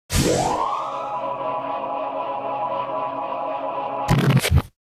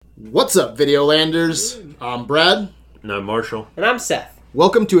What's up, Videolanders? I'm Brad. And I'm Marshall. And I'm Seth.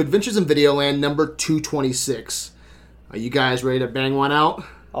 Welcome to Adventures in Videoland number 226. Are you guys ready to bang one out?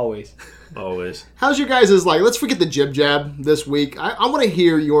 Always. Always. How's your guys' let's forget the jib jab this week. I want to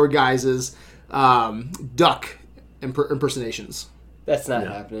hear your guys' duck impersonations. That's not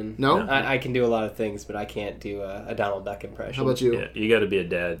happening. No? I can do a lot of things, but I can't do a Donald Duck impression. How about you? Yeah, you got to be a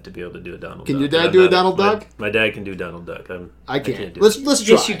dad to be able to do a Donald Duck. Can your dad do a Donald Duck? My dad can do Donald Duck. I can't do Let's it. try.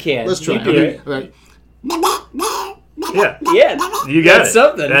 Yes, you can. Let's try. You can. Okay. All right. Yeah. Yeah. You got That's it.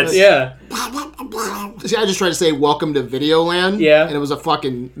 something. Yeah. See, I just tried to say welcome to Videoland. Yeah. And it was a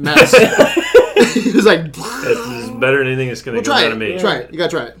fucking mess. It was like... It's better than anything that's going to Well, come try out it. of me. Try it. You gotta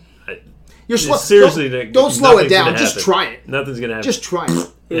try it. You're Seriously, don't slow it nothing's down. gonna Just happen. try it. Nothing's going to happen. Just try it.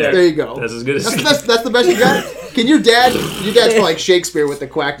 Yeah. There you go. That's as good as... That's the best you got? Can your dad's like Shakespeare with the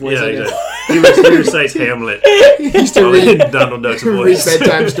quack voice. Yeah, I guess. exactly. He recites Hamlet. He used to Probably read, in Donald Duck's read voice.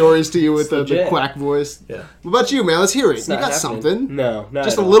 bedtime stories to you with the legit. quack voice. Yeah. What about you, man? Let's hear it. It's You not got happening. something. No, not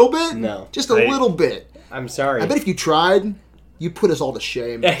Just at a all. little bit? No. Just a little bit. I'm sorry. I bet if you tried, you'd put us all to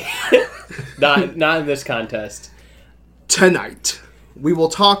shame. not in this contest. Tonight, we will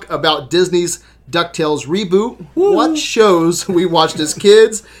talk about Disney's DuckTales reboot, what shows we watched as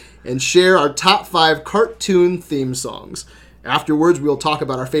kids, and share our top 5 cartoon theme songs. Afterwards, we'll talk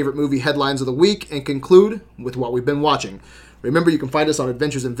about our favorite movie headlines of the week and conclude with what we've been watching. Remember, you can find us on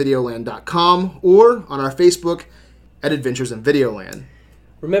adventuresinvideoland.com or on our Facebook at Adventures in Videoland.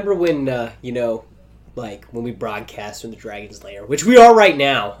 Remember when, when we broadcast from the Dragon's Lair, which we are right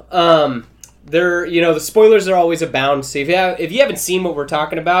now, the spoilers are always abound. So if you haven't seen what we're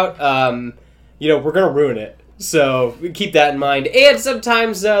talking about, we're going to ruin it. So keep that in mind. And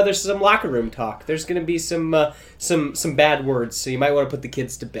sometimes there's some locker room talk. There's going to be some bad words, so you might want to put the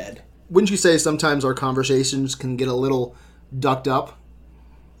kids to bed. Wouldn't you say sometimes our conversations can get a little ducked up?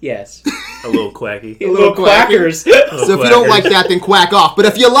 Yes. A little quacky. Little quackers. So if you don't like that, then quack off. But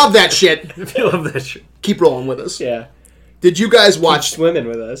if you love that shit, If you love that shit. keep rolling with us. Yeah. Did you guys Keep watch... swimming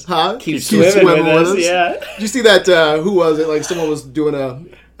with us. Huh? Keep swimming with us. Yeah. Did you see that, who was it? Like, someone was doing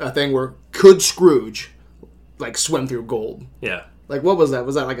a thing where, could Scrooge, swim through gold? Yeah. Like, what was that?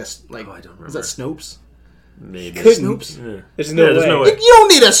 Was that like I don't was that Snopes? Maybe. Couldn't. Snopes? Yeah. There's no way. You don't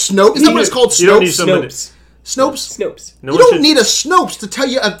need a Snope. Is that what it's called? You don't need Snopes? somebody- Snopes. Snopes? Snopes. No You one don't should- need a Snopes to tell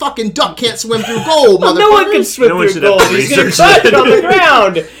you a fucking duck can't swim through gold, motherfucker. No one can swim No one through should have gold. to He's going to research touch that. on the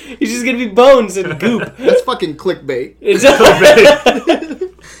ground. He's just going to be bones and goop. That's fucking clickbait. It's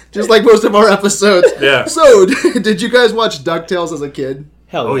Just like most of our episodes. Yeah. So, did you guys watch DuckTales as a kid?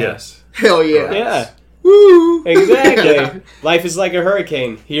 Hell Oh, yeah. yes. Hell yeah. Yeah. Woo! Exactly. Life is like a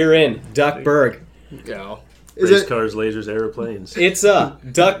hurricane. Here in Duckburg. Yeah. Is Race it... cars, lasers, airplanes. It's a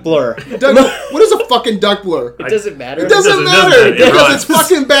duck blur. Duck, what is a fucking duck blur? It doesn't matter. It doesn't matter matter. It because rhymes. it's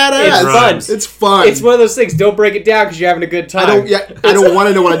fucking badass. It's fun. It's fun. It's one of those things. Don't break it down because you're having a good time. I don't want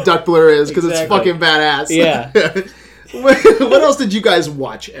to know what a duck blur is because it's Exactly. fucking badass. Yeah. What else did you guys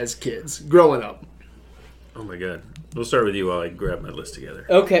watch as kids growing up? Oh my god. We'll start with you while I grab my list together.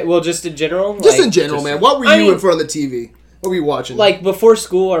 Okay, well, just in general. Just in general, man. What were I you mean- in front of the TV? What were you watching? Like before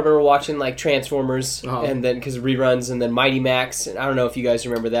school, I remember watching like Transformers, Uh-huh. and then because reruns, and then Mighty Max. And I don't know if you guys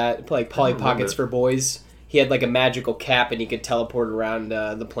remember that. Like Polly Pockets for boys. He had like a magical cap, and he could teleport around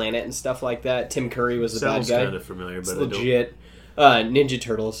the planet and stuff like that. Tim Curry was the Sounds bad guy. kind of familiar, It's but I don't. legit. Ninja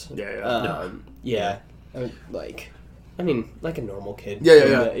Turtles. Yeah. Yeah. I mean, like a normal kid.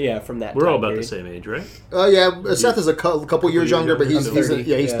 Yeah. From that. We're all time about the period. same age, right? Yeah. Seth is a couple years years younger, but younger. he's 30,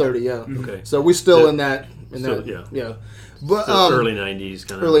 he's yeah. 30. Yeah. Okay. So we're still Yeah. in that. Still, Yeah. yeah. But So early 90s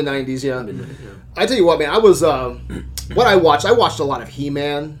kind of. early 90s. Yeah. Yeah. I tell you what, man. I was what I watched a lot of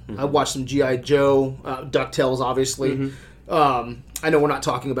He-Man. I watched some G.I. Joe, DuckTales, obviously. I know we're not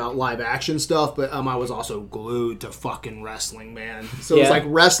talking about live action stuff, but I was also glued to fucking wrestling, man. So it was Yeah. like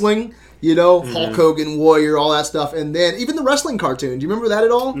wrestling, Hulk Hogan, Warrior, all that stuff, and then even the wrestling cartoon. Do you remember that at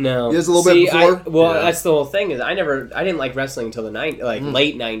all? No, it was a little bit before. Yeah. That's the whole thing. Is I didn't like wrestling until the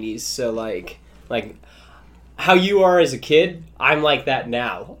late '90s. So like how you are as a kid, I'm like that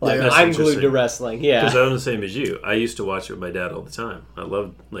now. Like Yeah, that's I'm glued to interesting. wrestling. Yeah, Because I'm the same as you. I used to watch it with my dad all the time. I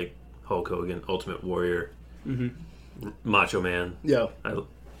loved Hulk Hogan, Ultimate Warrior, Macho Man. Yeah.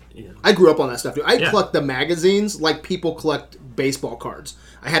 Yeah. I grew up on that stuff, dude. I Yeah. collect the magazines like people collect baseball cards.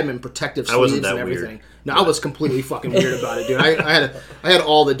 I had them in protective I wasn't sleeves and that everything. weird. No, I was completely fucking weird about it, dude. I had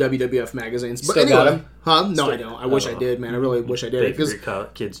all the WWF magazines. But Still got anyway, 'em? huh? No, I don't. I wish I Oh. did, man. I really wish I did. Pay for Because your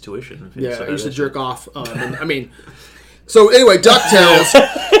kids' tuition. if you yeah, decide I used to that. jerk off. So anyway, DuckTales.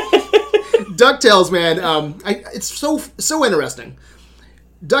 DuckTales, man. It's so interesting.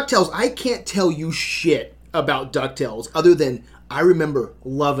 DuckTales. I can't tell you shit about DuckTales other than I remember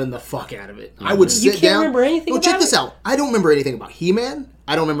loving the fuck out of it. I would sit You can't down. remember anything Check about this it? out. I don't remember anything about He-Man.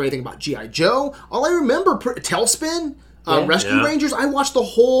 I don't remember anything about G.I. Joe. All I remember, Tailspin, Yeah. Rescue Yeah. Rangers. I watched the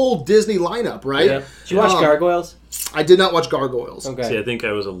whole Disney lineup, right? Yeah. Did you watch Gargoyles? I did not watch Gargoyles. Okay. See, I think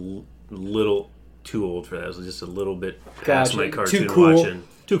I was a little too old for that. I was just a little bit past Gotcha. my cartoon Too cool. watching.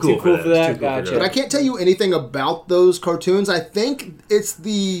 Too cool for that. Too cool Gotcha. But I can't tell you anything about those cartoons. I think it's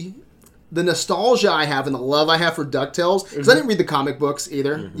the nostalgia I have and the love I have for DuckTales, because I didn't read the comic books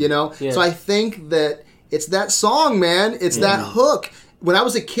either, you know? Yeah. So I think that it's that song, man. It's that hook. When I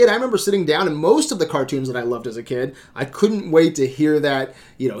was a kid, I remember sitting down, and most of the cartoons that I loved as a kid, I couldn't wait to hear that,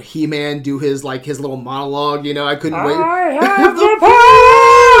 you know, He-Man do his little monologue, you know? I couldn't wait. have the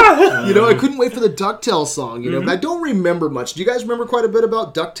power! You know, I couldn't wait for the DuckTales song, you know? But I don't remember much. Do you guys remember quite a bit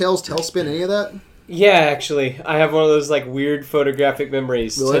about DuckTales, Tailspin, any of that? Yeah, actually, I have one of those like weird photographic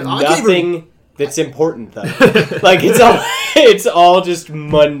memories Really? to I can't nothing that's important though. Like it's all just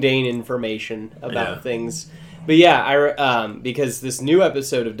mundane information about Yeah. things. But yeah, because this new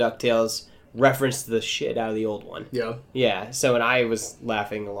episode of DuckTales referenced the shit out of the old one. Yeah. Yeah, so and I was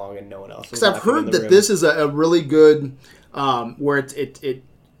laughing along and no one else was. Because I've laughing in heard the that room. this is a really good, where it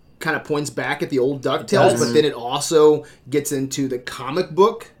kind of points back at the old DuckTales, does. but then it also gets into the comic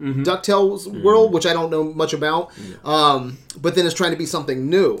book Mm-hmm. DuckTales world, which I don't know much about. But then it's trying to be something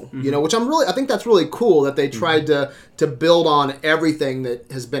new, you know, which I think that's really cool that they tried to build on everything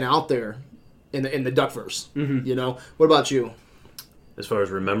that has been out there in the Duckverse. You know, what about you? As far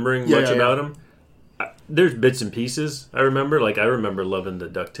as remembering Yeah, much yeah, about them, there's bits and pieces I remember. Like I remember loving the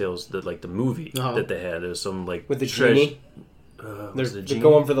DuckTales, the movie Uh-huh. that they had. There was some like with the treas- genie. was it They're genie?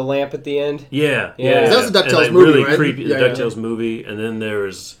 going for the lamp at the end. Yeah, Yeah. That was the And, DuckTales like, movie, really right? creepy. Yeah, the yeah. DuckTales movie, and then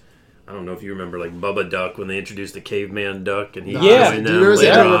there's. I don't know if you remember like Bubba Duck when they introduced the caveman duck and he Yeah. joined Do them you ever see-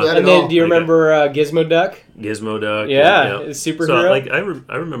 later I don't remember on. that And at all. then, do you Like, remember Gizmo Duck? Gizmo Duck. Yeah, and, superhero. So like I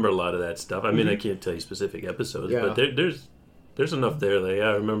remember a lot of that stuff. I mean I can't tell you specific episodes, Yeah. but there's enough there that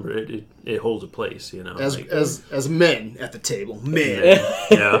I remember it holds a place. You know, As like, as men at the table, men.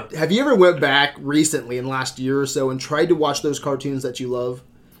 yeah. Have you ever went back recently in the last year or so and tried to watch those cartoons that you love?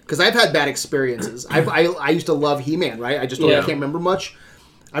 Because I've had bad experiences. I used to love He-Man, right? I just I Yeah. can't remember much.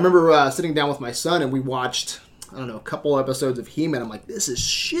 I remember sitting down with my son and we watched, I don't know, a couple episodes of He-Man. I'm like, this is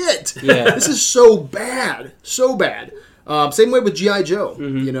shit. Yeah. This is so bad. So bad. Same way with G.I. Joe.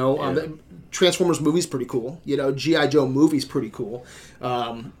 You know, the Transformers movie's pretty cool. You know, G.I. Joe movie's pretty cool.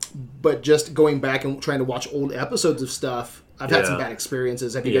 But just going back and trying to watch old episodes of stuff, I've had some Yeah. bad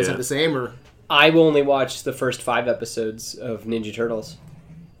experiences. Have you guys Yeah. had the same? Or I've only watched the first 5 episodes of Ninja Turtles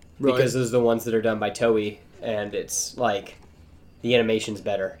really? because those are the ones that are done by Toei, and it's like the animation's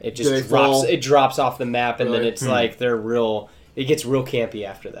better. It Do they just drops. fall? It drops off the map, and then Really? it's like they're real. It gets real campy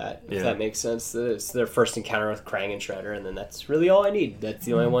after that. If Yeah. that makes sense. It's their first encounter with Krang and Shredder, and then that's really all I need. That's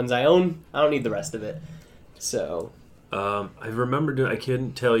the only ones I own. I don't need the rest of it. So I remember I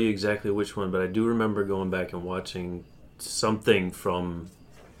couldn't tell you exactly which one, but I do remember going back and watching something from,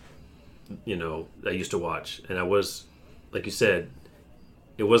 I used to watch, and I was, like you said,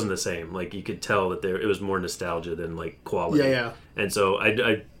 it wasn't the same. Like you could tell that it was more nostalgia than like quality. Yeah. And so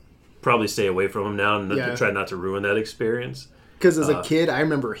I probably stay away from them now and Yeah. try not to ruin that experience. Because as a kid, I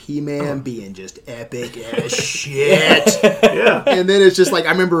remember He-Man being just epic as shit. Yeah. And then it's just like,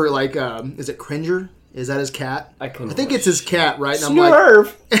 I remember like, is it Cringer? Is that his cat? I couldn't. think it's his cat, right? And I'm like,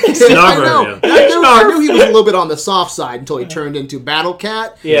 Snurf. I know. yeah. I knew he was a little bit on the soft side until he turned into Battle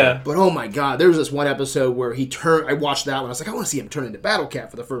Cat. Yeah. But oh my god, there was this one episode where he turned. I watched that one. I was like, I want to see him turn into Battle Cat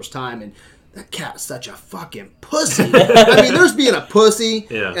for the first time, and that cat's such a fucking pussy. I mean, there's being a pussy,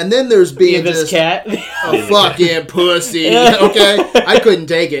 Yeah. and then there's being Yeah, this just cat. a fucking pussy. Okay, I couldn't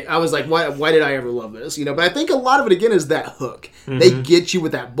take it. I was like, why did I ever love this? But I think a lot of it again is that hook. They get you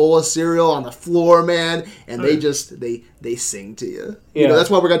with that bowl of cereal on the floor, man, and they just they sing to you. Yeah. That's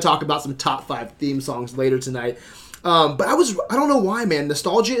why we're gonna talk about some top 5 theme songs later tonight. But I don't know why, man.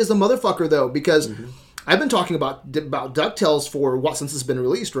 Nostalgia is a motherfucker though, because I've been talking about DuckTales since it's been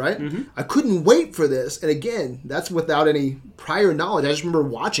released, right? I couldn't wait for this, and again, that's without any prior knowledge. I just remember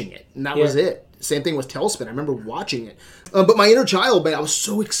watching it, and that was it. Same thing with Tailspin. I remember watching it, but my inner child, man, I was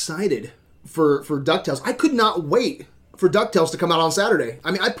so excited for DuckTales. I could not wait for DuckTales to come out on Saturday.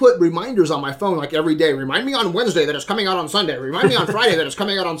 I mean, I put reminders on my phone like every day. Remind me on Wednesday that it's coming out on Sunday. Remind me on Friday that it's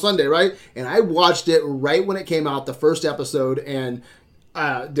coming out on Sunday, right? And I watched it right when it came out, the first episode, and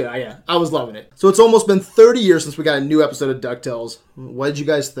I was loving it. So it's almost been 30 years since we got a new episode of DuckTales. What did you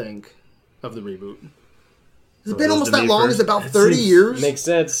guys think of the reboot? Has it been almost that long? Is it about 30 years? Makes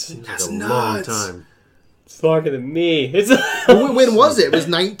sense. That's a long nuts. time. It's longer than me. It's When was it? It was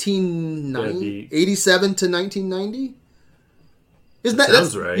 1987 to 1990? Isn't That that's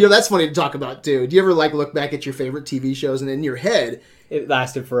sounds right. You know, that's funny to talk about too. Do you ever like look back at your favorite TV shows and in your head It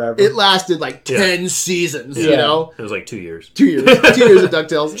lasted forever. it lasted like 10 seasons? You Yeah. know, It was like 2 years. 2 years, 2 years of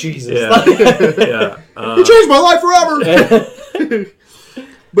Ducktales. Jesus. Yeah. Yeah. It changed my life forever.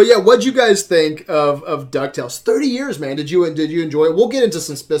 But yeah, what'd you guys think of DuckTales? 30 years, man. Did you enjoy it? We'll get into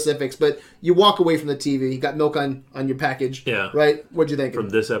some specifics, but you walk away from the TV. You got milk on your package. Yeah. Right? What'd you think? From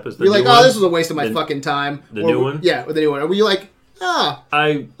this episode. You're like, oh, this was a waste of my The- fucking time. the new one? Yeah, with the new one. Or were you like,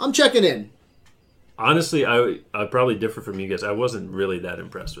 I'm checking in? Honestly, I probably differ from you guys. I wasn't really that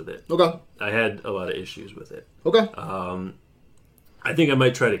impressed with it. Okay. I had a lot of issues with it. Okay. I think I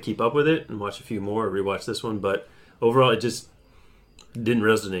might try to keep up with it and watch a few more or rewatch this one, but overall, it just didn't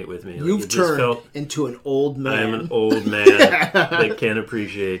resonate with me. Like, You've it just turned felt into an old man. I am an old man that can't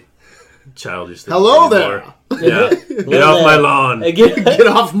appreciate childish things. Hello anymore. Yeah. Get off my lawn. Again. Get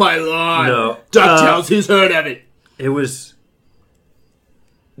off my lawn. No. DuckTales, who's heard of it? It was.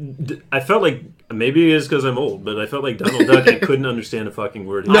 I felt like maybe it is because I'm old, but I felt like Donald Duck. I couldn't understand a fucking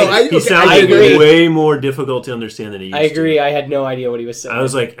word. No, I he sounded I agree. way more difficult to understand than he used I agree. to. I had no idea what he was saying. I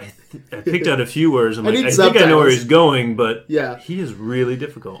was like, I picked out a few words. I'm I like, need I think I know where subtitles. he's going, but Yeah. he is really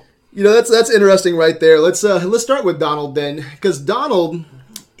difficult. You know, that's interesting right there. Let's start with Donald then, because Donald,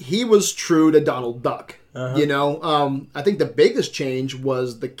 he was true to Donald Duck. You know, I think the biggest change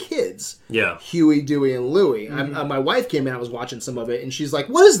was the kids. Yeah. Huey, Dewey, and Louie. My wife came in. I was watching some of it, and she's like,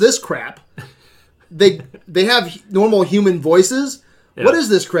 "What is this crap? They have normal human voices. Yeah. What is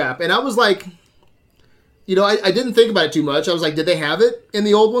this crap?" And I was like, you know, I didn't think about it too much. I was like, did they have it in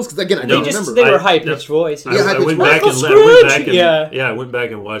the old ones? Because again, I No. don't They remember. were I- high pitched voices. Yeah, I high-pitched went voice. back and Uncle I went Scrooge! back and Yeah. I went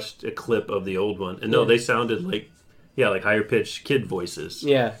back and watched a clip of the old one, and no, they sounded like like higher pitched kid voices.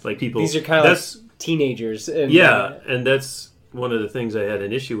 Yeah. like people. These are kind of that's like teenagers. And, yeah, and that's one of the things I had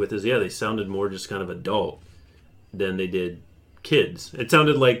an issue with is they sounded more just kind of adult than they did kids. It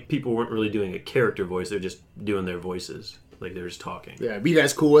sounded like people weren't really doing a character voice; they're just doing their voices, like they're just talking. Yeah, be you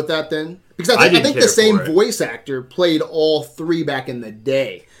guys cool with that then? Because I I didn't think the care same for it. voice actor played all three back in the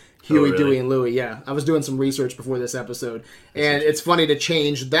day. Huey, really? Dewey, and Louie. Yeah, I was doing some research before this episode, and it's funny to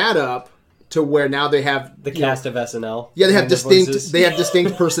change that up to where now they have the cast of SNL. Yeah, they have and the distinct. voices. They have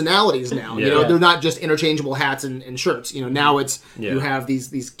distinct personalities now. You know, Yeah. they're not just interchangeable hats and shirts. You know, now it's Yeah. you have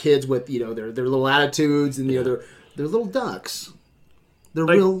these kids with their little attitudes and they're little ducks. They're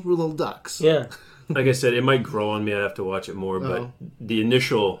Like- real little ducks. Yeah. Like I said, it might grow on me. I'd have to watch it more, but the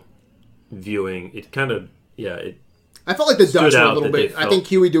initial viewing, it kind of it. I felt like the ducks were a out little that they bit. I felt- think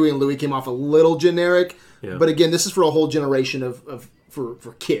Huey, Dewey, and Louie came off a little generic. Yeah. But again, this is for a whole generation for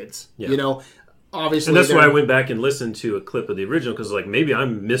kids. Yeah. You know, obviously, And that's why I they're- went back and listened to a clip of the original because, like, maybe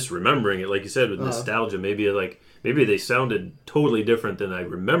I'm misremembering it. Like you said, with nostalgia, maybe they sounded totally different than I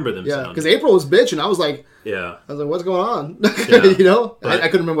remember them Yeah, sounding. because April was bitch, and I was like, Yeah, what's going on? Yeah. You know, But- I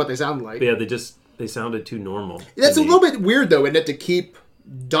couldn't remember what they sounded like. but yeah, they sounded too normal. That's to a me. little bit weird though, isn't it, to keep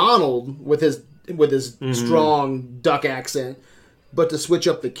Donald with his Mm-hmm. strong duck accent, but to switch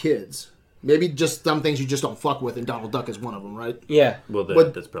up the kids. Maybe just some things you just don't fuck with, and Donald Duck is one of them, right? Yeah. Well,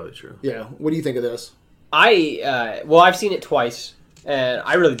 But- that's probably true. Yeah. What do you think of this? I've seen it twice, and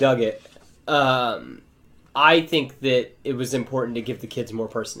I really dug it. I think that it was important to give the kids more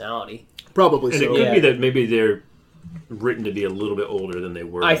personality. Probably And it so. could Yeah. be that maybe they're written to be a little bit older than they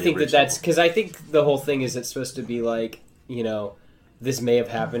were. I in the think that original. that's because I think the whole thing is it's supposed to be like, you know, this may have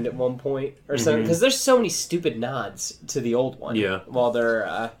happened at one point or something. Because there's so many stupid nods to the old one. Yeah. While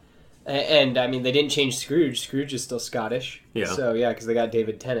they're, and I mean, they didn't change Scrooge. Scrooge is still Scottish. Yeah. So yeah, because they got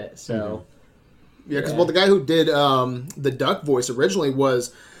David Tennant. So Yeah, because Yeah. well, the guy who did the duck voice originally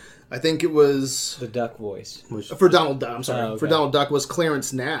was, I think it was the duck voice. Which- for Donald Duck. I'm sorry, Oh, okay. for Donald Duck was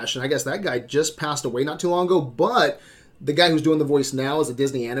Clarence Nash, and I guess that guy just passed away not too long ago. But the guy who's doing the voice now is a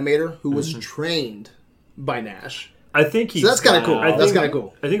Disney animator who was trained by Nash. I think he. So that's kind of cool. Wow. That's kind of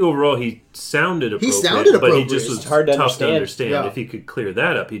cool. I think overall he sounded appropriate. sounded but he appropriate. just was It's hard to tough to understand. understand. Yeah. If he could clear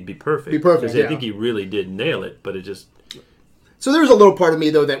that up, he'd be perfect. Be perfect, 'Cause yeah. I think he really did nail it, but it just So there's a little part of me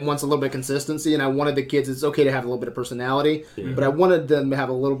though that wants a little bit of consistency, and I wanted the kids. It's okay to have a little bit of personality, but I wanted them to have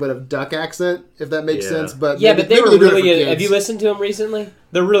a little bit of duck accent, if that makes Yeah. sense. But Yeah, maybe- but they maybe were they're doing it really. for Have kids. you listened to them recently?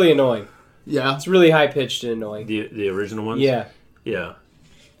 They're really annoying. Yeah, It's really high pitched and annoying. the original ones. Yeah. yeah,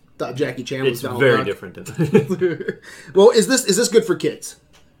 thought Jackie Chan was it's Donald very Duck. different. Than Well, is this good for kids?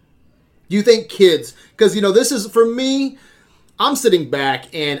 Do you think kids? Because this is for me. I'm sitting back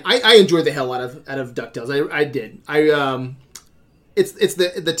and I enjoyed the hell out of DuckTales. I did. It's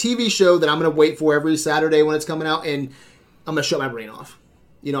the TV show that I'm gonna wait for every Saturday when it's coming out, and I'm gonna shut my brain off.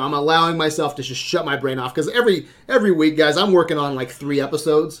 You know, I'm allowing myself to just shut my brain off because every week, guys, I'm working on like 3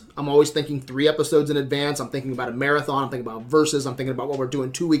 episodes. I'm always thinking 3 episodes in advance. I'm thinking about a marathon. I'm thinking about verses. I'm thinking about what we're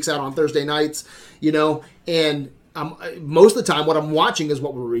doing 2 weeks out on Thursday nights. You know, and most of the time, what I'm watching is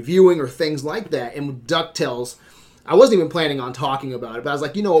what we're reviewing or things like that. And with DuckTales, I wasn't even planning on talking about it, but I was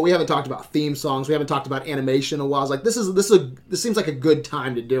like, you know what? We haven't talked about theme songs. We haven't talked about animation in a while. I was like, this seems like a good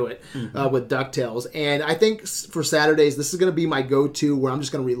time to do it with DuckTales. And I think for Saturdays, this is going to be my go-to where I'm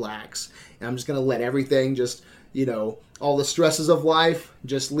just going to relax and I'm just going to let everything just, you know, all the stresses of life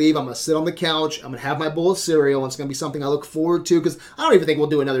just leave. I'm going to sit on the couch. I'm going to have my bowl of cereal. And it's going to be something I look forward to because I don't even think we'll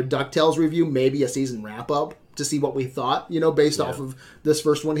do another DuckTales review, maybe a season wrap-up to see what we thought, you know, based off of this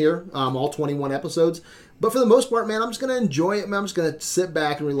first one here, all 21 episodes. But for the most part, man, I'm just going to enjoy it, man. I'm just going to sit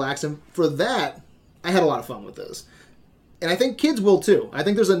back and relax. And for that, I had a lot of fun with this. And I think kids will too. I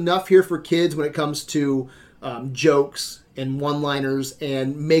think there's enough here for kids when it comes to jokes and one-liners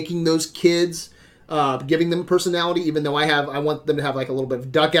and making those kids, giving them personality, even though I want them to have like a little bit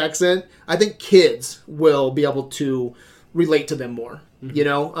of duck accent. I think kids will be able to relate to them more. You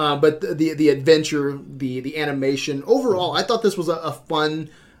know, but the adventure, the animation, overall, I thought this was a fun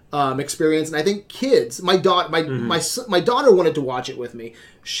experience, and I think kids. My daughter wanted to watch it with me.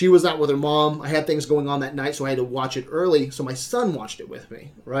 She was out with her mom. I had things going on that night, so I had to watch it early. So my son watched it with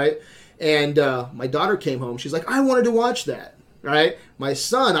me, right? And my daughter came home. She's like, I wanted to watch that, right? My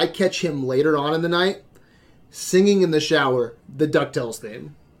son, I catch him later on in the night singing in the shower the DuckTales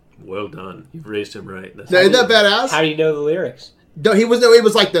theme. Well done. You've raised him right. Isn't that badass? How do you know the lyrics? No, it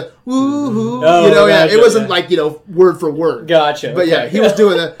was like the woo-hoo, Oh, you know, yeah. gotcha, It wasn't like, you know, word for word. Gotcha. But yeah, he was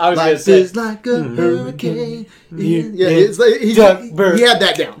doing that. I was like gonna say. this, like a hurricane. Yeah, it's like he had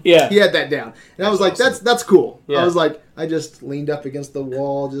that down. Yeah. He had that down. And I was like, awesome. that's cool. Yeah. I was like, I just leaned up against the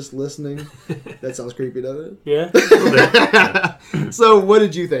wall, just listening. That sounds creepy, doesn't it? Yeah. So, what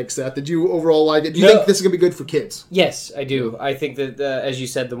did you think, Seth? Did you overall like it? Do you think this is going to be good for kids? Yes, I do. I think that, as you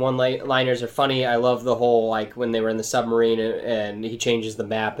said, the one-liners are funny. I love the whole, like, when they were in the submarine and he changes the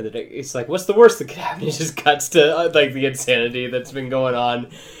map, and it's like, what's the worst that could happen? He just cuts to, like, the insanity that's been going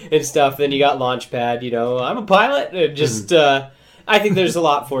on and stuff. Then you got Launchpad, you know, I'm a pilot. And just, I think there's a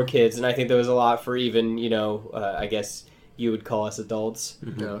lot for kids, and I think there was a lot for even, you know, I guess you would call us adults.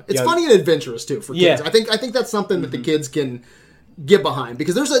 No. It's funny and adventurous, too, for kids. Yeah. I think that's something that the kids can get behind,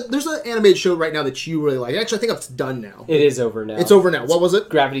 because there's an animated show right now that you really like. Actually, I think it's done now. It is over now. It's over now. What was it?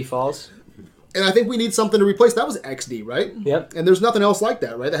 Gravity Falls. And I think we need something to replace. That was XD, right? Yep. And there's nothing else like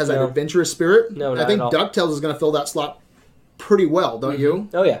that, right? That has that No. adventurous spirit. No, I not think at all. DuckTales is going to fill that slot pretty well, don't you?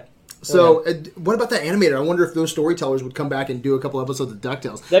 Oh, yeah. So, what about that animator? I wonder if those storytellers would come back and do a couple episodes of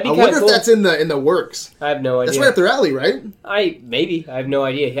DuckTales. That'd be I kinda wonder cool. if that's in the works. I have no idea. That's right up their alley, right? I have no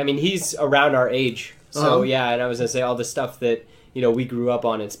idea. I mean, he's around our age, so yeah. And I was gonna say all the stuff that we grew up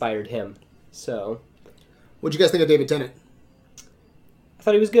on inspired him. So, What'd you guys think of David Tennant? I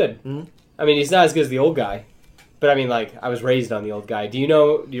thought he was good. Mm-hmm. I mean, he's not as good as the old guy, but I mean, like, I was raised on the old guy. Do you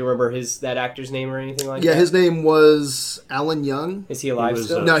remember that actor's name or anything like that? Yeah, his name was Alan Young. Is he alive was,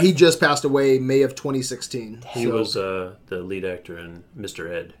 still? No, he just passed away May of 2016. He was the lead actor in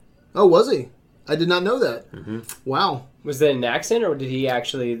Mr. Ed. Oh, was he? I did not know that. Mm-hmm. Wow. Was that an accent, or did he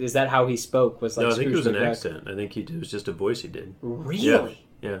actually? Is that how he spoke? Was like No, I think it was an Scrooge McDuck? accent. I think it was just a voice he did. Really?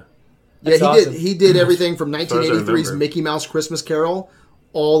 Yeah. Yeah, That's he awesome. did. He did everything from far as I 1983's remember. Mickey Mouse Christmas Carol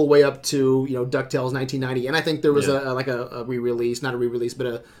all the way up to DuckTales 1990. And I think there was Yeah. a re-release, not a re-release,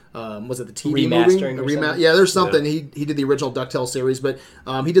 but was it the TV Remastering movie? or something? Yeah, there's something. He did the original DuckTales series, but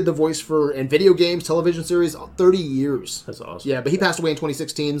he did the voice for and video games, television series, 30 years. That's awesome. Yeah, but he passed away in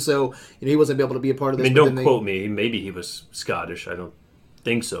 2016, so he wasn't able to be a part of I this. mean, but don't then quote me. Maybe he was Scottish. I don't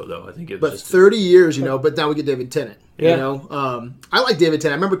think so, though. I think it was But just 30 years, but now we get David Tennant. Yeah. I like David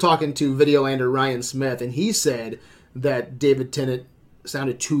Tennant. I remember talking to Videolander Ryan Smith, and he said that David Tennant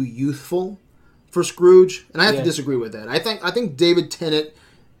sounded too youthful for Scrooge, and I have to disagree with that. I think David Tennant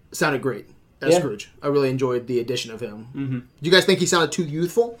sounded great as Scrooge. I really enjoyed the addition of him. Mm-hmm. Do you guys think he sounded too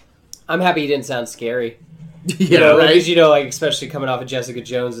youthful? I'm happy he didn't sound scary. Yeah, right. Because like especially coming off of Jessica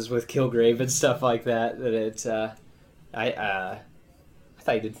Jones's with Kilgrave and stuff like that. That it's I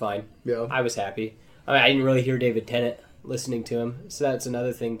thought he did fine. Yeah. I was happy. I mean, I didn't really hear David Tennant listening to him, so that's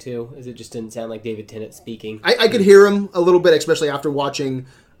another thing too. Is it just didn't sound like David Tennant speaking? I could hear him a little bit, especially after watching,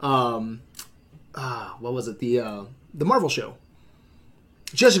 what was it, the Marvel show.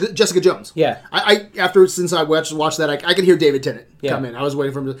 Jessica Jones. Yeah. Since I watched that, I could hear David Tennant come in. I was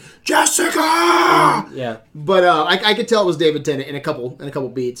waiting for him to Jessica. Yeah. But I could tell it was David Tennant in a couple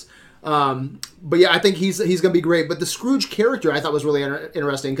beats. But yeah, I think he's going to be great. But the Scrooge character I thought was really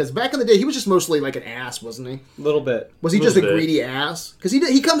interesting because back in the day he was just mostly like an ass, wasn't he? A little bit. Was he just a greedy ass? Because he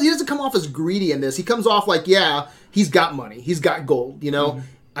doesn't come off as greedy in this. He comes off like he's got money, he's got gold. You know,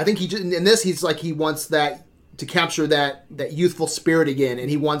 I think in this he's like he wants that. To capture that youthful spirit again, and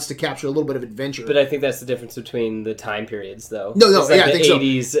he wants to capture a little bit of adventure. But I think that's the difference between the time periods, though. No, it's like I think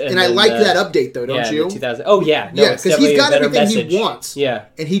 80s so. And I like that update, though, don't you? 2000. Oh yeah, because he's got everything he wants. Yeah,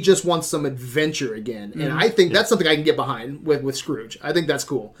 and he just wants some adventure again. And I think that's something I can get behind with Scrooge. I think that's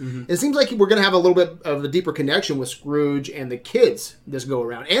cool. It seems like we're going to have a little bit of a deeper connection with Scrooge and the kids this go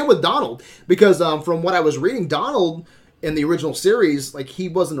around, and with Donald, because from what I was reading, Donald. In the original series, like he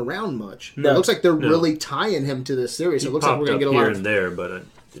wasn't around much. No. It looks like they're really tying him to this series. So it looks like we're going to get a lot here and there, but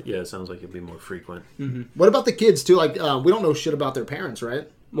it sounds like it'd be more frequent. What about the kids too? Like we don't know shit about their parents, right?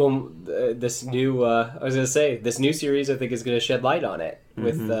 Well, this new this new series I think is going to shed light on it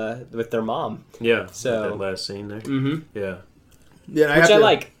with their mom. Yeah. So that last scene there. Yeah. Yeah, which I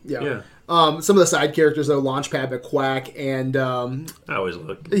like. Yeah. Some of the side characters though, Launchpad McQuack and I always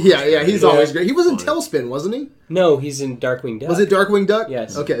look. Yeah, he's always great. He was in Tailspin, wasn't he? No, he's in Darkwing Duck. Was it Darkwing Duck?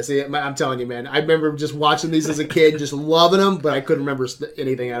 Yes. Okay, see, I'm telling you, man. I remember just watching these as a kid, just loving them, but I couldn't remember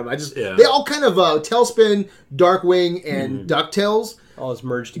anything out of them. They all kind of Tailspin, Darkwing, and DuckTales. All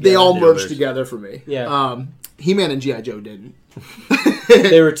merged together. They all merged together for me. Yeah. He-Man and G.I. Joe didn't.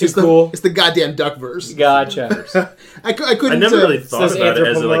 They were too cool. It's the goddamn Duckverse. Gotcha. I couldn't. I never really thought about it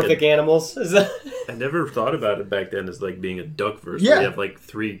as anthropomorphic animals. I never thought about it back then as like being a Duckverse. Yeah. They have like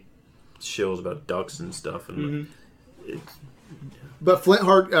 3 shows about ducks and stuff, and but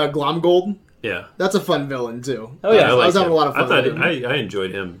Flintheart Glomgold. Yeah, that's a fun villain too. Oh yeah, I was having a lot of fun. I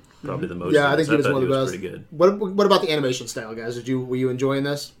enjoyed him probably the most. Yeah, I think he was one of the best. Pretty good. What about the animation style, guys? Were you enjoying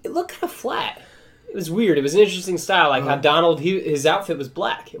this? It looked kind of flat. It was weird. It was an interesting style, like how Donald, his outfit was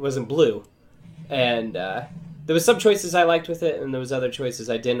black. It wasn't blue, and there was some choices I liked with it, and there was other choices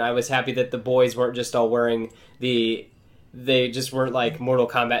I didn't. I was happy that the boys weren't just all wearing they just weren't like Mortal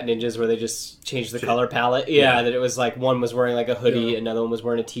Kombat ninjas where they just changed the color palette. Yeah, that it was like one was wearing like a hoodie, another one was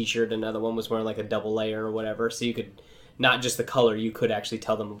wearing a t-shirt, another one was wearing like a double layer or whatever. So you could, not just the color, you could actually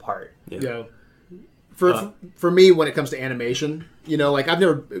tell them apart. Yeah. For me, when it comes to animation, like I've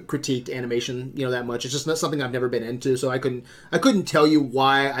never critiqued animation, that much. It's just not something I've never been into, so I couldn't tell you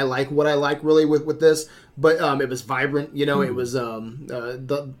why I like what I like really with this. But it was vibrant, it was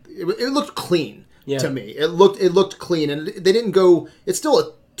it looked clean to me. It looked clean, and they didn't go. It's still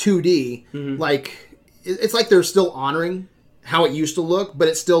a 2D, like it's like they're still honoring how it used to look, but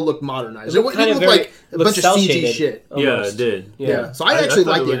it still looked modernized. It didn't look like a bunch of CG shit. Almost. Yeah, it did. Yeah. So I actually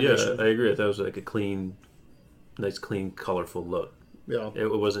liked the animation. Yeah, I agree. That was like a nice, clean, colorful look. Yeah. It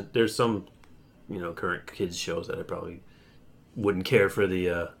wasn't. There's some, current kids shows that I probably wouldn't care for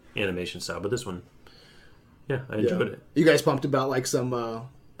the animation style, but this one, I enjoyed it. You guys pumped about like some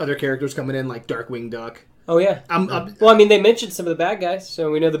other characters coming in, like Darkwing Duck. Oh yeah. Well, I mean, they mentioned some of the bad guys,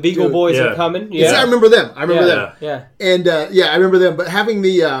 so we know the Beagle Boys are coming. Yeah, I remember them. Them. Yeah. And I remember them. But having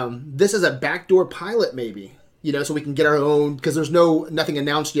the this as a backdoor pilot, maybe, so we can get our own, because there's nothing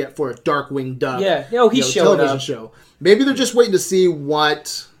announced yet for a Darkwing Duck. Yeah. No, he's showing television up. Show. Maybe they're just waiting to see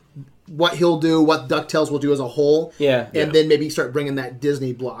what he'll do, what DuckTales will do as a whole. Yeah. And then maybe start bringing that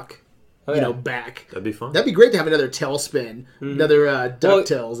Disney block. Back. That'd be fun. That'd be great to have another Tailspin, another DuckTales.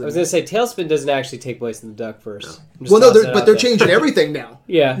 Well, I was going to say, Tailspin doesn't actually take place in the Duckverse. No. Well, no, they're changing everything now.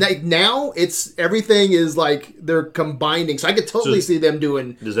 Yeah. Like, now everything is like they're combining. So I could totally see them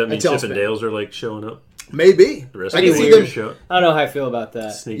doing. Does that mean Chip and Dale's are like showing up? Maybe. The rest of the show. I don't know how I feel about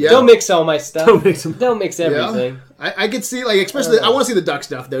that. Yeah. Don't mix all my stuff. Don't mix everything. Yeah. I could see, like, especially I want to see the Duck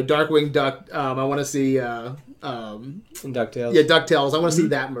stuff though. Darkwing Duck. I want to see. And DuckTales. Yeah, DuckTales. I want to see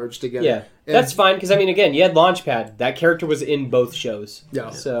that merged together. Yeah, that's fine because I mean, again, you had Launchpad. That character was in both shows. Yeah.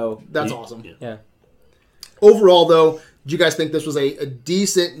 So that's awesome. Yeah. Overall, though, do you guys think this was a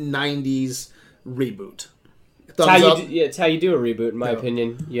decent '90s reboot? It's how you do a reboot, in my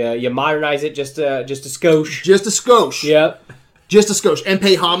opinion. Yeah, you modernize it just a skosh. Just a skosh. Yep. Just a skosh. And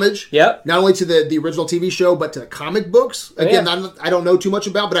pay homage. Yep. Not only to the original TV show, but to the comic books. Again, I don't know too much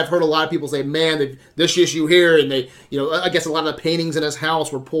about, but I've heard a lot of people say, man, this issue here, and they, I guess a lot of the paintings in his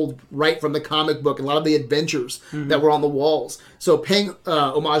house were pulled right from the comic book, and a lot of the adventures that were on the walls. So paying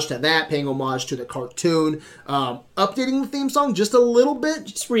homage to that, paying homage to the cartoon, updating the theme song just a little bit.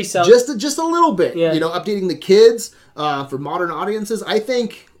 Just resell. Just a little bit. Yeah. Updating the kids for modern audiences. I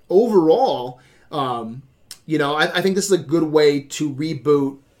think overall, You know, I think this is a good way to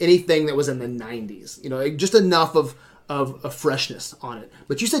reboot anything that was in the 90s. You know, just enough of freshness on it.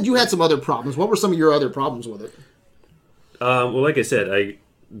 But you said you had some other problems. What were some of your other problems with it? Well, like I said,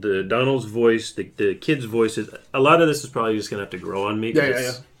 the Donald's voice, the kids' voices, a lot of this is probably just going to have to grow on me.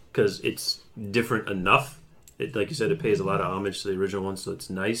 Because it's different enough. Like you said, it pays a lot of homage to the original one, so it's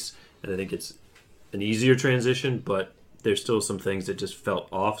nice. And I think it's an easier transition, but there's still some things that just felt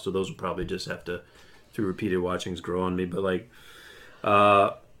off, so those will probably just have to, through repeated watchings, grow on me. But like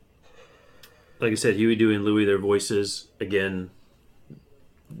I said, Huey, Dewey, and Louie, their voices, again,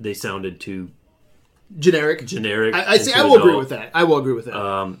 they sounded too generic. I see. I will agree with that.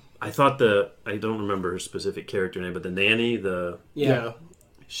 I thought I don't remember her specific character name, but the nanny,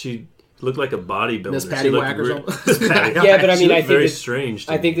 she looked like a bodybuilder. Miss Patty Whack or something. Yeah, but I mean, I think very strange.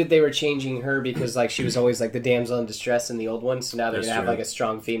 I think that they were changing her because like she was always like the damsel in distress in the old one, so now they're gonna have like a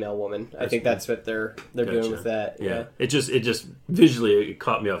strong female woman. I think that's what they're doing with that. Yeah. It just visually it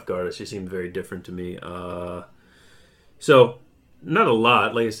caught me off guard. She seemed very different to me. So not a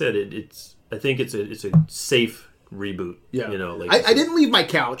lot. Like I said, I think it's a safe reboot. Yeah. You know, like I didn't leave my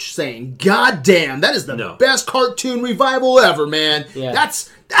couch saying, "God damn, that is the best cartoon revival ever, man." Yeah.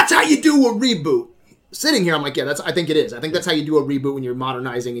 That's how you do a reboot. Sitting here, I'm like, I think it is. I think that's how you do a reboot when you're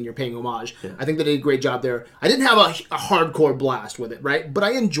modernizing and you're paying homage. Yeah. I think they did a great job there. I didn't have a hardcore blast with it, right? But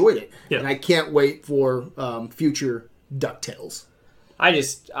I enjoyed it. Yeah. And I can't wait for future DuckTales.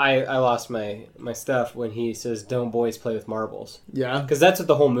 I lost my stuff when he says, "Don't boys play with marbles?" Yeah, because that's what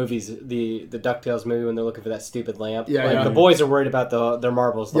the whole movie's the DuckTales movie when they're looking for that stupid lamp. Yeah, the boys are worried about their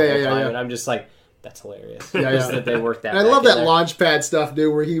marbles the whole time, and I'm just like, that's hilarious. That they worked that. And I love that Launchpad stuff,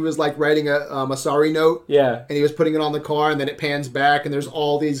 dude, where he was like writing a sorry note. Yeah, and he was putting it on the car, and then it pans back, and there's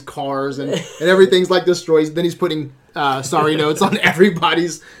all these cars, and everything's like destroyed. Then he's putting sorry notes on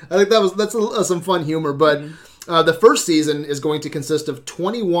everybody's. I think that's some fun humor, but. The first season is going to consist of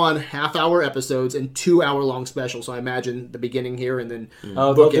 21 half-hour episodes and 2-hour-long specials. So I imagine the beginning here and then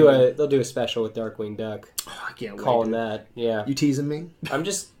they'll do a special with Darkwing Duck. Oh, I can't wait. Calling that, yeah. You teasing me? I'm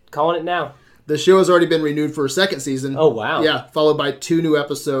just calling it now. The show has already been renewed for a second season. Oh wow! Yeah, followed by 2 new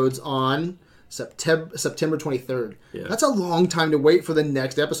episodes on September 23rd. Yeah. That's a long time to wait for the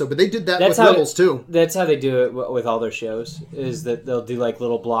next episode, but they did that with Rebels too. That's how they do it with all their shows, is that they'll do like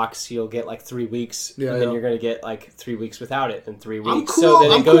little blocks. You'll get like 3 weeks, and then you're going to get like 3 weeks without it, and 3 weeks. I'm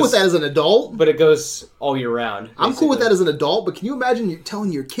cool, I'm cool with that as an adult. But it goes all year round. Basically. I'm cool with that as an adult, but can you imagine you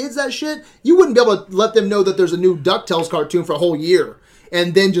telling your kids that shit? You wouldn't be able to let them know that there's a new DuckTales cartoon for a whole year,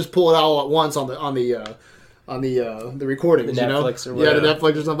 and then just pull it out all at once on the recordings, the Netflix or whatever. Yeah, the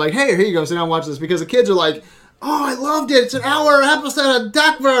Netflix or something. Like, hey, here you go, sit down and watch this. Because the kids are like, oh, I loved it. It's an hour episode of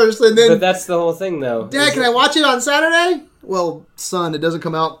Duckverse. And then, but that's the whole thing, though. Dad, can I watch it on Saturday? Well, son, it doesn't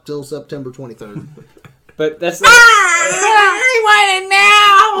come out till September 23rd. But that's I want it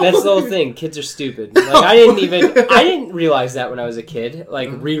now. That's the whole thing. Kids are stupid. Like I didn't realize that when I was a kid. Like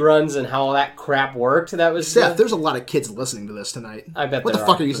reruns and how all that crap worked. That was Seth. There's a lot of kids listening to this tonight. I bet. What the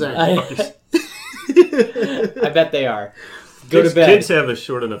fuck are you saying? I bet they are. Go to bed. Kids have a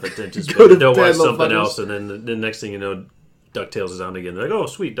short enough attention span. They'll watch something else, and then the next thing you know, DuckTales is on again. They're like, oh,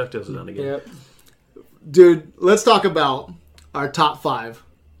 sweet, DuckTales is on again. Yep. Dude, let's talk about our top 5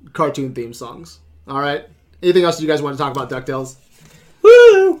 cartoon theme songs. All right? Anything else you guys want to talk about DuckTales?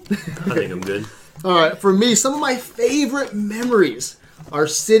 Woo! I think I'm good. All right. For me, some of my favorite memories are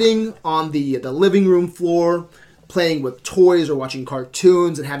sitting on the living room floor, playing with toys or watching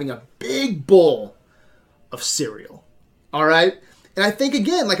cartoons, and having a big bowl of cereal. All right? And I think,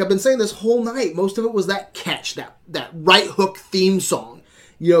 again, like I've been saying this whole night, most of it was that catch, that right hook theme song,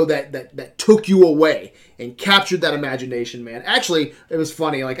 you know, that took you away and captured that imagination, man. Actually, it was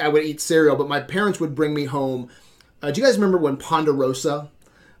funny. Like, I would eat cereal, but my parents would bring me home. Do you guys remember when Ponderosa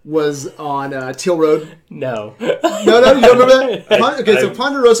was on Till Road? No. No, you don't remember that? Okay, so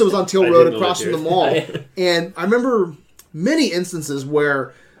Ponderosa was on Till Road across from the mall. And I remember many instances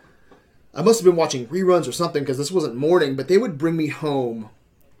where I must have been watching reruns or something because this wasn't morning, but they would bring me home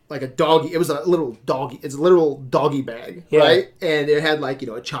like a doggy. It was a little doggy. It's a literal doggy bag, right? And it had like, you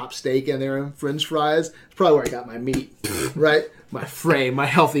know, a chopped steak in there and French fries. It's probably where I got my meat, right? My frame, my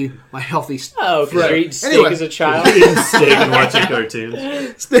healthy. Oh, because you're eating steak as a child. Eating steak and watching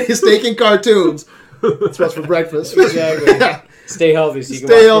cartoons. Steak and cartoons. That's what's for breakfast. Exactly. Stay healthy so you can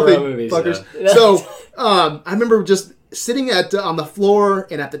watch more movies. Fuckers. Yeah. So I remember just sitting on the floor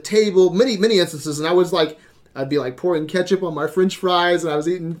and at the table, many instances, and I'd be like pouring ketchup on my French fries, and I was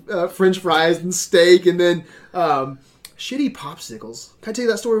eating French fries and steak, and then shitty popsicles. Can I tell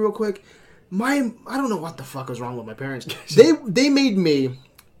you that story real quick? I don't know what the fuck was wrong with my parents. They made me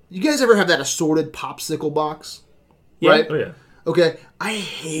You guys ever have that assorted popsicle box? Yeah. Right? Oh yeah. Okay. I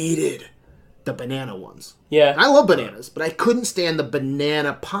hated the banana ones. Yeah. I love bananas, but I couldn't stand the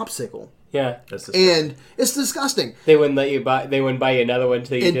banana popsicle. Yeah. That's disgusting. And it's disgusting. They wouldn't let you buy. They wouldn't buy you another one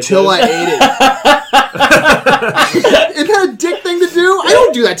until you Until did I ate it. Isn't that a dick thing to do? I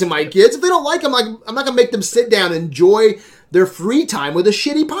don't do that to my kids. If they don't like them, I'm not gonna make them sit down and enjoy their free time with a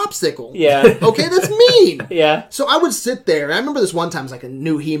shitty popsicle. Yeah. Okay, that's mean. Yeah. So I would sit there, and I remember this one time, it was like a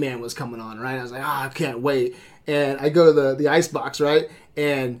new He-Man was coming on, right? I was like, I can't wait. And I go to the ice box, right?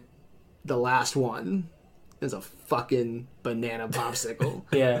 And the last one is a fucking banana popsicle.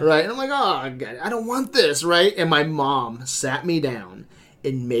 Yeah. Right? And I'm like, God, I don't want this, right? And my mom sat me down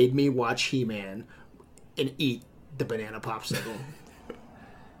and made me watch He-Man and eat the banana popsicle.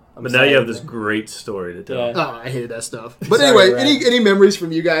 But now you have this great story to tell. Yeah. Oh, I hated that stuff. But Sorry, anyway, Red. any memories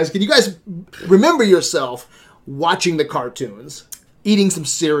from you guys? Can you guys remember yourself watching the cartoons, eating some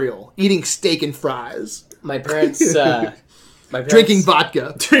cereal, eating steak and fries, My parents. drinking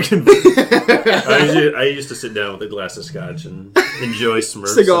vodka? Drinking. I used to sit down with a glass of scotch and enjoy Smurfs.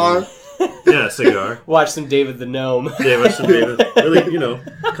 Cigar. Yeah, cigar. Watch some David the Gnome. David, really,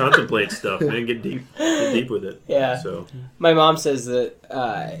 contemplate stuff, man. Get deep with it. Yeah. So My mom says that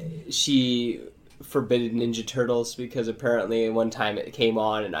she forbid Ninja Turtles because apparently one time it came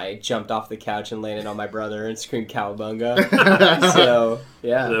on and I jumped off the couch and landed on my brother and screamed cowabunga. So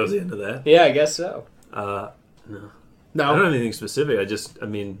yeah, that was the end of that. yeah, I guess so. No, No. I don't have anything specific. I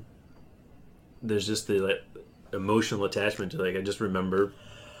mean, there's just the emotional attachment to I just remember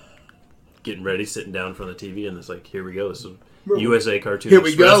getting ready, sitting down in front of the TV, and it's like, here we go. This is USA Cartoon Here we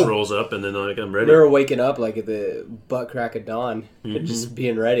Express go. rolls up, and then I'm ready. We were waking up like at the butt crack of dawn and just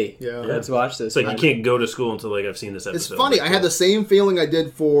being ready. Yeah. Let's watch this. It's like you can't go to school until I've seen this episode. It's funny. I had the same feeling I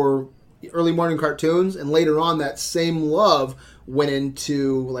did for early morning cartoons, and later on, that same love went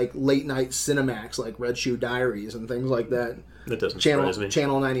into late night Cinemax, like Red Shoe Diaries and things like that. That doesn't surprise me.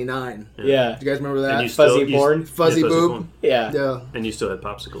 Channel 99. Yeah. Do you guys remember that? And you Fuzzy still- porn? Fuzzy boob. porn. Yeah. Yeah. And you still had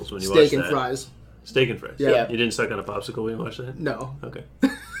popsicles when you Steak watched and that. fries. Steak and fries. Yeah. You didn't suck on a popsicle when you watched that? No. Okay.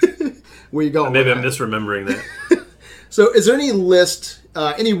 Where you going? Maybe with I'm that? misremembering that. So, is there any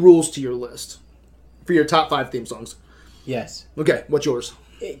any rules to your list for your top 5 theme songs? Yes. Okay, what's yours?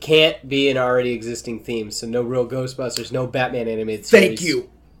 It can't be an already existing theme, so no real Ghostbusters, no Batman animated series.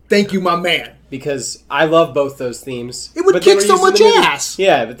 Thank you, my man. Because I love both those themes. It would but they kick were so used in much the movies. ass.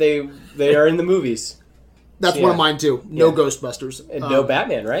 Yeah, but they are in the movies. That's Yeah. one of mine too. No Yeah. Ghostbusters. And no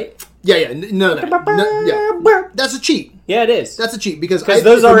Batman, right? Yeah, none of that. Yeah. That's a cheat. Yeah, it is. That's a cheat because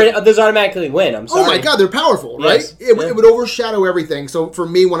Those automatically win. I'm sorry. Oh my god, they're powerful, right? Yes. It Yeah. would overshadow everything. So for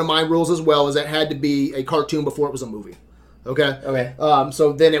me, one of my rules as well is that it had to be a cartoon before it was a movie. Okay. Okay.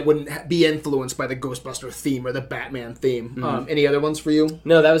 So then it wouldn't be influenced by the Ghostbuster theme or the Batman theme. Any other ones for you?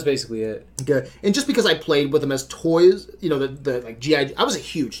 No, that was basically it. Okay. And just because I played with them as toys, the like GI, I was a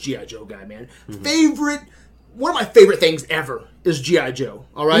huge GI Joe guy, man. One of my favorite things ever is GI Joe.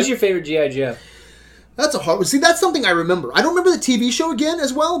 All right. Who's your favorite G.I. Joe? That's a hard one. See, that's something I remember. I don't remember the TV show again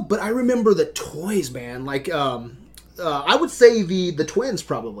as well, but I remember the toys, man. I would say the twins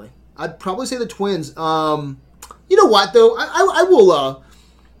probably. I'd probably say the twins. You know what though? I will.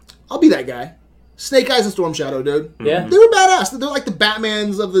 I'll be that guy. Snake Eyes and Storm Shadow, dude. Yeah. They were badass. They're like the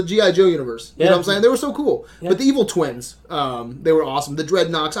Batmans of the G.I. Joe universe. You know Yeah. what I'm saying? They were so cool. Yeah. But the evil twins, they were awesome. The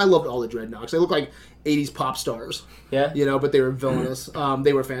Dreadnoks, I loved all the Dreadnoks. They looked like 80s pop stars. Yeah. But they were villainous.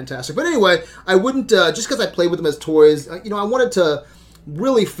 They were fantastic. But anyway, I wouldn't, just because I played with them as toys, I wanted to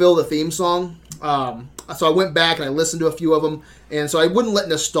really fill the theme song. So I went back and I listened to a few of them. And so I wouldn't let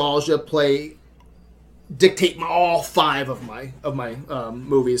nostalgia dictate all 5 of my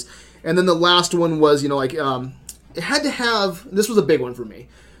movies. And then the last one was, it had to have, this was a big one for me,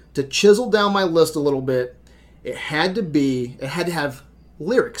 to chisel down my list a little bit, it had to have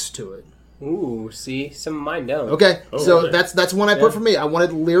lyrics to it. Ooh, see, some of mine don't. Okay, Oh, so really? that's one I put for me. I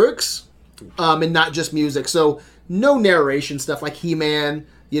wanted lyrics, and not just music. So no narration stuff like He-Man.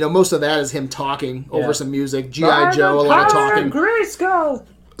 Most of that is him talking over some music. G.I. Joe, a lot of talking. Grayskull.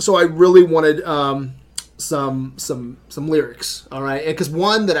 So I really wanted some lyrics. All right, because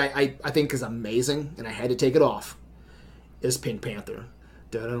one that I think is amazing, and I had to take it off, is Pink Panther.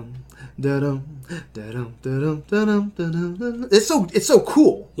 Da-dum, da-dum, da-dum, da-dum, da-dum, da-dum, da-dum. It's so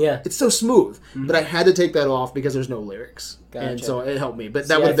cool. Yeah. It's so smooth. But I had to take that off because there's no lyrics. Gotcha. And so it helped me. But See,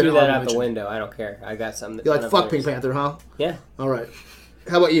 that would I have been threw an that out honorable the mention. window. I don't care. I got something. You're like, fuck Pink Panther, huh? Yeah. All right.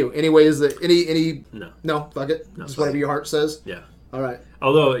 How about you? Any ways that any No. fuck it. No, Just fuck whatever it. your heart says. Yeah. All right.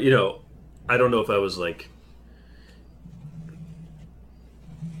 Although, I don't know if I was like...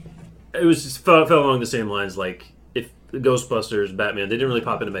 It was just felt along the same lines, like, the Ghostbusters, Batman, they didn't really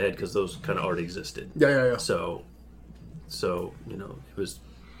pop into my head because those kind of already existed. Yeah. So it was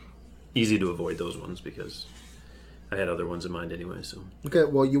easy to avoid those ones because I had other ones in mind anyway. So Okay,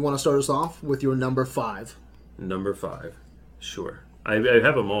 well, you want to start us off with your number 5. number 5, sure. I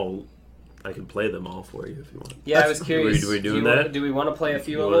have them all. I can play them all for you if you want. Yeah, I was curious. Are we doing do you that? Want, do we want to play a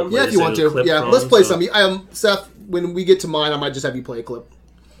few You of wanna them? play Yeah, if you want to. clip Yeah, from, let's play so- some. Seth, when we get to mine, I might just have you play a clip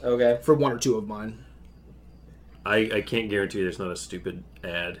Okay. for 1 or 2 of mine. I can't guarantee there's not a stupid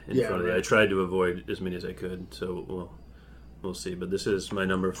ad in Yeah, front of you. right. I tried to avoid as many as I could, so we'll see. But this is my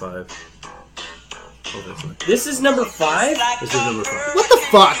number 5. Oh, that's not. This is number 5? This is number 5. What the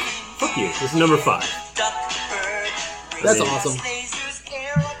fuck? Fuck you. This is number 5. That's I mean, awesome.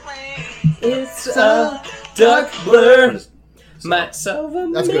 It's a duck blur. So, Might solve a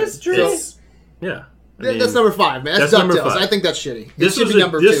That's good. mystery. So- yeah. I That's mean, number 5, man. That's that's number DuckTales. 5. I think that's shitty. It This should was be a,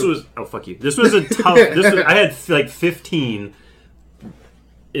 number this 2. was oh fuck you. This was a tough. I had like 15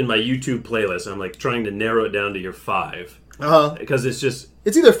 in my YouTube playlist. I'm like trying to narrow it down to your 5 Uh-huh. because it's just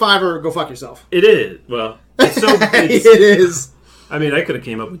It's either 5 or go fuck yourself. it is well. It's so It it's, is. I mean, I could have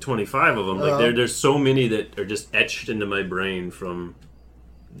came up with 25 of them. Like Uh-huh. there's so many that are just etched into my brain from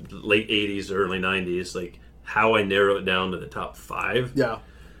late 80s, early 90s. Like how I narrow it down to the top 5. Yeah.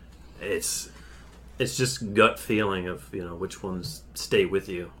 It's just gut feeling of which ones stay with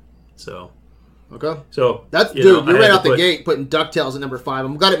you. So Okay. that's Dude, you're I right had to out the put- gate putting DuckTales at number 5.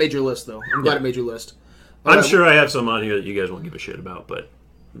 I'm glad it made your list, though. I'm glad Yeah. it made your list. I'm Alright, sure I have some on here that you guys won't give a shit about, but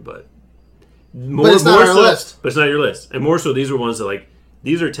more, it's not more our so, list. But it's not your list, and more so, these are ones that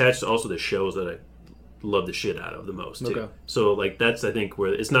these are attached to also the shows that I love the shit out of the most too. Okay. So that's I think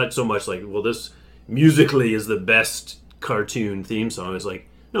where it's not so much like this musically is the best cartoon theme song. It's like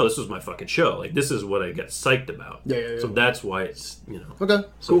no, this was my fucking show. Like this is what I got psyched about. Yeah. So that's why it's Okay,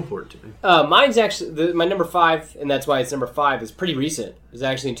 so cool. important to me. Mine's actually my number 5, and that's why it's number 5. Is pretty recent. It was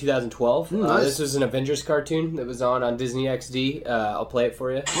actually in 2012. Nice. This was an Avengers cartoon that was on Disney XD. I'll play it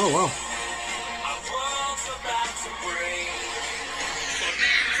for you. Oh, wow.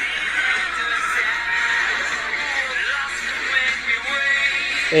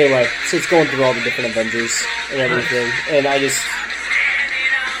 Anyway, so it's going through all the different Avengers and everything, and I just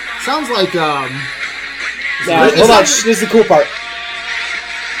Sounds like, now it hold on. sounds- This is the cool part.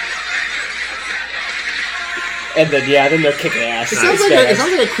 And then they're kicking ass. it sounds These like guys.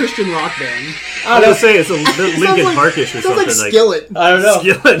 a Christian rock band. I I don't know. was gonna say it's a It Lincoln sounds Parkish or it sounds something like Skillet. I don't know.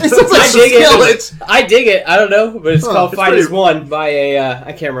 Skillet. It sounds like I dig it. Skillet. I dig it. I don't know, but it's Huh. called It's "Fight pretty- As One" by a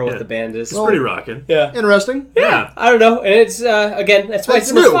I can't remember what Yeah. the band is. It's pretty rocking. Yeah, Interesting. Yeah. I don't know, and it's again that's why it's,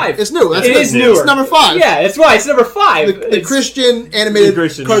 It's number new. 5. It's new. That's It good. is It's newer. It's number 5. Yeah, that's why it's number 5. The It's- Christian animated The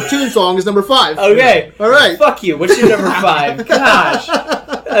Christian- cartoon song is number 5. Okay. All right. Fuck you. What's your number 5? Gosh.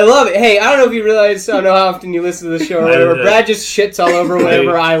 I love it. Hey, I don't know if you realize, I don't know how often you listen to the show or whatever. Brad just shits all over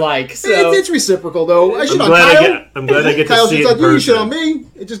whatever I like. So It's reciprocal, though. I I'm shit on glad Kyle. I'm glad I get to Kyle see shits it on in you, you shit person. on me.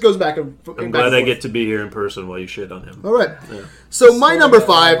 It just goes back and I'm back and glad I forth. get to be here in person while you shit on him. All right. Yeah. So my number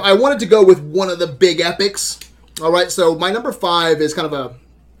 5, I wanted to go with one of the big epics. All right. So my number 5 is kind of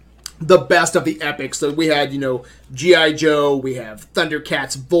the best of the epics. So we had, G.I. Joe. We have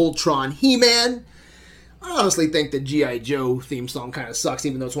Thundercats, Voltron, He-Man. I honestly think the G.I. Joe theme song kind of sucks,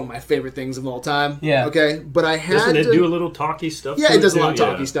 even though it's one of my favorite things of all time. Yeah. Okay. But I had Doesn't it to do a little talky stuff? Yeah, to it does a lot of too?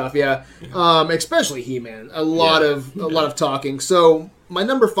 talky stuff. Yeah, especially He-Man. A lot of talking. So my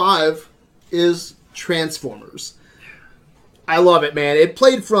number 5 is Transformers. I love it, man. It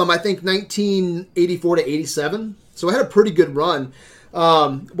played from I think 1984 to 87, so it had a pretty good run.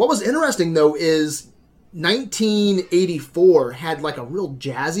 What was interesting though is 1984 had like a real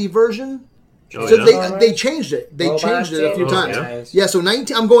jazzy version. Oh, So yeah? they changed it. They changed it a few Robots times. and- Yeah, so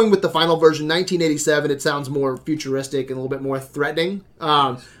I'm going with the final version, 1987. It sounds more futuristic and a little bit more threatening.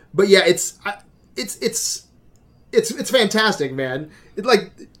 But yeah, it's fantastic, man. It's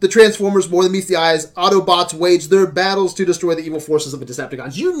like the Transformers more than meets the eyes. Autobots wage their battles to destroy the evil forces of the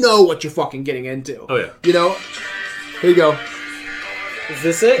Decepticons. You know what you're fucking getting into. Oh, yeah. Here you go. Is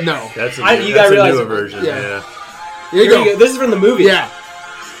this it? No. That's a, You that's gotta a realize- newer version. yeah. Yeah. Here you Here we go. go. This is from the movie. Yeah.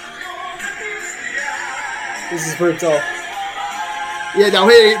 This is where it's all. Yeah, now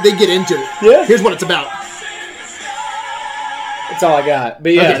here they get into it. Yeah. Here's what it's about. That's all I got.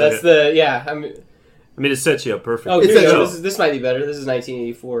 But yeah, Okay. that's the I mean, I mean, it sets you up perfectly. oh, It here says you go. so. This might be better. This is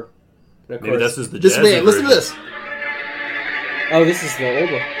 1984. And of Maybe course, this is the This jazzy man, listen to version. this. oh, this is the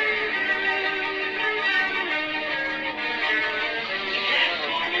old one.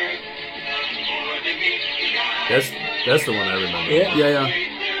 That's the one I remember. Yeah. Yeah, yeah.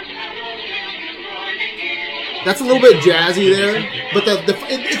 That's a little bit jazzy there, but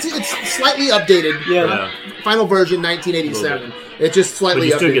it's slightly updated. Yeah. Final version 1987. It's just But slightly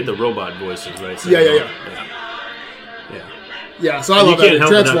you still updated. get the robot voices, right? So Yeah. Yeah, so I You love can't that.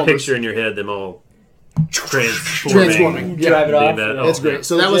 help but not Transformers. picture in your head them all transforming. Yeah. Drive it off. Being that- It's great.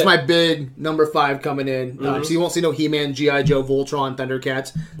 So that was Legit. my big number 5 coming in. So you won't see no He-Man, G.I. Joe, Voltron,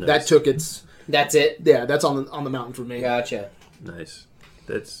 Thundercats. That Nice. took its... That's it. Yeah, that's on the mountain for me. Gotcha. Nice.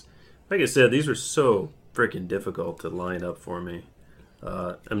 That's like I said. These were so freaking difficult to line up for me.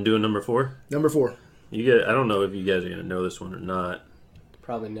 I'm doing number 4. Number 4. You get. I don't know if you guys are gonna know this one or not.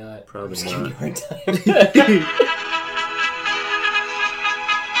 Probably not. Probably I'm just giving you a not. hard time.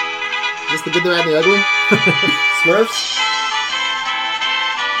 Is this the good, the bad, and the ugly? Smurfs?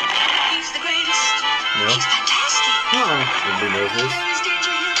 He's the greatest. No. He's fantastic. Everybody knows this. He's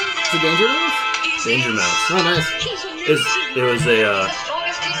Danger Mouse. It's a Danger Mouse? He's Danger Mouse. Oh, nice. He's amazing. It was a. The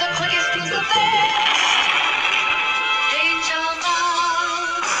strongest, he's the quickest, he's the best. Danger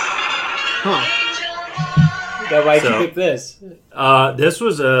Mouse. Huh. Danger Mouse. Yeah, why'd So- you pick this? This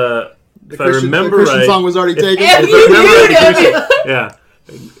was a. The If I remember the Christian right, song was already taken. F if you, I remember dude, right, F you. yeah,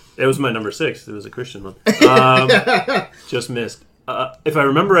 it was my number 6. It was a Christian one. Just missed. If I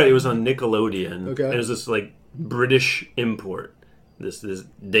remember right, it was on Nickelodeon. Okay. It was this like British import. This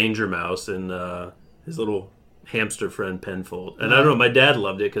Danger Mouse and his little hamster friend Penfold. And I don't know. My dad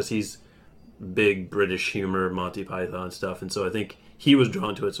loved it because he's big British humor, Monty Python stuff, and so I think he was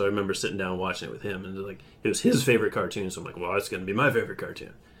drawn to it. So I remember sitting down watching it with him, and it was his favorite cartoon. So I'm like, well, it's going to be my favorite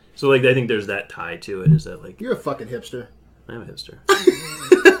cartoon. So like I think there's that tie to it. Is that like You're a fucking hipster. I'm a hipster.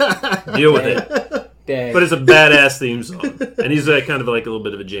 Deal with it. Dang. But it's a badass theme song, and he's kind of like a little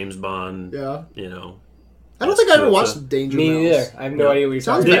bit of a James Bond. Yeah. You know. I don't think I ever So- watched Danger Me Mouse. neither. I have no idea what you're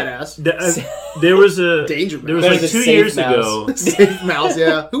Sounds talking badass. There was a Danger There was Mouse. like There's a 2 Safe years Mouse. ago. Safe Mouse,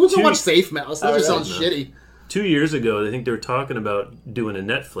 yeah. Who was gonna Two- watch Safe Mouse? That just Alright. sounds shitty. 2 years ago, I think they were talking about doing a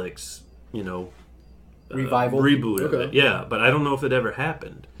Netflix, Revival? reboot of Okay. it. Yeah, but I don't know if it ever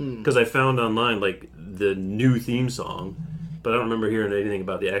happened because I found online like the new theme song, but I don't remember hearing anything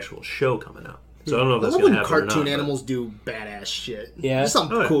about the actual show coming out. So I don't know if I that's love going when to happen or not. cartoon but- animals do badass shit. Yeah. There's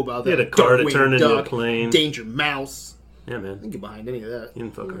something Oh, yeah. cool about He that. had a car that Darkwing turned into a Duck, plane. Danger Mouse. Yeah, I man, can get behind any of that. you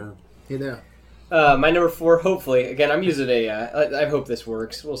didn't fuck around. Yeah. My number 4, hopefully. Again, I'm using I hope this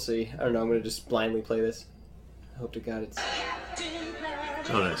works. We'll see. I don't know. I'm going to just blindly play this. I hope to God it's...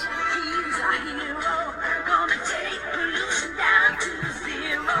 Oh, nice.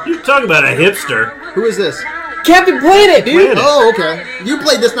 You talk about a hipster. Who is this? Captain Planet, dude! Planet. Oh, okay. You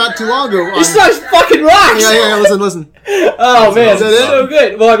played this not too long ago. This song fucking rocks! Yeah. Listen. Oh, man, Is that it's it? so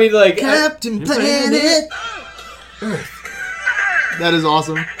good. Well, I mean, like... Captain Planet. That is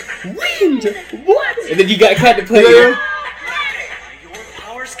awesome. Wind! What? And then you got Captain Planet. Yeah. Your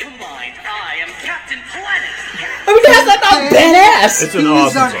powers combined, I am Captain Planet. I mean, how's that not badass? It's an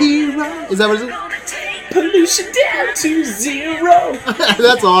awesome song. hero. Is that what it is? Gonna take Pollution down to 0.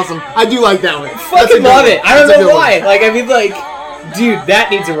 That's awesome. I do like that one. That's a Fucking good love one. it. I don't That's a know good why. one. Like, I mean, like, dude, that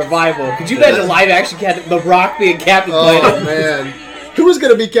needs a revival. Could you imagine live action Captain The Rock being Captain Oh Planet? man, who was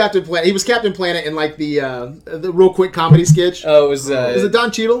gonna be Captain Planet? He was Captain Planet in like the real quick comedy sketch. Oh, it was Is it Don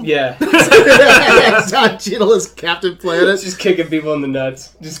Cheadle? yeah, Don Cheadle is Captain Planet. just kicking people in the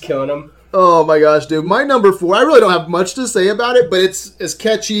nuts, just killing them. Oh my gosh, dude! My number 4. I really don't have much to say about it, but it's as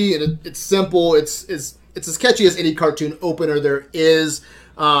catchy and it's simple. It's as catchy as any cartoon opener there is.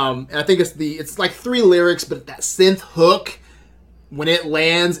 And I think it's like 3 lyrics, but that synth hook, when it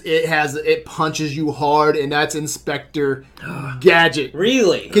lands, it punches you hard, and that's Inspector Gadget.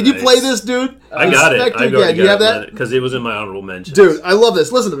 Really? Can you Nice. play this, dude? I got it. Inspector I Gadget. already You have got that, it because it was in my honorable mentions. dude? I love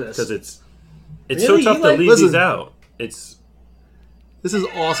this. Listen to this. because it's Really? so tough You to like- leave Listen. these out. It's This is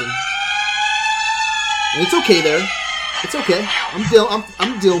awesome. And it's okay there. It's okay.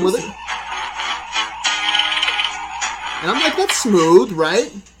 I'm dealing with it. And I'm like, that's smooth, right?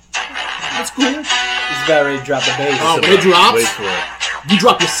 That's cool. He's about ready to drop the bass. Oh, when it drops, Wait for it. you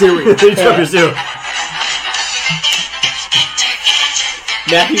drop your cereal. You drop your zero.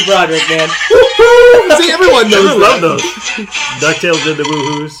 Matthew Broderick, man. See, everyone knows I that. love those. DuckTales did the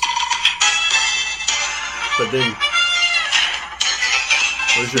woohoos. But then,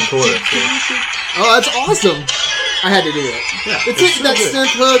 where's your chorus? Here? Oh, that's awesome. I had to do it. Yeah, It's it's it, that so good.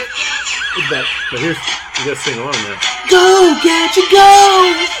 synth hook. It's that. But here's you gotta sing along now. Go, Gadget,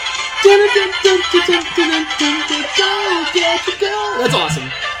 go! Go, Gadget, go! That's awesome.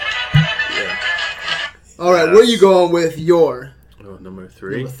 Yeah. All right, where are you going with your Oh, number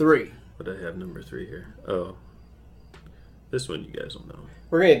 3. number 3? What do I have number 3 here? Oh, this one you guys will know.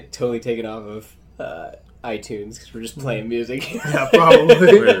 We're gonna totally take it off of iTunes because we're just playing music. Yeah, probably.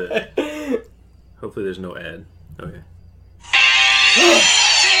 Where is it? Hopefully there's no ad. Okay.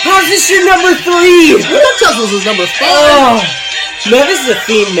 How's this your number 3? DuckTales was his number 5. Oh, man, this is a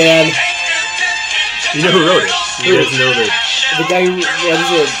theme, man. You know who wrote it? You guys know that The guy who, what is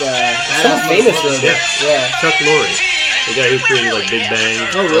it? Someone famous wrote it. Yeah. Chuck Lorre, the guy who created like Big Bang.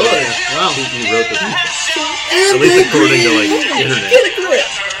 Oh, really? Wow. He wrote the theme song. At least according to like the internet.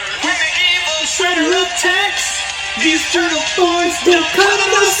 These turtle boys don't come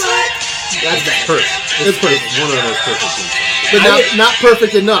to sight. That's bad. Perfect. It's perfect. It's one of the most perfect theme songs. But not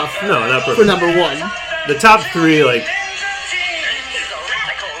perfect enough No, not perfect. for number 1. The top 3, like,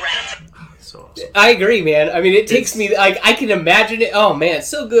 so awesome. I agree, man. I mean, it takes me. Like, I can imagine it. Oh man, it's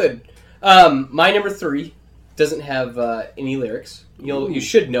so good. My number 3 doesn't have any lyrics. You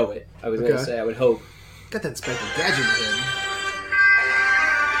should know it. I was Okay. gonna say. I would hope. Got that Inspector Gadget in my head.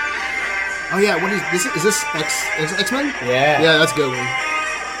 Oh yeah, what is this? Is this X-Men? Yeah. Yeah, that's a good one.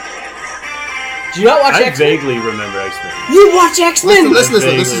 Do you not watch I X-Men? vaguely remember X-Men. You watch X-Men? Listen,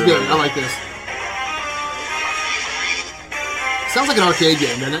 this is vaguely good. remember. I like this. Sounds like an arcade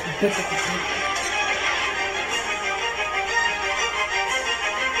game, doesn't it?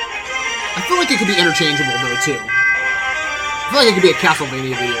 I feel like it could be interchangeable though too. I feel like it could be a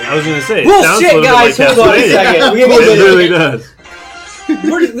Castlevania video. I was gonna say, it Bullshit, sounds a little guys. bit like Hold on a Castlevania. second. We gotta It get really does.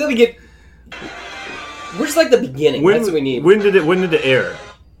 Let me get. Where's like the beginning? That's what we need. When did it air?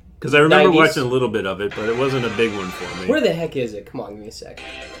 Because I remember 90s. watching a little bit of it, but it wasn't a big one for me. Where the heck is it? Come on, give me a sec.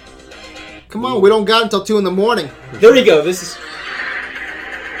 Come on, we don't got until 2 a.m. There we go. This is.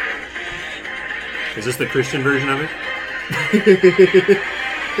 Is this the Christian version of it?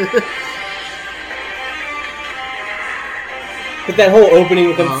 With that whole opening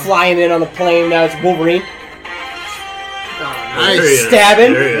with them flying in on the plane. Now it's Wolverine Oh, There he nice. is.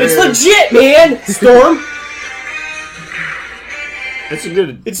 stabbing. There he It's is. legit, man. Storm. It's a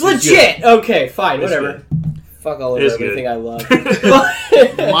good. It's legit. Okay, fine, It's whatever. Fuck all over It's everything good. I love.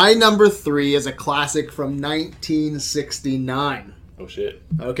 My number 3 is a classic from 1969. Oh shit!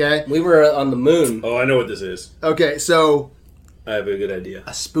 Okay? We were on the moon. Oh, I know what this is. Okay, so I have a good idea.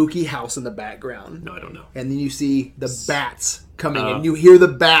 a spooky house in the background. No, I don't know. And then you see the bats coming and you hear the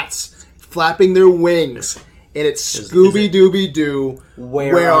bats flapping their wings. And it's Is Scooby-Dooby-Doo,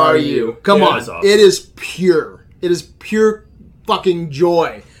 where are you? Come Yeah, on. that's awesome. It is pure. It is pure fucking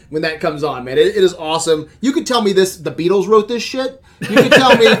joy when that comes on, man. It is awesome. You could tell me the Beatles wrote this shit. You could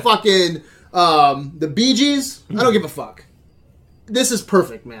tell me fucking the Bee Gees. I don't give a fuck. This is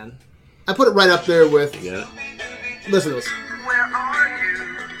perfect, man. I put it right up there with, Yeah. listen to this. Where are you?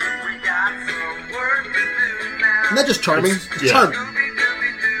 We got some work to do now. Isn't that just charming? It's yeah. charming.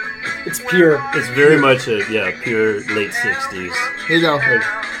 It's pure. It's very much a pure late '60s. Here you go.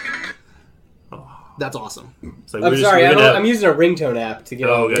 Like, That's awesome. it's like I'm we're just- sorry, we're gonna have- I'm using a ringtone app to get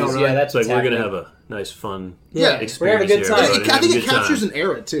Oh, on okay. those. Yeah, that's It's like what's we're gonna happening. have a nice, fun Yeah. experience We're having a good here, time. everybody. I think Have a it good captures time. an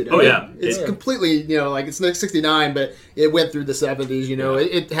era too. Oh, yeah. It's Yeah. completely, like it's 69, but it went through the 70s. Yeah.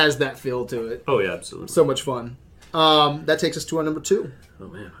 It has that feel to it. Oh yeah, absolutely. So much fun. That takes us to our number 2. Oh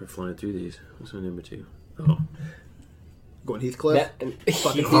man, we're flying through these. What's my number 2? Oh, Going Heathcliff. That-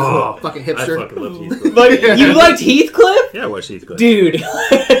 Fucking, oh fucking I hipster. fucking love Heathcliff. But you liked Heathcliff? Yeah, I watched Heathcliff. Dude.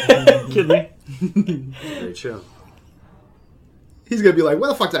 Kidding me? Great show. He's gonna be like, "Why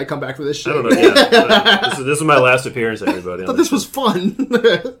the fuck did I come back for this shit?" I don't know. Yeah, this is my last appearance, everybody. I thought this was fun.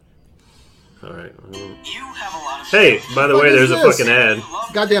 All right. You have a lot of Hey, by the What way, is there's a this? fucking ad.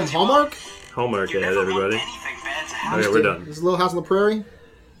 Goddamn Hallmark. Hallmark ad, everybody. anything bad to happen. Okay, we're done. This Little House on the Prairie.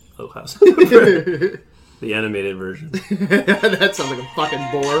 Little House. The animated version. That sounds like a fucking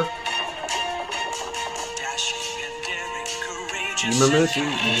bore. You remember this? You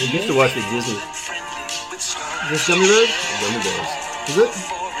used to watch the Disney Is this Gummy Bears? Gummy Bears. Is it? I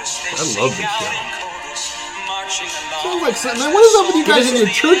love this show. Sounds like something. Man, what is up with you guys and your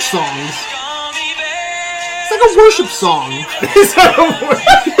church songs? It's like a worship song. It's like a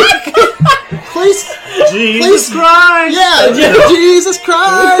worship. Place. Jesus Christ! Yeah, Jesus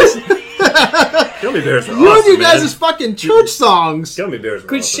Christ! Gummy Bears are You and awesome, you guys man. is fucking church songs. Gummy Bears are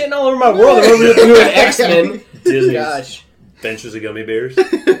Quit awesome. shitting all over my world. I'm over here doing X-Men. Disney's Gosh. Adventures of Gummy Bears.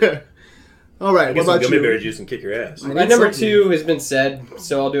 All right, I what guess some about Gummy you? Bear juice and kick your ass. My number 2 has been said,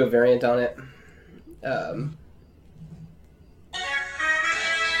 so I'll do a variant on it.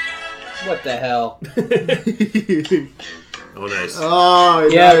 What the hell? Oh, nice. Oh,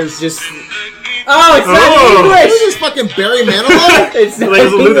 Yeah, nice. it's just... Oh, it's not Oh. What is English! this fucking Barry Manilow? It's not Like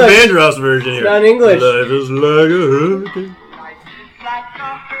it's a Luther English. Vandross version here. not English. Life is like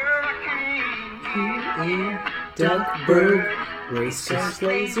a hurricane. Duckburg, racers,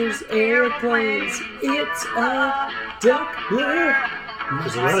 lasers, airplanes. It's a Duckburg.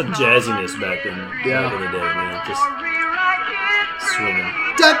 There's a lot of jazziness back in Yeah. the day, man. Just swinging.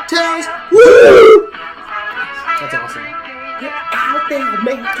 DuckTales. Woo! That's awesome. Out there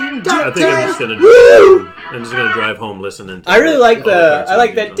making I think I'm just gonna Woo! drive home listening. To I really like all the cartoon I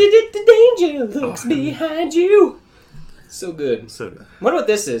like that. music. The danger looks behind you. So good. So good. Wonder what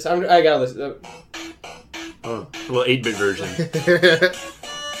this is. I gotta listen. Oh, a little 8-bit version.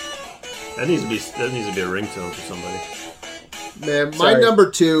 That needs to be a ringtone for somebody. Man, my Sorry. number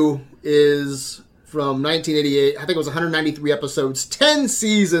 2 is from 1988. I think it was 193 episodes, 10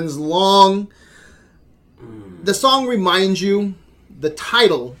 seasons long. The song reminds you the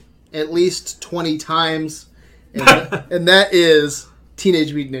title at least 20 times, and that is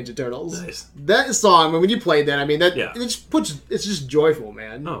Teenage Mutant Ninja Turtles. Nice. That song, when you played that, I mean, that Yeah. it's just joyful,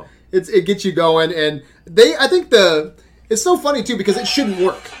 man. Oh. It gets you going, and I think it's so funny too because it shouldn't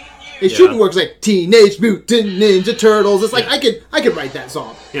work. It Yeah. shouldn't work. It's like Teenage Mutant Ninja Turtles. It's like I could write that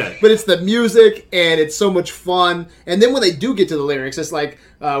song. Yeah. But it's the music and it's so much fun. And then when they do get to the lyrics, it's like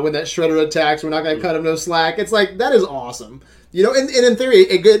when that Shredder attacks, we're not gonna cut him no slack. It's like that is awesome. You know, and in theory,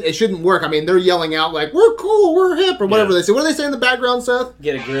 it shouldn't work. I mean, they're yelling out like "We're cool, we're hip" or whatever Yeah. they say. What do they say in the background, Seth?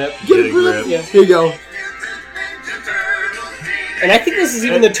 Get a grip. Get a a grip. grip. Yeah. Here you go. And I think this is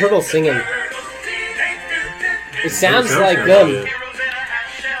even the turtle singing. It sounds Sounds like good, them. yeah.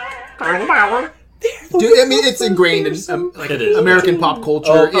 Dude, I mean, it's ingrained in like It is. American pop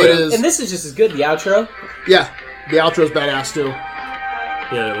culture. Oh, It yeah. is. And this is just as good. The outro. Yeah, the outro's badass too.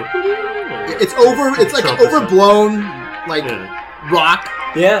 Yeah. It's over. It's like Trumpet. overblown, like Yeah. rock.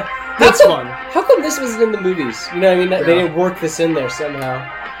 Yeah. That's how fun. How come this wasn't in the movies? You know what I mean? They Yeah. didn't work this in there somehow.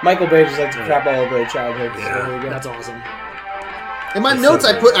 Michael Bay just likes to crap all over a childhood. Yeah. So there you go. That's awesome. In my That's notes,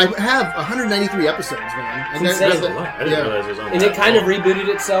 so I have 193 episodes, man. It's insane. That's a lot. I didn't realize it was on And that it kind of long. rebooted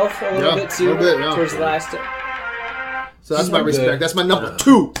itself a little Yeah, bit too a little bit, yeah. towards the last. So that's my Good. respect. That's my number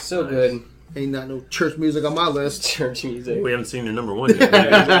 2. So good. Ain't not no church music on my list. Church music. We haven't seen your number 1 yet.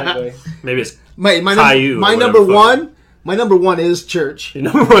 Exactly. Maybe it's My Caillou or number whatever fucking- 1. My number 1 is church. your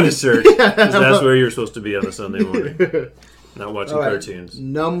number 1 is church. 'Cause that's where you're supposed to be on a Sunday morning. Not watching All right. cartoons.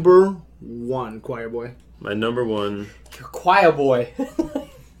 Number 1, Choir Boy. My number 1. You're a choir boy.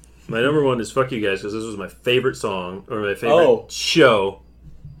 My number 1 is "Fuck You Guys" because this was my favorite song or my favorite Oh. show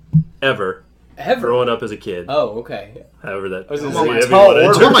ever Ever. growing up as a kid. Oh, okay. However that. I was gonna however say, you tall wanna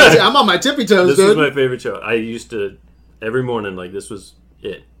order. interpret it. I'm on my tippy toes, This dude. was my favorite show. I used to every morning like this was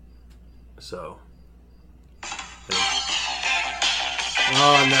it. So.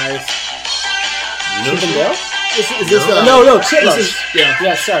 Oh, nice. You know Chip and shit? Dale? Is this No, Chipmunks. This is, yeah.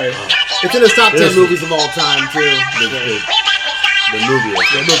 Yeah, sorry. It's in the top 10 This is- movies of all time, too. The movie. I think. movie,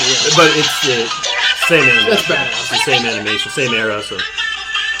 yeah. But it's the same animation. That's badass. It's the same animation, same era. So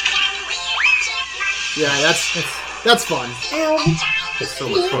Yeah, that's fun. it's so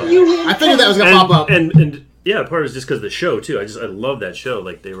much fun. I figured that was gonna pop up. And yeah, part is just because of the show too. I love that show.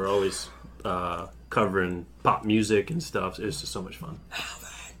 Like they were always covering pop music and stuff. It was just so much fun.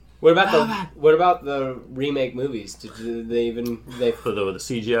 What about the remake movies? Did they even For the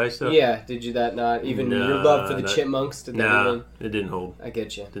CGI stuff. Yeah, did you that not even Nah, your love for the not- Chipmunks? Did that Nah, even? it didn't hold. I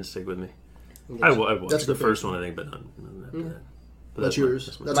get you. Didn't stick with me. get I you. watched That's a the good first one, I think, but none after that. But That's my-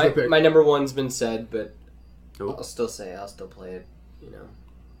 yours. my- That's a good pick. My number 1's been said, but Cool. I'll still play it. You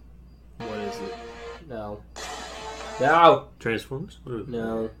know. What is it? No. Transformers. What are they?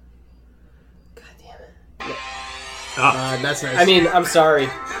 No. God damn it. That's nice. I mean, I'm sorry.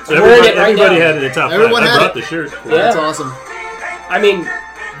 So I'm wearing everybody, it right everybody now. had it in the top Everyone 5. I had brought it. the shirt. Yeah. that's awesome. I mean,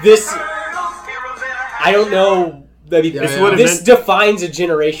 this. I don't know. I mean, It's what it this meant- defines a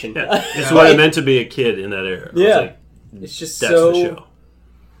generation. Yeah. It's Yeah. what Like, it meant to be a kid in that era. I was Yeah. like, It's just that's so the show.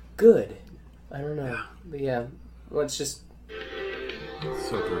 good. I don't know. But yeah. Well, it's just.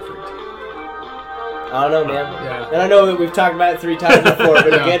 So perfect. I don't know, man. Yeah. And I know that we've talked about it 3 times before, but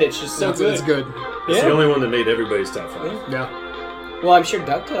Yeah. again, it's just so good. It's good. It's Yeah. the only one that made everybody's top 5. Yeah. Well, I'm sure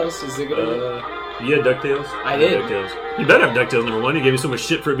DuckTales is a good one. You had DuckTales? I did. DuckTales. You better have DuckTales number 1. You gave me so much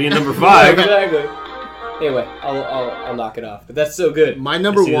shit for it being number 5. Exactly. Anyway, I'll knock it off. But that's so good. My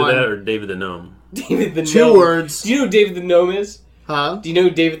number It's either 1. that or David the Gnome. David the 2 Gnome. words. Do you know who David the Gnome is? Huh? Do you know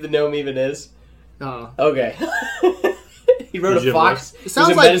who David the Gnome even is? Okay. He wrote Did a you fox. It He was sounds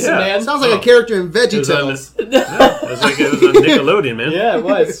a like medicine man. sounds like Oh. a character in It was on VeggieTales. it was on Nickelodeon, man. Yeah, it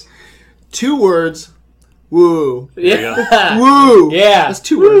was. 2 words. Woo. Yeah. Woo. Yeah. That's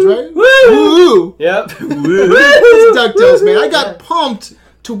 2 words, right? Woo. Woo. Yep. It's DuckTales, man. I got pumped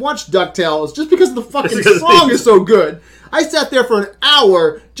to watch DuckTales just because the fucking Just because song the- is so good. I sat there for an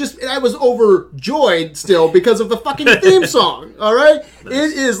hour and I was overjoyed still because of the fucking theme song. All right, it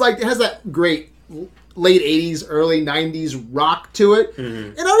is like it has that great late 80s, early 90s rock to it. Mm-hmm.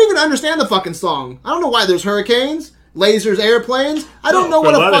 And I don't even understand the fucking song. I don't know why there's hurricanes, lasers, airplanes. I don't know For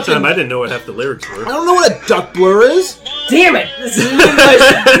what a lot of fucking... time, I didn't know what half the lyrics I were. don't know what a duck blur is. Damn it! This is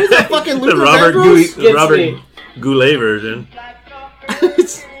like, What is that fucking The Luther Robert Vandross? Gets me. Goulet version.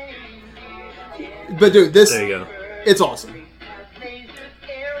 But dude, this, There you go. it's awesome.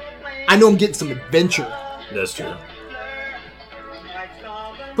 I know I'm getting some adventure. That's true.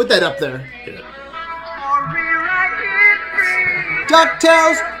 Put that up there. Yeah.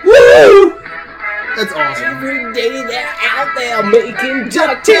 DuckTales, woo! That's awesome. every day they're out there making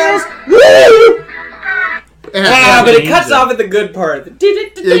DuckTales. Woo! Ah, but it cuts Yeah. off at the good part.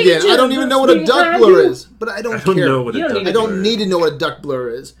 Again, I don't even know what a duck blur is, but I don't I don't care. know what You a don't duck need I don't blur need to know what a duck blur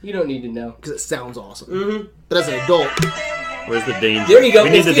is You don't need to know. because it sounds awesome. Mm-hmm. But as an adult, Where's the danger? There you go. We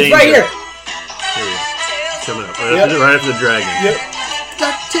need It's, the it's danger. right here. There you go. Coming up. Yep. Right after the dragon. Yep.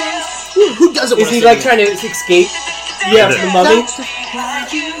 DuckTales. Who doesn't Is want to he sing like it? trying to escape? Yeah, from the mummy.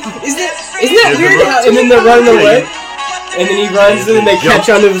 Isn't that Here's the weird? book. How, and then they're running Yeah, away, you- and then he runs, and then they Jump. catch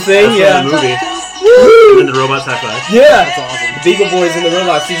onto the thing. That's Yeah. from the movie. Woo! And then the robots high five. Yeah. That's awesome. The Beagle Boys and the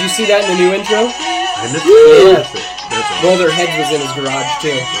robots. Did you see that in the new intro? I missed Yeah. it. That's awesome. Well, their heads was in his garage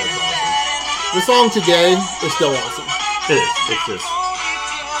too. That's awesome. The song today is still awesome. It is. It's just.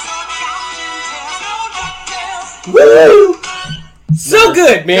 Woo! So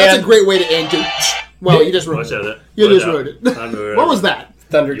good, man. That's a great way to end it. Well, you just ruined Watch out. it. You Watch just out. ruined it. I'm aware What of was it. that?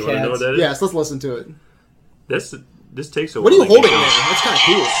 Thundercats. You want to know what that is? Yes, let's listen to it. This takes a while. What are you to holding get there? going. That's kind of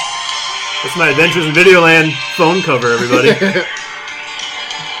cool. That's my Adventures in Videoland phone cover, everybody.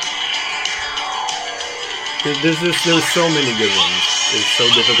 There's so many good ones. It's so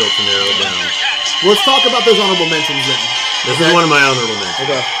difficult to narrow it down. Let's talk about those honorable mentions then. This is one of my honorable mentions.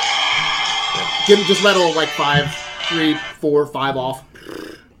 Okay. Just rattle like 5, 3, 4, 5 off.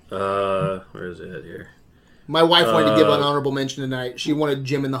 Where is it here? My wife wanted to give an honorable mention tonight. She wanted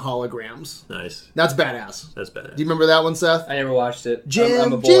Jim and the Holograms. Nice. That's badass. That's bad. Do you remember that one, Seth? I never watched it. Jim,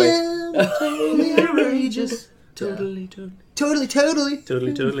 I'm a boy. Jim, totally outrageous. Totally.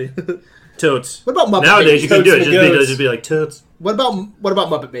 Totally. Totes. What about Muppet Nowadays Babies? you can do it. Totes and goats. Just be like totes. What about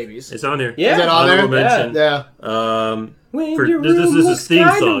Muppet Babies? It's on here. Yeah. Is that on there? Honorable mention. Yeah. When For- your this room is looks theme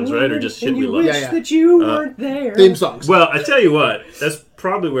kinda songs, right? Or weird just shit and we you love? wish Yeah, yeah. that you weren't there. Theme songs. Well, I tell you what, that's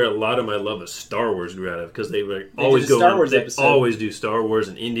probably where a lot of my love of Star Wars grew out of, because they were always did a Star Wars They episode. always do Star Wars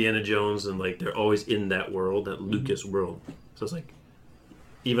and Indiana Jones, and like they're always in that world, that Lucas world. So it's like,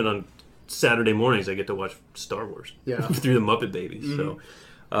 even on Saturday mornings, I get to watch Star Wars. Yeah. Through the Muppet Babies. So,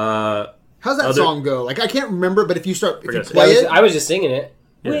 How's that Other- song go? Like I can't remember, but if you Forgot to- play it, I was just singing it.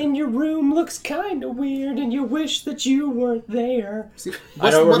 Yeah. When your room looks kind of weird and you wish that you weren't there. see, I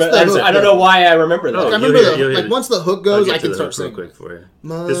don't what's remember. the hook? I don't know why I remember that. Oh, I You'll remember hear- you'll hear- once the hook I'll goes, get I to can the start hook singing. real quick for you.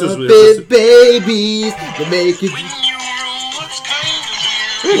 Muppet Babies, they make it.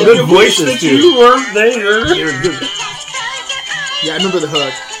 Good voices too. You weren't there. You're good. Yeah, I remember the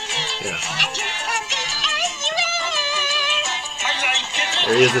hook. Yeah.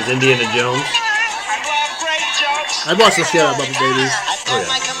 There he is as Indiana Jones. I'd watch the shit out of Muppet Babies. Oh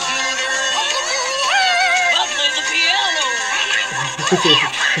yeah.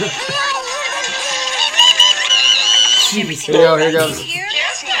 Here you go, here it goes.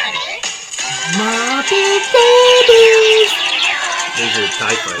 Muppet Babies. There's your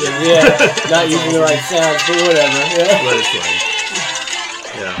TIE fighter. Yeah, not using the right sounds, but whatever. Yeah. Let it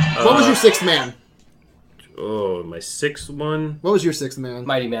slide. Yeah. What was your sixth man? Oh, my sixth one. What was your sixth man?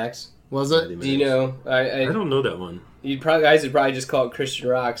 Mighty Max. Was it? Do you know? I don't know that one. You probably guys would probably just call it Christian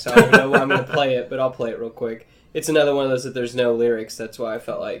rock, so I don't know when I'm going to play it, but I'll play it real quick. It's another one of those that there's no lyrics. That's why I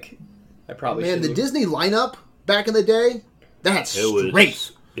felt like I probably Man, should. the Disney lineup back in the day, that had It was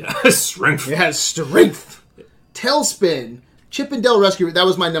strength. Yeah, strength. It had strength. Tailspin, Chip and Dale Rescue. That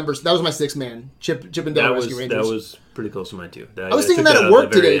was my numbers. That was my sixth man. Chip and Dale That Rescue was Rangers. that was pretty close to mine too. I was thinking that at work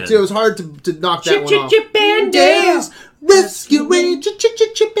today too. It was hard to knock that Chip, one chip, off. chip, and Dale. Rescue Rangers,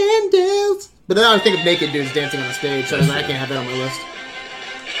 Chip and Dales. But then I think of naked dudes dancing on the stage, so I can't have that on my list.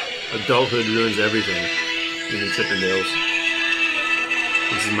 Adulthood ruins everything. Even Chippendales.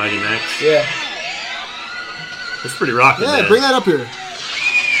 This is Mighty Max. Yeah. It's pretty rocking. Yeah, man. bring that up here.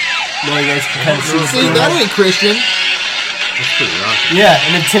 No, you guys can kind of See, that ain't Christian. It's pretty rocking. Yeah,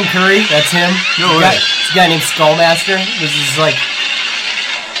 and then Tim Curry, that's him. No It's way. a guy named Skullmaster. This is like,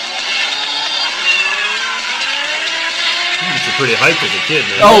 It's a pretty hype as a kid,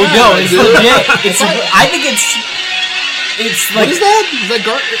 man. oh Yeah, no, it's dude. legit. It's, I think it's What like, is that? Is that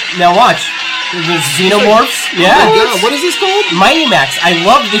now watch. The Xenomorphs. Oh, Yeah. God, what is this called? Mighty Max. I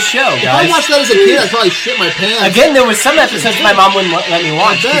love this show, If I guys. watched that as a kid, I'd probably shit my pants. Again, there was some episodes my mom wouldn't let me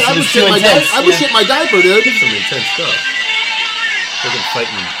watch I bet. because I it would was too shit my intense. I would shit my diaper, dude. Some intense stuff. Freaking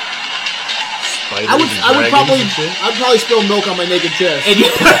fighting spiders I would and dragons probably and shit. I'd probably spill milk on my naked chest. And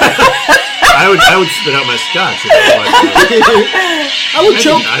you- I would spit out my scotch if I watched that. I would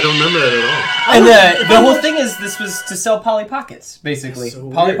choke. I don't remember that at all. And the whole thing is this was to sell Polly Pockets, basically. So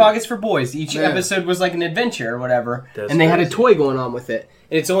Polly weird. Pockets for boys. Each Man. episode was like an adventure or whatever. That's and they had a crazy. toy going on with it.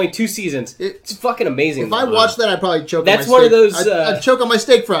 And it's only 2 seasons. It's fucking amazing. If I watched that, I'd probably choke. That's on my one of steak. those, I'd choke on my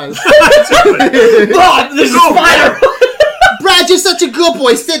steak fries. Oh, there's a spider! Brad, you're such a good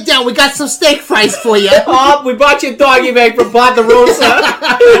boy. Sit down. We got some steak fries for you. Oh, we bought you a doggy bag from Ponderosa.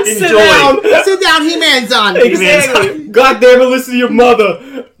 Sit Enjoy. down. Sit down. He-Man's on. Exactly. God damn it, listen to your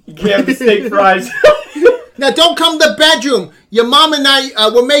mother. You can't have the steak fries. Now, don't come to the bedroom. Your mom and I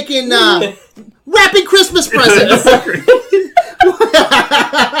were making wrapping Christmas presents.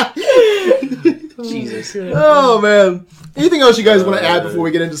 Jesus. Oh man. Anything else you guys want to add before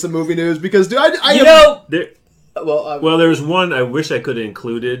we get into some movie news? Because dude, I You know... There, Well, well, there's one I wish I could have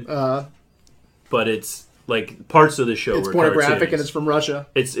included, but it's like parts of the show it's were pornographic cartoons. and it's from Russia.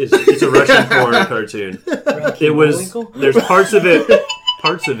 It's a Russian porn cartoon. It was there's parts of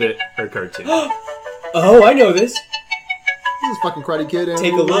it are cartoon. oh, I know this. This is fucking Karate Kid. And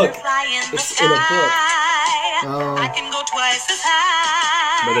Take a look. It's in a book. Oh. I can go twice as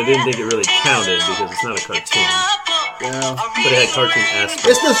high. But I didn't think it really counted because it's not a cartoon. Yeah. But it had cartoon aspects.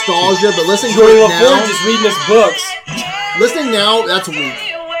 It's nostalgia, but listening to Jordan it LaFord now, just reading his books. listening now, that's weak.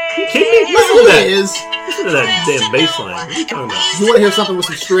 Kidding me? Listen to that. Listen to that damn bass line. What are you talking about? You want to hear something with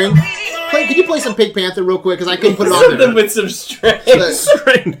some string? Could you play some Pink Panther real quick? Because I couldn't put it on Something there. with some strings.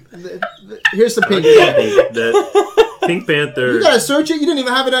 String. Here's some Pink That Panther. Pink Panther. You gotta search it. You didn't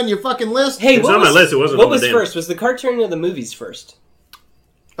even have it on your fucking list. Hey, It's what on my was, list. It wasn't what on the was damn- first? Was the cartoon or the movies first?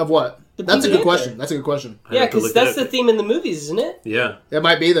 Of what? The That's a Pink good Panther. question. That's a good question. I Yeah, have to because look that's that the theme in the movies, isn't it? Yeah. It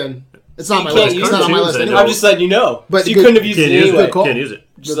might be then. It's not on my You can't list. use It's not on my cartoons, list I anyway. know. I'm just letting you know. But So you good- couldn't have used Can't it use anyway. it. call. Can't use it.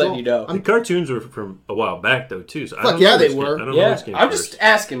 Just letting you know. The cartoons were from a while back though too. So I Fuck don't yeah, know they which were. Came, I don't know Yeah, which came I'm first. just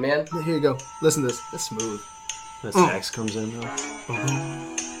asking, man. Here you go. Listen to this. That's smooth. The sax comes in though.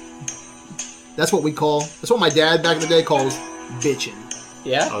 That's what we call. That's what my dad back in the day calls bitching.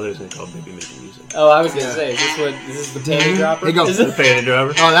 Yeah? Oh, there's something called baby making music. Oh, I was gonna say, is this the panty dropper? Here you go. Is The it? panty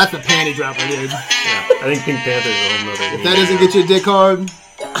driver. Oh, that's the panty dropper, dude. Yeah, I think Pink Panther's a whole nother. If that doesn't get your dick hard,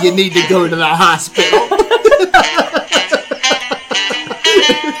 you need to go to the hospital.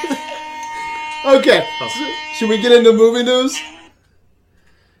 Okay, so should we get into movie news?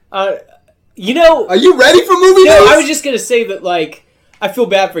 You know, Are you ready for movie no, news? I was just gonna say that, like, I feel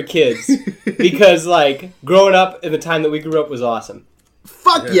bad for kids because, like, growing up in the time that we grew up was awesome.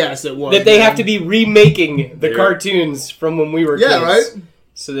 Fuck yes, it was. That they man. have to be remaking the Yeah. cartoons from when we were Yeah, kids, right?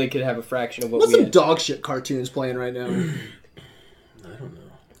 so they could have a fraction of what What's we some had. dog shit cartoons playing right now? I don't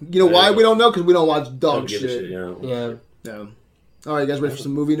know. You know why we don't know? Because we don't watch Don't dog give a shit. shit. Yeah. Yeah, No. All right, you guys ready for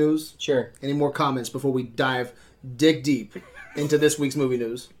some movie news? sure. Any more comments before we dig deep into this week's movie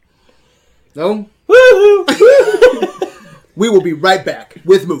news? No? Woohoo! We will be right back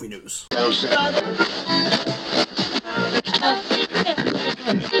with movie news.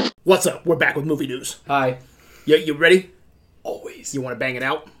 What's up? We're back with movie news. Hi. You ready? Always. You want to bang it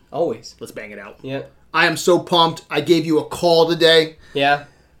out? Always. Let's bang it out. Yeah. I am so pumped. I gave you a call today. Yeah.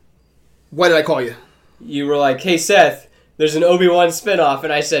 Why did I call you? You were like, "Hey Seth, there's an Obi-Wan spinoff,"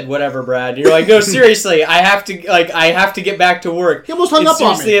 and I said, "Whatever, Brad." And you're like, "No, seriously, I have to get back to work." He almost hung It's up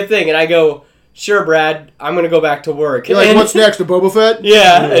on seriously me. a thing, and I go, "Sure, Brad, I'm gonna go back to work." You're like, And- what's next, a Boba Fett?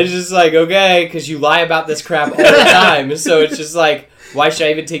 Yeah, it's just like, okay, because you lie about this crap all the time, so it's just like, why should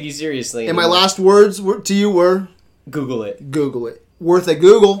I even take you seriously? And my anymore? last words to you were, Google it. Google it. Worth a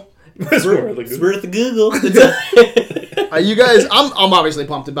Google. It's worth a Google. You guys, I'm obviously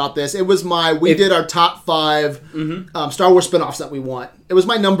pumped about this. It was we did our top 5 Star Wars spinoffs that we want. It was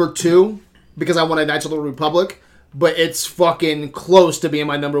my number 2 because I wanted Knights of the Old Republic, but it's fucking close to being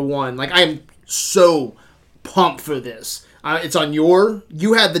my number 1. Like, I am so pumped for this. It's on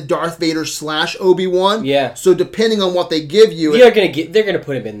you had the Darth Vader / Obi-Wan. Yeah. So depending on what they give you, they're gonna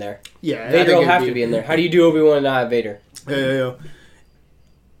put him in there. yeah, I Vader think will it'd have to be in there. How do you do Obi-Wan and not have Vader? Yeah.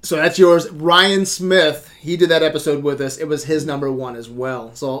 So that's yours. Ryan Smith, he did that episode with us. It was his number 1 as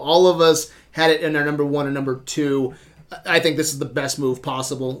well. So all of us had it in our number 1 and number 2. I think this is the best move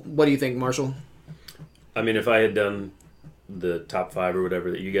possible. What do you think, Marshall? I mean, if I had done the top 5 or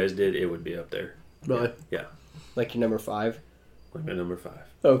whatever that you guys did, it would be up there. Really? Yeah. Like your number 5? like my number 5.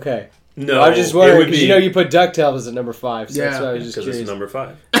 Okay. No, I was just it wondering would because be- you know you put DuckTales at number 5, so Yeah. that's why I was just because curious. it's number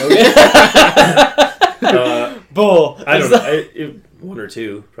 5. Okay. Bull. I don't know. 1 or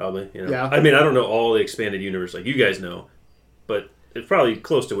 2, probably. You know? Yeah. I mean, I don't know all the expanded universe like you guys know, but it's probably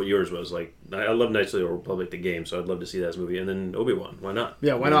close to what yours was. Like, I love Knights of the Old Republic, the game, so I'd love to see that as a movie. And then Obi-Wan. Why not?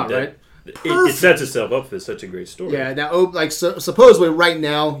 Yeah, why I mean, not, that- right? It sets itself up for such a great story. Yeah, now, supposedly right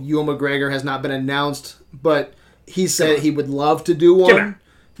now, Ewan McGregor has not been announced, but he said he would love to do Come one. on.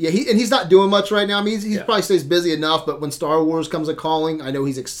 Yeah, and he's not doing much right now. I mean, he Yeah. probably stays busy enough, but when Star Wars comes a calling, I know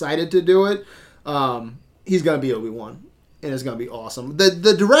he's excited to do it. He's going to be Obi-Wan, and it's going to be awesome.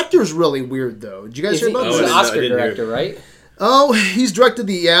 The director's really weird, though. Did you guys Is hear he, about he's Oh, an I this? didn't- Oscar I didn't hear. director, right? Oh, he's directed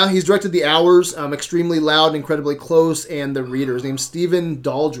the Hours, Extremely Loud and Incredibly Close, and The Reader. His name's Stephen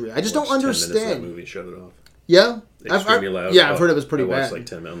Daldry. I just don't Watched 10 minutes of that understand. movie, shut it off. Yeah? Extremely loud. Yeah, I've heard it was pretty I watched bad. like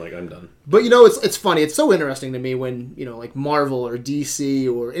 10 minutes. I'm like, I'm done. But you know, it's funny. It's so interesting to me when like Marvel or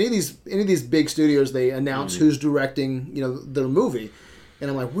DC or any of these big studios, they announce who's directing their movie,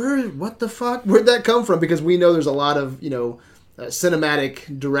 and I'm like, what the fuck? Where'd that come from? Because we know there's a lot of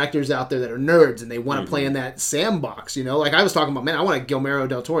cinematic directors out there that are nerds and they want to play in that sandbox. Like I was talking about, man, I want a Guillermo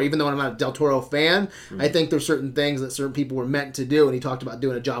del Toro. Even though I'm not a del Toro fan, I think there's certain things that certain people were meant to do, and he talked about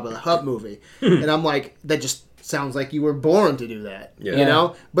doing a Jabba the Hutt movie, and I'm like, that just sounds like you were born to do that.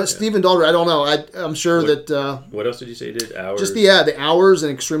 Yeah. But Stephen Daldry, I don't know. I'm sure that What else did you say you did? Hours? just the Hours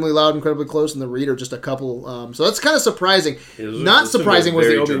and Extremely Loud, Incredibly Close, and The Reader, just a couple. So that's kind of surprising. Not this was surprising was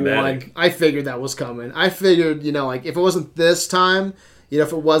the very Obi-Wan. dramatic. I figured that was coming. I figured, like if it wasn't this time,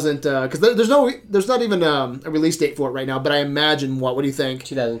 if it wasn't, because there's not even a release date for it right now. But I imagine what do you think?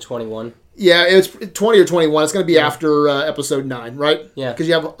 2021. Yeah, it's 20 or 21. It's going to be after Episode 9, right? Yeah. Because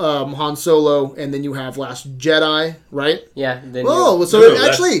you have Han Solo, and then you have Last Jedi, right? Yeah. Then Oh, so No, it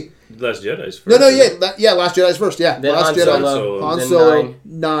actually. Last Jedi's first. No, Last Jedi's first, yeah. Then Last Han Jedi, Solo, Han then Solo,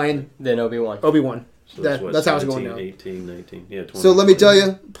 9, then Obi-Wan. Obi-Wan. So That's how it's going 17, now. 18, 19. Yeah, 20. So let me tell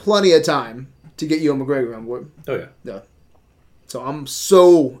you, plenty of time to get Ewan McGregor on board. Oh, yeah. Yeah. So I'm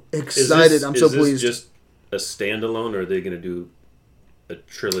so excited. I'm so is pleased. This just a standalone, or are they going to do a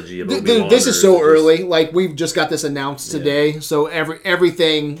trilogy of Dude, Obi-Wan? this or is so it just- early. Like we've just got this announced today, so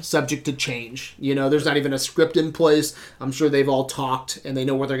everything subject to change. There's not even a script in place. I'm sure they've all talked and they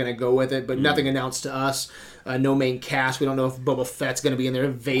know where they're going to go with it, but nothing announced to us. No main cast. We don't know if Boba Fett's going to be in there.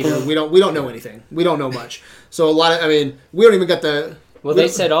 Vader. We don't know anything. We don't know much. So a lot of. I mean, we don't even got the. Well, they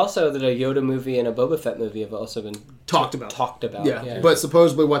said also that a Yoda movie and a Boba Fett movie have also been Talked about. Yeah. But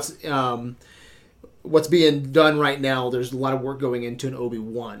supposedly what's being done right now, there's a lot of work going into an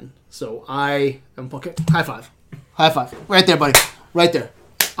Obi-Wan. So I am okay. High five. Right there, buddy. Right there.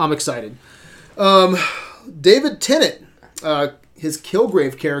 I'm excited. David Tennant, his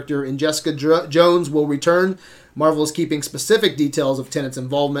Kilgrave character in Jessica Jones will return. Marvel is keeping specific details of Tennant's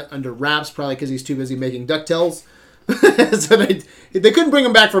involvement under wraps, probably because he's too busy making DuckTales. So they couldn't bring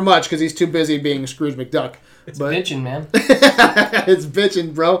him back for much because he's too busy being Scrooge McDuck. It's bitching, man. It's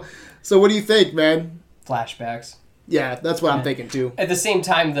bitching, bro. So what do you think, man? Flashbacks. Yeah, that's what I'm thinking too. At the same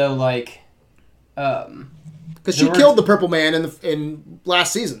time, though, like, Because she There were- killed the Purple Man in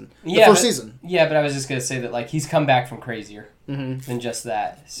last season, the yeah, first but- season. Yeah, but I was just gonna say that like he's come back from crazier than just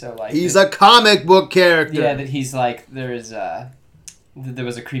that. So like He's a comic book character. yeah, that he's like there was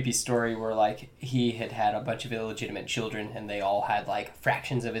a creepy story where like he had a bunch of illegitimate children and they all had like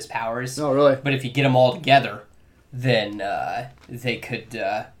fractions of his powers. Oh, really? But if you get them all together, then they could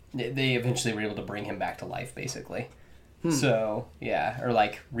they eventually were able to bring him back to life, basically. So yeah, or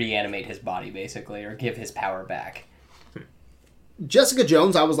like reanimate his body, basically, or give his power back. Jessica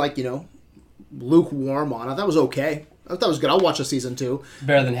Jones, I was like, lukewarm on. I thought it was okay. I thought it was good. I'll watch a season 2.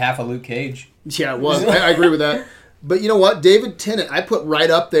 Better than half of Luke Cage. Yeah, it was. I agree with that. But you know what? David Tennant, I put right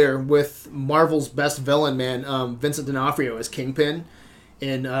up there with Marvel's best villain, man. Vincent D'Onofrio as Kingpin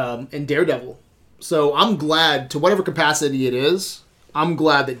in Daredevil. So I'm glad, to whatever capacity it is, I'm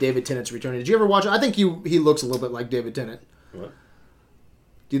glad that David Tennant's returning. Did you ever watch it? I think he looks a little bit like David Tennant. What?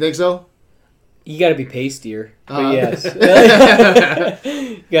 Do you think so? You got to be pastier, but yes,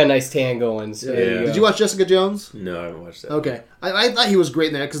 you got a nice tan going. So there Yeah. you Did go. you watch Jessica Jones? No, I haven't watched that. Okay. I thought he was great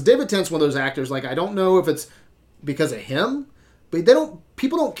in that because David Tennant's one of those actors, like, I don't know if it's because of him, but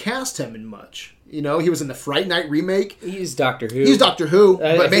people don't cast him in much. He was in the Fright Night remake. He's Doctor Who. He's Doctor Who,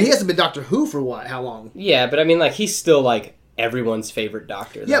 I but man, think- he hasn't been Doctor Who for what? How long? Yeah, but I mean, like he's still like everyone's favorite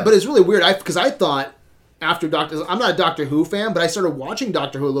Doctor. Yeah, though. but it's really weird. Because I thought after I'm not a Doctor Who fan, but I started watching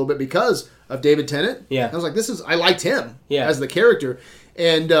Doctor Who a little bit because of David Tennant. Yeah. I was like, I liked him Yeah. as the character.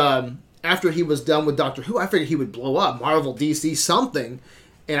 And after he was done with Doctor Who, I figured he would blow up, Marvel, DC, something.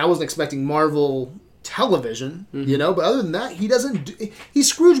 And I wasn't expecting Marvel television, Mm-hmm. you know. But other than that, he doesn't. He's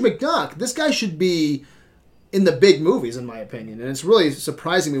Scrooge McDuck. This guy should be in the big movies, in my opinion. And it's really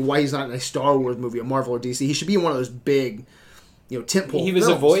surprising me why he's not in a Star Wars movie, a Marvel or DC. He should be in one of those big, tentpole. He was a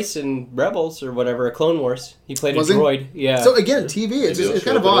films. voice in Rebels or whatever, Clone Wars. He played Was a he? droid. Yeah. So again, TV, it's, Maybe he'll it's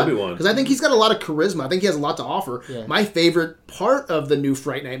show kind of up in odd Obi-Wan. because I think he's got a lot of charisma. I think he has a lot to offer. Yeah. My favorite part of the new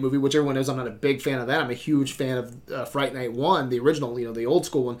Fright Night movie, which everyone knows I'm not a big fan of that. I'm a huge fan of Fright Night 1, the original, the old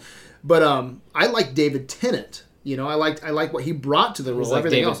school one. But I like David Tennant. I liked what he brought to the role. He's like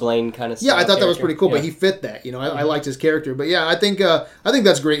Everything David else. Blaine kind of Yeah, I thought that was character. pretty cool, but Yeah. he fit that. I liked his character. But yeah, I think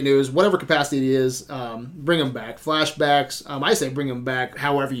that's great news. Whatever capacity it is, bring him back. Flashbacks, I say bring him back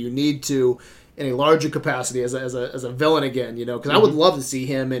however you need to in a larger capacity as a villain again, because I would love to see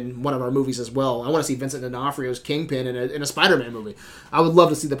him in one of our movies as well. I want to see Vincent D'Onofrio's Kingpin in a Spider-Man movie. I would love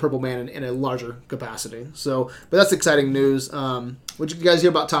to see the Purple Man in a larger capacity. So, but that's exciting news. What did you guys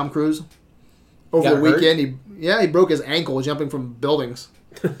hear about Tom Cruise? Over Got the hurt? weekend, he broke his ankle jumping from buildings.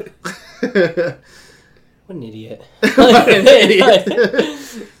 What an idiot.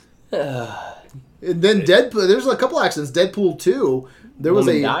 And then Deadpool. There's a couple accidents. Deadpool 2. There was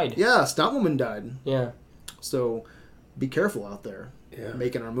Woman died. Yeah, stunt woman died. Yeah. So be careful out there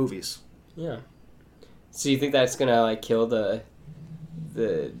making our movies. Yeah. So you think that's gonna kill the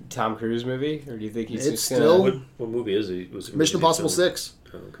Tom Cruise movie, or do you think he's It's just still- gonna? What movie is he? Was it Mission Impossible 6.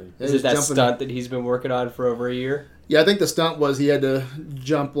 Oh, okay. Is He's it that jumping- stunt that he's been working on for over a year? Yeah, I think the stunt was he had to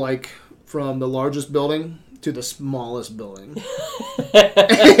jump from the largest building to the smallest building,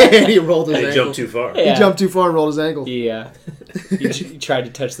 and he rolled his He ankle. jumped too far. Yeah. He jumped too far and rolled his ankle. He tried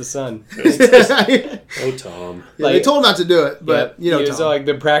to touch the sun. Yeah, Oh, Tom. they told him not to do it, but he was Tom.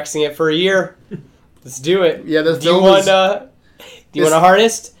 been practicing it for a year. Let's do it. Yeah, the Do you film want is- do you want a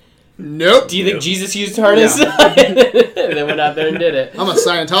harness? Nope. Do you think Yep. Jesus used harness? Yeah. And then went out there and did it. I'm a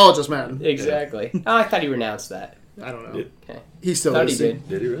Scientologist, man. Exactly. Oh, I thought he renounced that. I don't know. Yeah. Okay. He still Thought is. he did.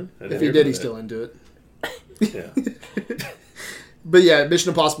 Did he really? I didn't If he hear did, about he's that. still into it. Yeah. But yeah, Mission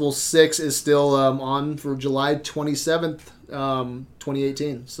Impossible 6 is still on for July 27th,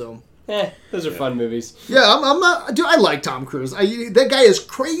 2018. So Those are fun movies. yeah, I'm not. Dude, I like Tom Cruise. That guy is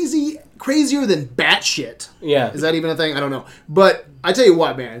crazier than batshit. Yeah. Is that even a thing? I don't know. But I tell you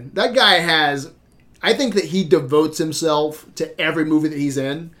what, man, that guy has. I think that he devotes himself to every movie that he's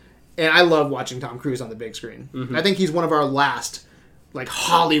in, and I love watching Tom Cruise on the big screen. I think he's one of our last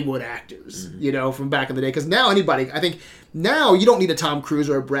Hollywood actors, from back in the day. Because now I think now you don't need a Tom Cruise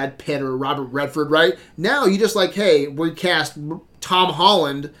or a Brad Pitt or a Robert Redford, right? Now you just hey, we cast Tom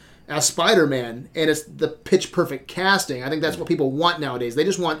Holland as Spider-Man, and it's the pitch perfect casting. I think that's what people want nowadays. They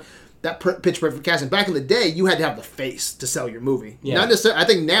just want that pitch perfect casting. Back in the day, you had to have the face to sell your movie. Yeah. Not necessarily. I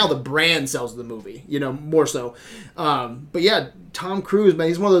think now the brand sells the movie. More so. But yeah, Tom Cruise, man,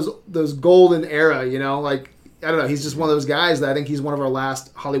 he's one of those golden era. I don't know. He's just one of those guys that I think he's one of our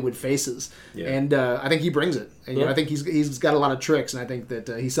last Hollywood faces, Yeah. and I think he brings it. And Yeah. I think he's got a lot of tricks, and I think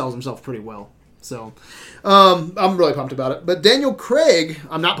that he sells himself pretty well. So I'm really pumped about it. But Daniel Craig,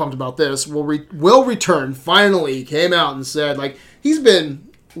 I'm not pumped about this. Will return. Finally came out and said he's been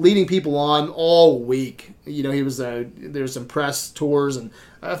leading people on all week. He was there's some press tours, and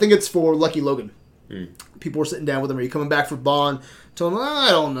I think it's for Lucky Logan. People were sitting down with him. Are you coming back for Bond? Told him, I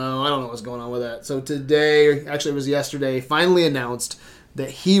don't know what's going on with that. So today, actually it was yesterday, finally announced that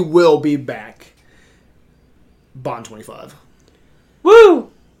he will be back. Bond 25.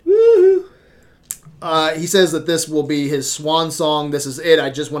 Woo! Woo! He says that this will be his swan song. This is it. I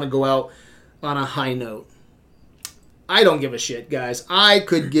just want to go out on a high note. I don't give a shit, guys. I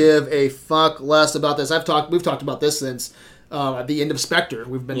could give a fuck less about this. We've talked about this since at the end of Spectre.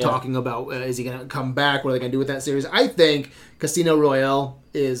 We've been talking about is he going to come back? What are they going to do with that series? I think Casino Royale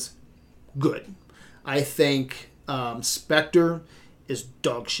is good. I think Spectre is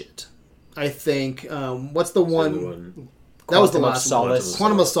dog shit. I think what's the one? That was the Quantum of last Solace. one.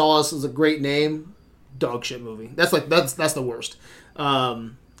 Quantum of Solace is a great name. Dog shit movie. That's that's the worst.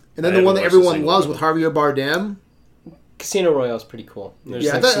 And then I the one that haven't watched a everyone single loves one. with Javier Bardem. Casino Royale is pretty cool. There's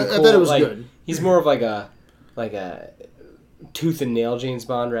Yeah, I some thought it was good. He's more of a tooth and nail James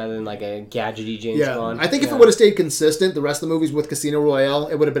Bond rather than a gadgety James Yeah, Bond. I think if it would have stayed consistent, the rest of the movies with Casino Royale,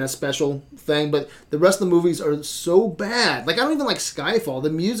 it would have been a special thing. But the rest of the movies are so bad. I don't even like Skyfall. The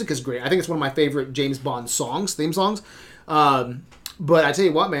music is great. I think it's one of my favorite James Bond theme songs. But I tell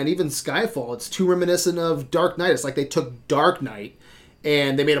you what, man, even Skyfall, it's too reminiscent of Dark Knight. It's like they took Dark Knight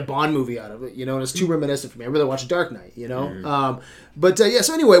and they made a Bond movie out of it, and it's too reminiscent for me. I really watch Dark Knight, But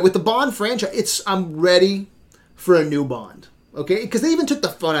so anyway, with the Bond franchise, I'm ready for a new Bond. Okay, because they even took the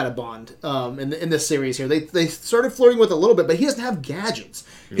fun out of Bond in this series here. They started flirting with it a little bit, but he doesn't have gadgets.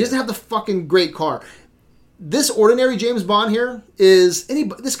 He doesn't have the fucking great car. This ordinary James Bond here is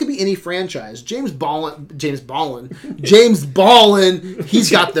this could be any franchise. James Ballin. He's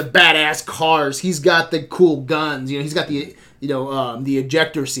got the badass cars. He's got the cool guns. He's got the the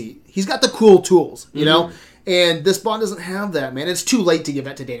ejector seat. He's got the cool tools. And this Bond doesn't have that, man. It's too late to give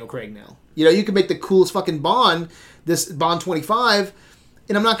that to Daniel Craig now. You can make the coolest fucking Bond, this Bond 25,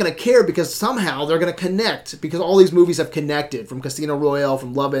 and I'm not going to care because somehow they're going to connect because all these movies have connected from Casino Royale,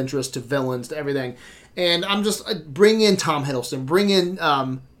 from love interest to villains to everything. And I'm just bring in Tom Hiddleston, bring in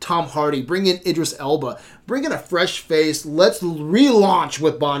Tom Hardy, bring in Idris Elba, bring in a fresh face. Let's relaunch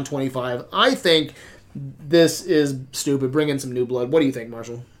with Bond 25. I think this is stupid. Bring in some new blood. What do you think,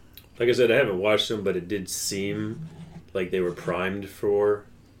 Marshall? Like I said, I haven't watched them, but it did seem like they were primed for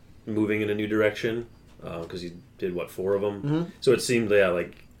moving in a new direction because he did 4 of them. Mm-hmm. So it seemed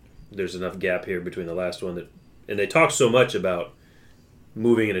like there's enough gap here between the last one and they talk so much about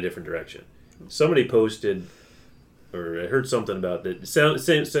moving in a different direction. Somebody posted, or I heard something about that.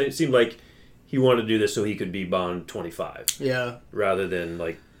 It seemed like he wanted to do this so he could be Bond 25. Yeah. Rather than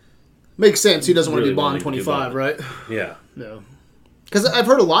makes sense. He doesn't want to really be Bond 25, right? Yeah. No. Because I've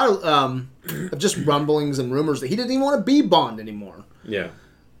heard a lot of just rumblings and rumors that he didn't even want to be Bond anymore. Yeah.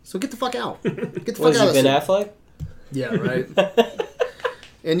 So get the fuck out. Get the fuck out. Was he Ben Affleck? Yeah, right.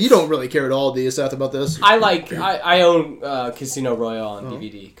 And you don't really care at all, do you, Seth, about this? I own Casino Royale on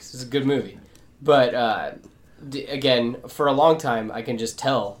DVD because it's a good movie. But, again, for a long time, I can just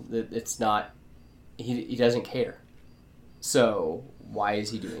tell that it's not... He doesn't care. So, why is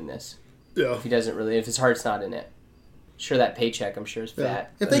he doing this? Yeah. If he doesn't really... If his heart's not in it. Sure, that paycheck, I'm sure, is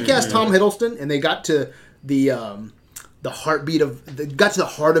fat. If they cast Tom Hiddleston and they got to the heartbeat of... got to the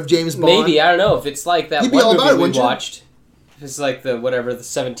heart of James Bond... Maybe, I don't know. If it's like that You'd be all one about movie it, we wouldn't you? watched... It's like the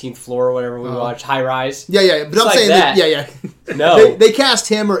 17th floor or whatever we watched, High Rise. Yeah. But I'm like saying that. Yeah. No. They cast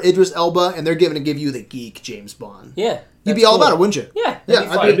him or Idris Elba, and they're going to give you the geek James Bond. Yeah. You'd be all about it, wouldn't you? Yeah.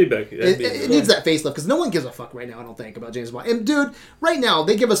 I'd be back. It needs that facelift because no one gives a fuck right now, I don't think, about James Bond. And dude, right now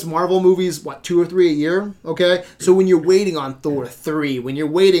they give us Marvel movies 2 or 3 a year. Okay, so when you're waiting on Thor 3, when you're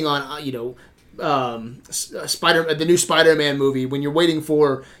waiting on the new Spider-Man movie, when you're waiting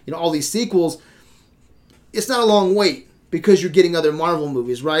for all these sequels, it's not a long wait because you're getting other Marvel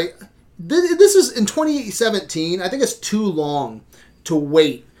movies, right? This is in 2017. I think it's too long to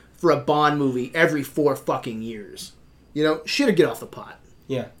wait for a Bond movie every 4 fucking years. Shit'll get off the pot.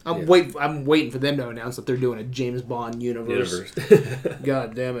 Yeah. I'm waiting for them to announce that they're doing a James Bond universe.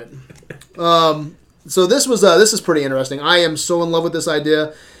 God damn it. So this is pretty interesting. I am so in love with this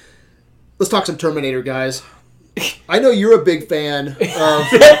idea. Let's talk some Terminator, guys. I know you're a big fan of...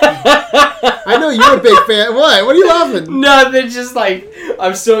 I know you're a big fan... What? What are you laughing? Nothing, just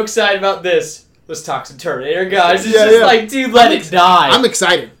I'm so excited about this. Let's talk some Terminator, guys. It's dude, let it die. I'm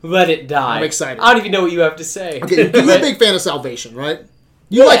excited. Let it die. I'm excited. I don't even know what you have to say. Okay, you're a big fan of Salvation, right?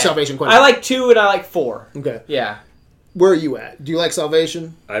 You like Salvation quite a bit. I like 2 and I like 4. Okay. Yeah. Where are you at? Do you like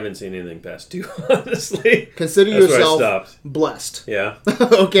Salvation? I haven't seen anything past 2, honestly. Consider That's yourself where I stopped. blessed. Yeah.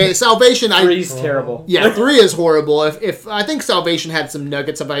 Okay, Salvation... 3's terrible. Yeah, 3 is horrible. If I think Salvation had some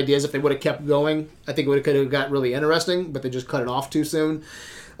nuggets of ideas if they would have kept going. I think it could have got really interesting, but they just cut it off too soon. Which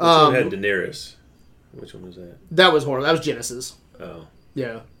one had Daenerys? Which one was that? That was horrible. That was Genesis. Oh.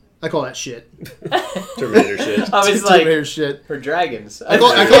 Yeah. I call that shit. Terminator shit. I was Terminator shit. for dragons. I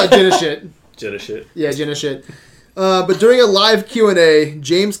call it Jenna shit. Jenna shit. Yeah, Jenna shit. But during a live Q&A,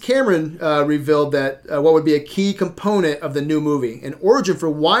 James Cameron revealed that what would be a key component of the new movie, an origin for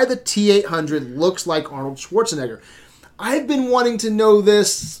why the T-800 looks like Arnold Schwarzenegger. I've been wanting to know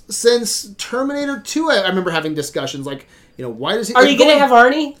this since Terminator 2. I remember having discussions why does he... Are you going to have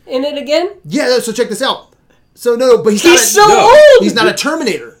Arnie in it again? Yeah, so check this out. So, no, but he's old! He's not a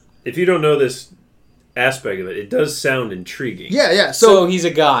Terminator. If you don't know this aspect of it, it does sound intriguing. Yeah. So he's a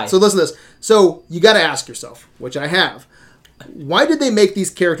guy. So listen to this. So you got to ask yourself, which I have, why did they make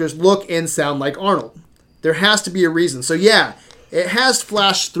these characters look and sound like Arnold? There has to be a reason. So yeah, it has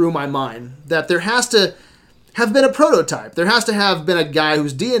flashed through my mind that there has to have been a prototype. There has to have been a guy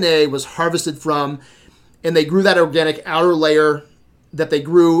whose DNA was harvested from, and they grew that organic outer layer that they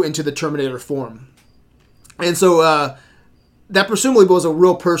grew into the Terminator form. And so that presumably was a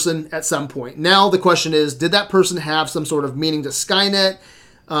real person at some point. Now the question is, did that person have some sort of meaning to Skynet?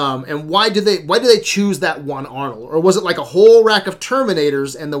 And why did they choose that one Arnold? Or was it like a whole rack of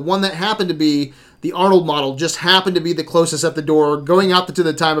Terminators, and the one that happened to be the Arnold model just happened to be the closest at the door, going out to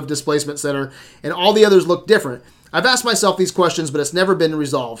the time of displacement center, and all the others look different? I've asked myself these questions, but it's never been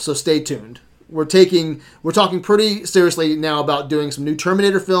resolved, so stay tuned. we're talking pretty seriously now about doing some new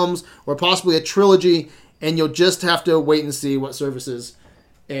Terminator films or possibly a trilogy, and you'll just have to wait and see what surfaces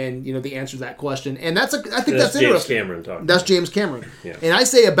and the answer to that question. And I think that's James interesting. Cameron talking. That's James Cameron. Yeah. And I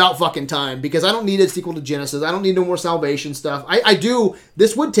say about fucking time because I don't need a sequel to Genesis. I don't need no more Salvation stuff. I do.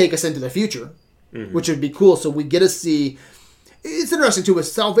 This would take us into the future, which would be cool. So we get to see. It's interesting too with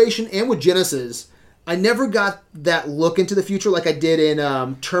Salvation and with Genesis. I never got that look into the future like I did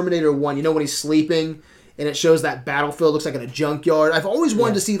in Terminator 1. You know when he's sleeping and it shows that battlefield looks like in a junkyard. I've always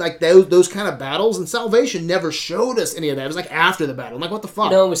wanted to see like those kind of battles, and Salvation never showed us any of that. It was like after the battle. I'm like, what the fuck?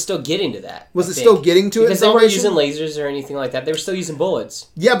 No, it was still getting to that. Was I it think. still getting to it? Because they weren't using lasers or anything like that. They were still using bullets.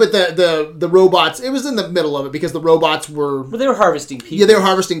 Yeah, but the robots, it was in the middle of it because the robots were... Well, they were harvesting people. Yeah, they were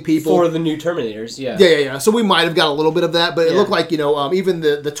harvesting people. For the new Terminators, yeah. Yeah. So we might have got a little bit of that, but it Yeah. looked like, even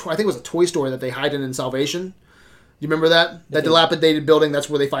I think it was a toy store that they hide in Salvation. You remember that? That dilapidated building, that's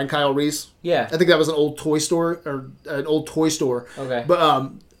where they find Kyle Reese? Yeah. I think that was an old toy store, or an old toy store. Okay. But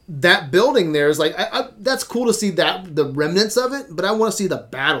that building there is like, that's cool to see the remnants of it, but I want to see the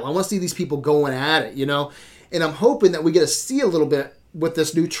battle. I want to see these people going at it, And I'm hoping that we get to see a little bit with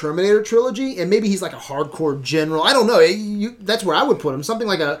this new Terminator trilogy, and maybe he's like a hardcore general. I don't know. That's where I would put him. Something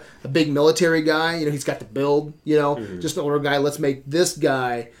like a big military guy. He's got the build, just an older guy. Let's make this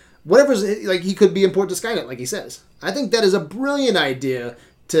guy... Whatever's like, he could be important to Skynet, like he says. I think that is a brilliant idea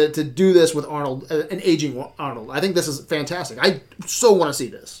to do this with Arnold, an aging Arnold. I think this is fantastic. I so want to see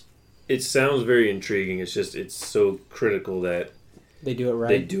this. It sounds very intriguing. It's just it's so critical that They do it right.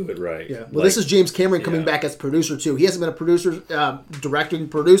 they do it right. Yeah. Well, this is James Cameron coming back as producer too. He hasn't been a producer, directing,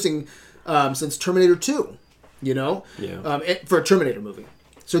 producing since Terminator 2. For a Terminator movie.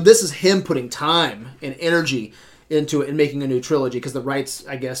 So this is him putting time and energy into it and making a new trilogy because the rights,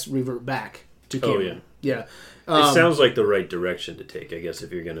 I guess, revert back to Cameron. Yeah. It sounds like the right direction to take, I guess,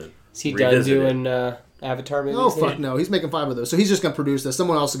 if you're going to Is he done doing Avatar movies? Oh, fuck no. He's making 5 of those. So he's just going to produce this.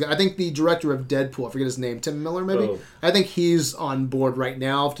 Someone else, I think the director of Deadpool, I forget his name, Tim Miller maybe? Oh. I think he's on board right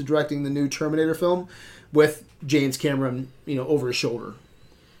now to directing the new Terminator film with James Cameron, over his shoulder.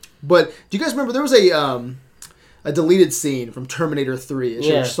 But do you guys remember there was a deleted scene from Terminator 3? It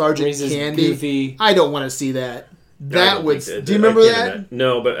showed Sergeant Candy. Goofy. I don't want to see that. I That don't would. think Do you remember I can't that?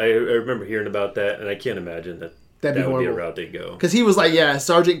 No, but I remember hearing about that, and I can't imagine that That'd be would be a horrible. route they go. Because he was like,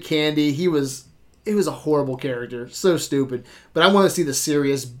 Sergeant Candy. It was a horrible character. So stupid. But I want to see the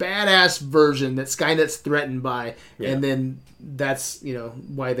serious, badass version that Skynet's threatened by. Yeah. And then that's,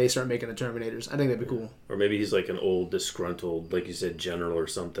 why they start making the Terminators. I think that'd be cool. Or maybe he's like an old, disgruntled, like you said, general or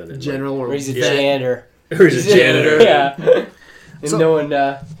something. And General Or or he's a vet. janitor. Or he's a janitor. Yeah. And So-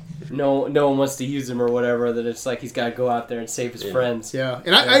 no one wants to use him or whatever. That it's like he's got to go out there and save his friends. Yeah.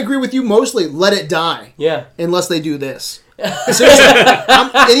 And I agree with you mostly. Let it die. Yeah. Unless they do this. Seriously,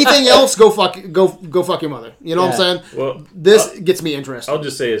 anything else, go fuck your mother. You know what I'm saying? Well, This gets me interested. I'll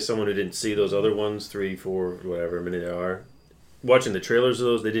just say, as someone who didn't see those other ones, 3, 4, whatever many there are, watching the trailers of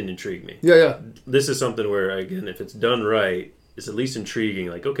those, they didn't intrigue me. Yeah. This is something where, again, if it's done right, it's at least intriguing.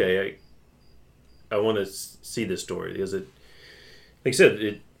 Like, okay, I want to see this story because it, like I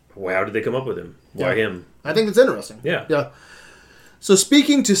said, how did they come up with him? Why him? I think it's interesting. Yeah. So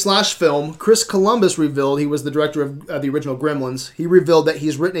speaking to Slash Film, Chris Columbus revealed he was the director of the original Gremlins. He revealed that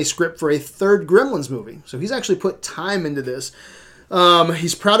he's written a script for a third Gremlins movie. So he's actually put time into this.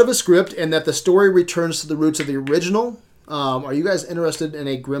 He's proud of his script and that the story returns to the roots of the original. Are you guys interested in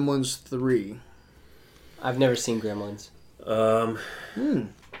a Gremlins 3? I've never seen Gremlins. Oh,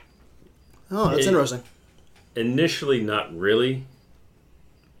 that's interesting. Initially, not really.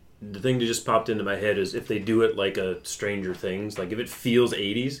 The thing that just popped into my head is if they do it like a Stranger Things, like if it feels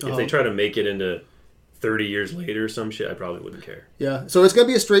 80s, if they try to make it into 30 years later or some shit, I probably wouldn't care. Yeah, so it's going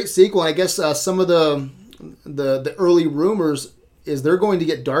to be a straight sequel, and I guess some of the early rumors is they're going to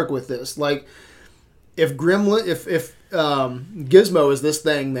get dark with this. Like, if Gizmo is this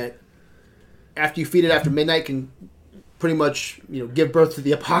thing that after you feed it after midnight can pretty much give birth to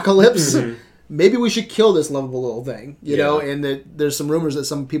the apocalypse. Maybe we should kill this lovable little thing, you know. And that there's some rumors that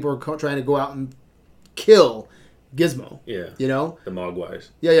some people are trying to go out and kill Gizmo. Yeah, you know, the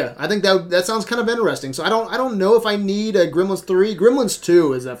Mogwais. Yeah. I think that sounds kind of interesting. So I don't know if I need a Gremlins 3. Gremlins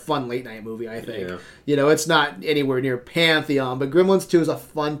 2 is a fun late night movie. I think. Yeah. You know, it's not anywhere near Pantheon, but Gremlins 2 is a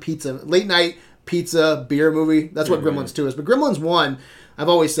fun late night pizza beer movie. That's what Gremlins 2 is. But Gremlins 1. I've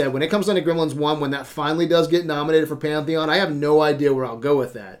always said when it comes down to Gremlins 1, when that finally does get nominated for Pantheon, I have no idea where I'll go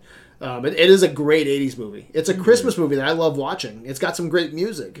with that. It is a great 80s movie. It's a Christmas movie that I love watching. It's got some great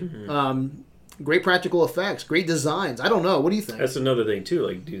music, great practical effects, great designs. I don't know. What do you think? That's another thing, too.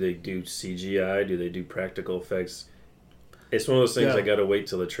 Like, do they do CGI? Do they do practical effects? It's one of those things Yeah. I got to wait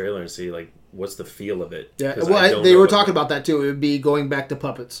till the trailer and see like what's the feel of it. Yeah, 'Cause well, I don't they know were what- talking about that too. It would be going back to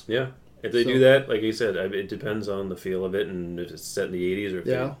puppets. Yeah, if they So- do that, like you said, it depends on the feel of it and if it's set in the 80s or if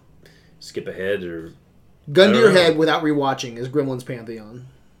Yeah. they skip ahead or Gun I to don't your know. head without rewatching is Gremlins Pantheon.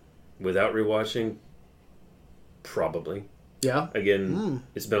 without rewatching. Probably. Yeah. Again,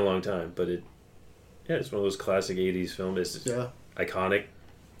 it's been a long time, but it's one of those classic 80s films. It's Yeah. iconic.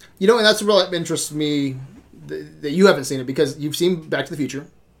 You know, and that's what interests me that you haven't seen it because you've seen Back to the Future,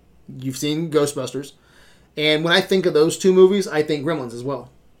 you've seen Ghostbusters, and when I think of those two movies, I think Gremlins as well.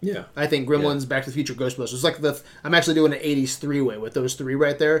 Yeah. I think Gremlins, Back to the Future, Ghostbusters. It's like I'm actually doing an 80s three-way with those three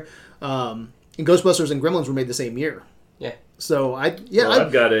right there. And Ghostbusters and Gremlins were made the same year. Yeah. So I've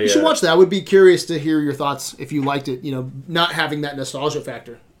got a, you should watch that. I would be curious to hear your thoughts if you liked it. You know, not having that nostalgia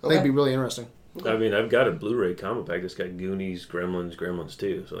factor. I think it'd be really interesting. I mean, I've got a Blu-ray combo pack that's got Goonies, Gremlins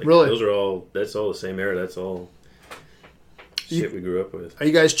 2. So like, Really? those are all. That's all the same era. That's all shit we grew up with. Are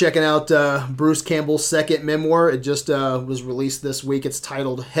you guys checking out Bruce Campbell's second memoir? It just was released this week. It's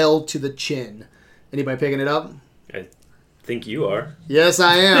titled "Held to the Chin." Anybody picking it up? I think you are. Yes,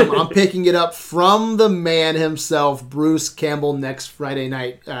 I am. I'm picking it up from the man himself, Bruce Campbell, next Friday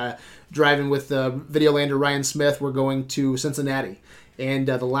night. Driving with Videolander Ryan Smith, we're going to Cincinnati. And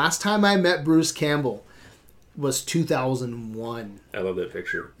the last time I met Bruce Campbell was 2001. I love that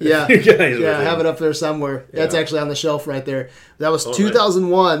picture. Yeah, You guys yeah, I were have it up there somewhere. That's Yeah. actually on the shelf right there. That was nice.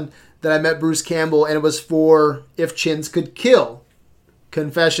 2001 that I met Bruce Campbell, and it was for If Chins Could Kill,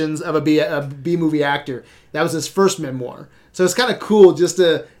 Confessions of a B-movie Actor. That was his first memoir. So it's kind of cool just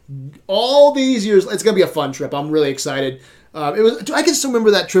to, all these years, it's going to be a fun trip. I'm really excited. I can still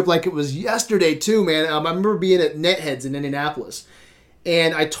remember that trip like it was yesterday too, man. I remember being at Netheads in Indianapolis,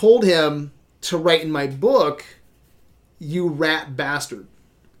 and I told him to write in my book, "You rat bastard,"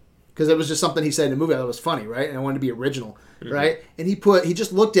 because it was just something he said in the movie I thought was funny, right? And I wanted to be original, right? And he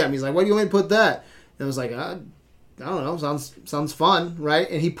just looked at me. He's like, "Why do you want me to put that?" And I was like, I don't know, sounds fun, right?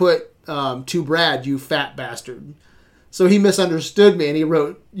 And he put to Brad, "You fat bastard." So he misunderstood me and he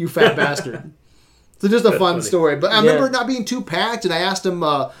wrote, "You fat bastard." So just a fun funny. story. But I remember it not being too packed, and I asked him,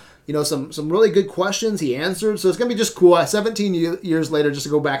 some really good questions. He answered, so it's gonna be just cool. 17 years later, just to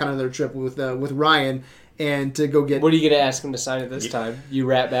go back on another trip with Ryan and to go get. What are you gonna ask him to sign it this time? You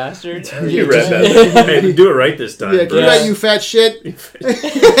rat bastard. You read that. Hey, do it right this time. Yeah, can you Bruce. write, "You fat shit"?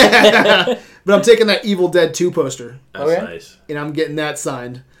 But I'm taking that Evil Dead 2 poster, That's Okay. nice. and I'm getting that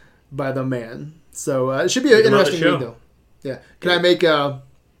signed by the man. So it should be an Get him on the interesting show. read, though. Yeah. Can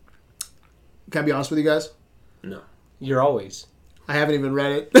I be honest with you guys? No. You're always. I haven't even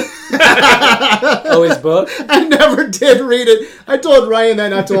read it. Oh, his book? I never did read it. I told Ryan that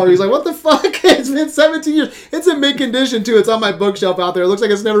not too long. He's like, "What the fuck? It's been 17 years. It's in mint condition, too. It's on my bookshelf out there. It looks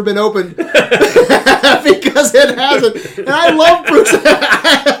like it's never been opened." Because it hasn't. And I love Bruce.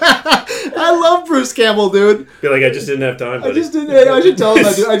 I love Bruce Campbell, dude. Feel like I just didn't have time. I Buddy. just didn't. I should tell him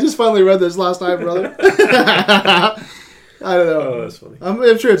that, dude. I just finally read this last night, brother. I don't know. Oh, that's funny.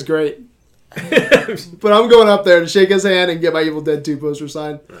 I'm sure it's great. But I'm going up there to shake his hand and get my Evil Dead 2 poster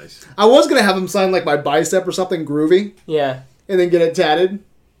signed. Nice. I was going to have him sign like my bicep or something groovy Yeah. and then get it tatted.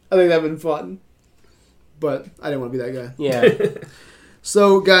 I think that'd been fun. But I didn't want to be that guy. Yeah.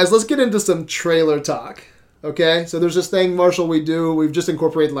 So, guys, let's get into some trailer talk. Okay? So there's this thing, Marshall, we do. We've just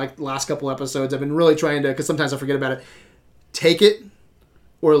incorporated like the last couple episodes. I've been really trying to, because sometimes I forget about it. Take it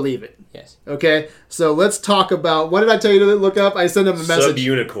or leave it. Yes. Okay? So let's talk about, what did I tell you to look up? I sent him a message.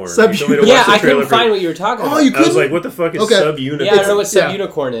 Sub-unicorn. Sub- You told me to Yeah, watch the I trailer couldn't for- find what you were talking about. Oh, you I was couldn't? like, what the fuck is Okay. sub-unicorn? Yeah, I don't know what Yeah.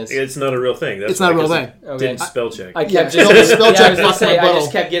 sub-unicorn is. It's not a real thing. That's It's not a why, real 'cause thing. it Okay. Didn't spell check. I Yeah, kept spell just, check I was gonna fucked say, my I butthole.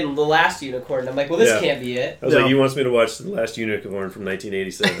 just kept getting the last unicorn. I'm like, well, this Yeah. can't be it. I was No. like, you wants me to watch The Last Unicorn from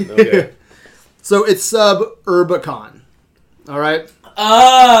 1987. Okay. So it's Suburbicon. All right?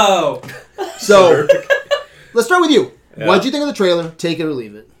 Oh! So let's start with you. Yeah. What did you think of the trailer? Take it or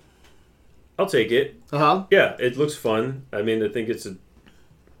leave it. I'll take it. Uh-huh. Yeah, it looks fun. I mean, I think it's a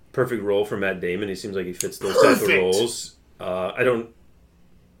perfect role for Matt Damon. He seems like he fits those type of Perfect. roles.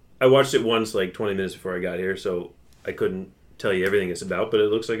 I watched it once, like 20 minutes before I got here, so I couldn't tell you everything it's about, but it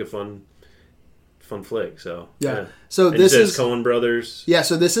looks like a fun flick. So Yeah. So And this it says is Coen Brothers. Yeah,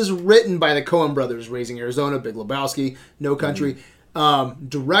 so this is written by the Coen brothers, Raising Arizona, Big Lebowski, No Country,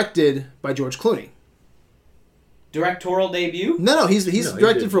 directed by George Clooney. Directorial debut? No, he's No, he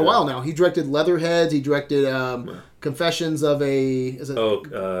directed did, for a yeah. while now. He directed Leatherheads. He directed Confessions of a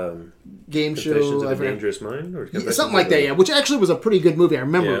game show. Confessions of I a forgot. Dangerous Mind, or Yeah, Confessions something like of that, a- yeah. Which actually was a pretty good movie. I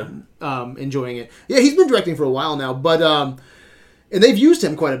remember enjoying it. Yeah, he's been directing for a while now, but and they've used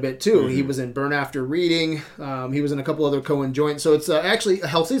him quite a bit too. He was in Burn After Reading. He was in a couple other Coen joints. So it's actually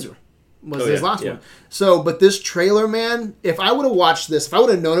Hell Caesar. was Oh, his yeah, last yeah. one. So, but this trailer, man, if I would have watched this, if I would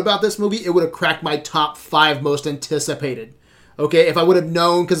have known about this movie, it would have cracked my top 5 most anticipated. Okay, if I would have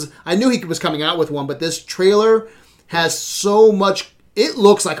known, because I knew he was coming out with one, but this trailer has so much. It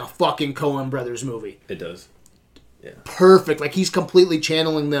looks like a fucking Coen Brothers movie. It does. Perfect. Like he's completely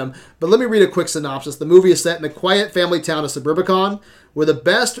channeling them. But let me read a quick synopsis. The movie is set in the quiet family town of Suburbicon, where the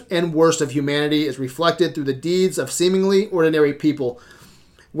best and worst of humanity is reflected through the deeds of seemingly ordinary people.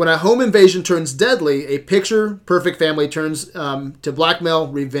 When a home invasion turns deadly, a picture-perfect family turns to blackmail,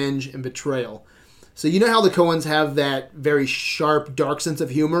 revenge, and betrayal. So you know how the Coens have that very sharp, dark sense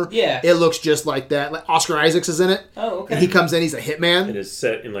of humor? Yeah. It looks just like that. Like Oscar Isaacs is in it. Oh, okay. And he comes in, he's a hitman. And it's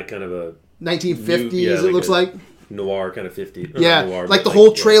set in like kind of a 1950s, yeah, it looks a like. noir kind of 50s. Yeah, noir, like but the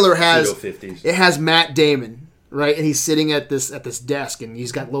whole trailer has pseudo-50s. it has Matt Damon, right? And he's sitting at this desk, and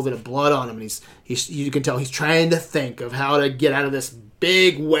he's got a little bit of blood on him, and he's you can tell he's trying to think of how to get out of this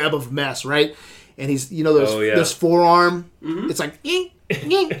big web of mess, right? And he's this forearm, it's like ging,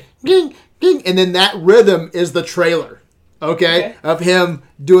 ging, ging, ging, and then that rhythm is the trailer, okay, of him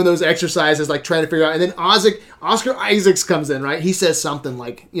doing those exercises, like trying to figure out. And then Oscar Isaacs comes in, right? He says something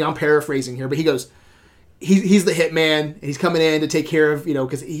like, I'm paraphrasing here, but he goes. He's the hitman, and he's coming in to take care of,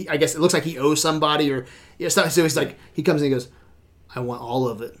 because I guess it looks like he owes somebody, or so he's like, he comes in and he goes, I want all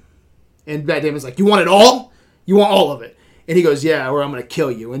of it. And Matt Damon's like, you want it all? You want all of it? And he goes, yeah, or I'm going to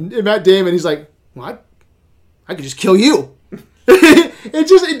kill you. And Matt Damon, he's like, what? I could just kill you. But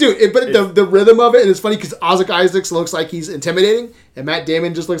the rhythm of it, and it's funny because Oscar Isaacs looks like he's intimidating, and Matt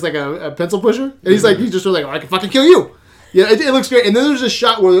Damon just looks like a pencil pusher. And he's just like, I can fucking kill you. Yeah, it looks great. And then there's a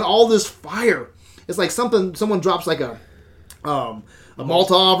shot where all this fire. It's like someone drops like a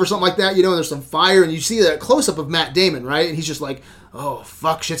Molotov or something like that, and there's some fire, and you see that close-up of Matt Damon, right? And he's just like, oh,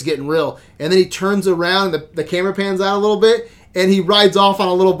 fuck, shit's getting real. And then he turns around, and the camera pans out a little bit, and he rides off on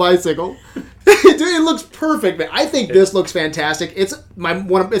a little bicycle. Dude, it looks perfect, man. I think this looks fantastic. It's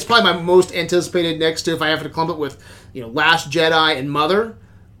probably my most anticipated next to, if I have to clump it with, Last Jedi and Mother.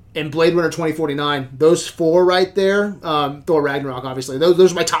 And Blade Runner 2049, those 4 right there, Thor Ragnarok, obviously.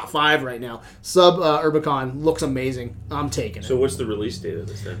 Those are my top 5 right now. Suburbicon looks amazing. I'm taking it. So what's the release date of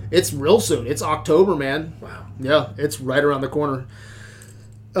this then? It's real soon. It's October, man. Wow. Yeah, it's right around the corner.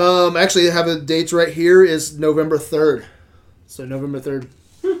 Actually, I have the dates right here is November 3rd. So November 3rd.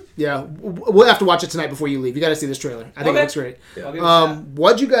 Yeah, we'll have to watch it tonight before you leave. You got to see this trailer. I think it looks great. Yeah.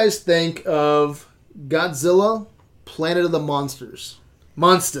 What'd you guys think of Godzilla, Planet of the Monsters?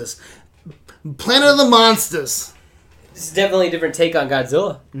 Planet of the Monsters. This is definitely a different take on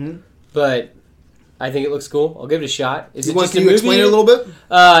Godzilla, but I think it looks cool. I'll give it a shot. Is it just a Can you movie? explain it a little bit?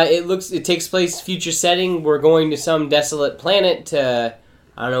 It takes place future setting. We're going to some desolate planet to,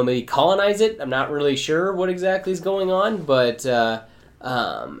 I don't know, maybe colonize it. I'm not really sure what exactly is going on, but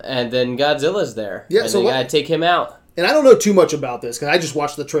and then Godzilla's there. Yeah, and so they gotta take him out. And I don't know too much about this because I just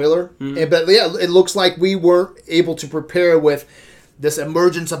watched the trailer. But yeah, it looks like we weren't able to prepare with this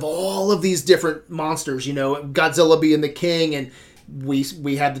emergence of all of these different monsters, Godzilla being the king, and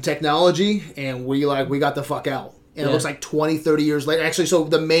we had the technology, and we got the fuck out. And it looks like 20, 30 years later. Actually, so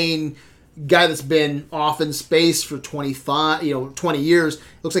the main guy that's been off in space for 20 years,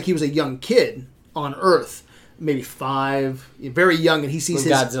 looks like he was a young kid on Earth, maybe 5, very young, and he sees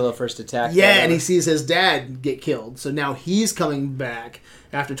When Godzilla first attacked. Yeah, and he sees his dad get killed. So now he's coming back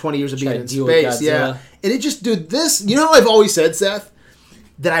after 20 years of being in deal with space. Yeah. Godzilla. And it just, dude, this, how I've always said, Seth,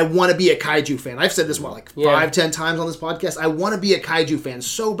 that I want to be a kaiju fan. I've said this, 5-10 times on this podcast. I want to be a kaiju fan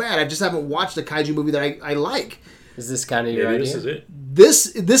so bad. I just haven't watched a kaiju movie that I like. Is this kind of your idea? This is it.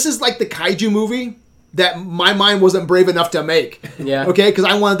 This is like the kaiju movie that my mind wasn't brave enough to make. Yeah. Okay? Because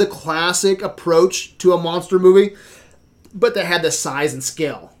I wanted the classic approach to a monster movie, but that had the size and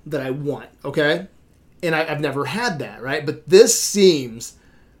scale that I want. Okay? And I've never had that, right? But this seems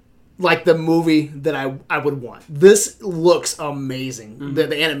like the movie that I would want. This looks amazing.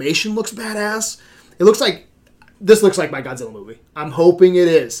 The animation looks badass. This looks like my Godzilla movie. I'm hoping it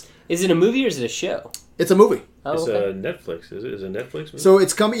is. Is it a movie or is it a show? It's a movie. Oh, It's okay. Netflix. Is it? Is it a Netflix movie? So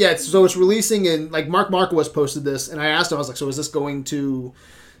it's coming. Yeah. So it's releasing in Mark Marquez posted this, and I asked him. I was like, so is this going to,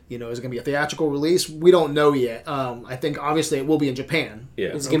 is it going to be a theatrical release? We don't know yet. I think obviously it will be in Japan. Yeah.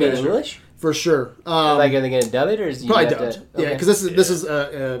 Is it going to be in English? For sure. Are they going to dub it, or is it Probably dubbed. Yeah, because this is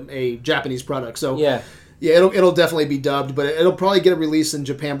a Japanese product. So Yeah. it'll definitely be dubbed, but it'll probably get a release in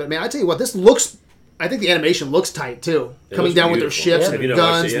Japan. But man, I tell you what, this looks. I think the animation looks tight too. Coming looks down with their beautiful. ships Yeah. and Have you their not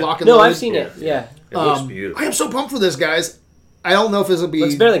watched guns, it yet? locking. No, loaded. I've seen it. Yeah. It looks beautiful. I am so pumped for this, guys. I don't know if this will be.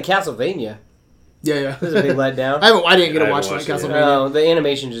 Looks better than Castlevania. Yeah. It was a big letdown. I didn't get I to watch haven't like watched it Castlevania. The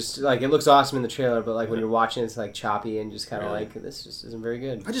animation just like it looks awesome in the trailer, but like when you're watching, it's like choppy and just kind of like this just isn't very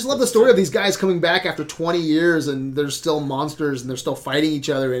good. I just love the story of these guys coming back after 20 years and they're still monsters and they're still fighting each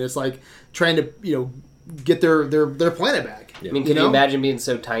other and it's like trying to get their planet back. I mean, can you imagine being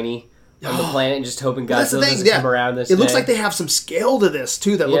so tiny on the planet and just hoping Well, that's the Godzilla thing, doesn't come around this It looks day? like they have some scale to this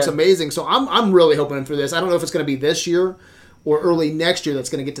too that looks Yeah. amazing. So I'm really hoping for this. I don't know if it's going to be this year or early next year that's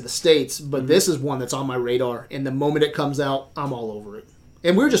going to get to the States, but this is one that's on my radar. And the moment it comes out, I'm all over it.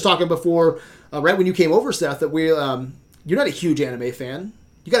 And we were just talking before, right when you came over, Seth, that you're not a huge anime fan.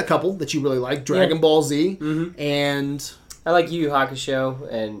 You got a couple that you really like, Dragon Ball Z, and I like Yu Yu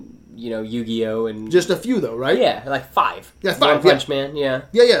Hakusho and Yu-Gi-Oh and just a few though, right? yeah, like 5. Yeah, 5, One Punch Man, yeah.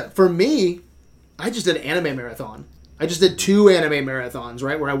 Yeah. For me, I just did an anime marathon. I just did 2 anime marathons,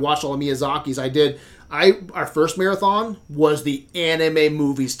 right, where I watched all of Miyazaki's. Our first marathon was the anime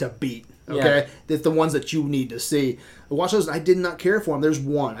movies to beat. Okay, that's the ones that you need to see. I watched those. I did not care for them. There's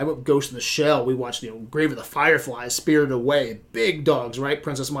one. I went Ghost in the Shell. We watched Grave of the Fireflies, Spirited Away, big dogs, right?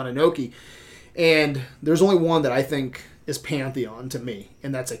 Princess Mononoke, and there's only one that I think is pantheon to me,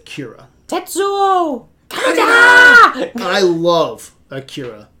 and that's Akira. Tetsuo! I love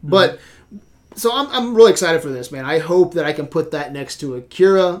Akira, but so I'm really excited for this, man. I hope that I can put that next to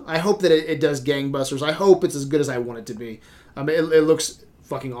Akira. I hope that it does gangbusters. I hope it's as good as I want it to be. It looks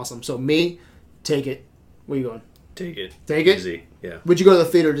fucking awesome. So me, take it. Where you going? Take it. Take it? Easy. Yeah. Would you go to the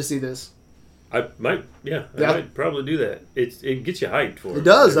theater to see this? I might. Yeah. I Yeah. might probably do that. It gets you hyped for it. It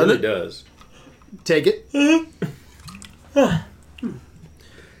does, It doesn't really it? does. Take it.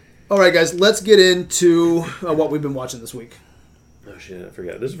 All right, guys. Let's get into what we've been watching this week. Oh shit! I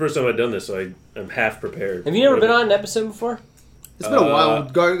forgot. This is the first time I've done this, so I'm half prepared. Have you never been on an episode before? It's been a while.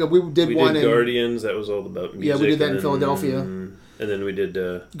 We did We one did in Guardians. That was all about music. Yeah, we did that in and then- Philadelphia. And then we did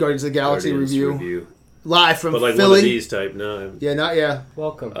Guardians of the Galaxy Guardians review live from But like Philly. one of these type. No. Yeah.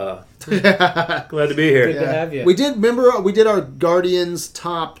 Welcome. Glad to be here. Good to have you. We did our Guardians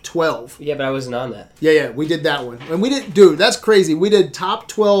top 12. Yeah, but I wasn't on that. Yeah, we did that one. And we did, dude, that's crazy. We did top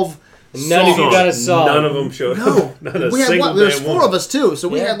 12 None of you songs. got a song. None of them showed No. up. Not a We had single one. There's damn 4 one. of us, too. So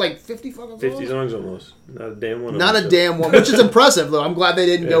we Yeah. had like 50 fucking songs. 50 songs almost. Not a damn one. Not of a them damn one, which is impressive, though. I'm glad they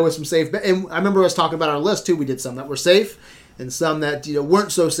didn't go Yeah. with some safe. And I remember us talking about our list, too. We did some that were safe and some that,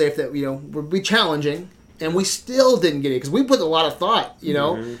 weren't so safe that, would be challenging. And we still didn't get it because we put a lot of thought,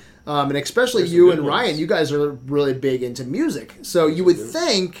 and especially There's some you good and Ryan, ones. you guys are really big into music. So you would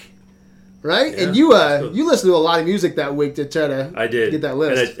think, right? Yeah. And you listened to a lot of music that week to try to I did get that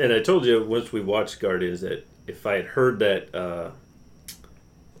list. and I told you once we watched Guardians that if I had heard that,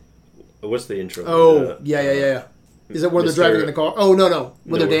 what's the intro? Oh, yeah. Is it where they're Mr. driving in the car? Oh, no.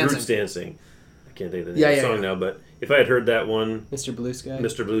 When they're Roots dancing. dancing. I can't think of the name of the Yeah. song now, but if I had heard that one, Mr. Blue Sky.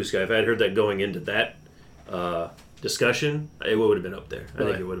 Mr. Blue Sky, if I had heard that going into that discussion, it would have been up there. I Right.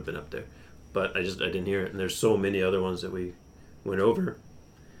 think it would have been up there. But I didn't hear it, and there's so many other ones that we went over.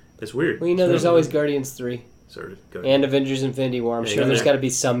 It's weird. Well, there's always Guardians 3 Sort of go and Avengers Infinity War. I'm Hang sure on there's there. got to be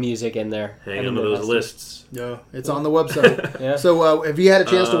some music in there. I hang haven't on to been those listening. lists. Yeah, it's on the website. Yeah. So have you had a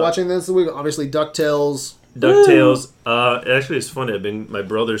chance to watching this week? Obviously, DuckTales. DuckTales. Actually, it's funny. My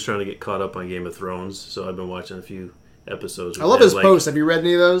brother's trying to get caught up on Game of Thrones, so I've been watching a few episodes. I love his posts. Have you read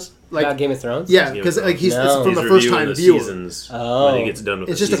any of those? About Game of Thrones? Yeah, because Game of he's Thrones. it's from He's a first reviewing time the viewer. seasons Oh. when he gets done with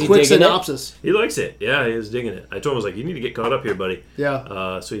It's the just a season. quick digging it? synopsis. He likes it. Yeah, he was digging it. I told him, I was like, you need to get caught up here, buddy.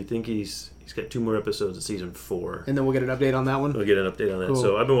 Yeah, So you think he's got 2 more episodes of season 4. and then we'll get an update on that one. We'll get an update on that. Cool.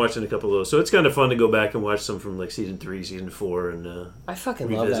 So I've been watching a couple of those. So it's kind of fun to go back and watch some from like season 3, season 4, and I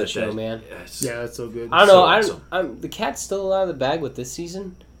fucking love that show, man. Yes. Yeah, that's so good. I don't know. So awesome. I'm the cat's still out of the bag with this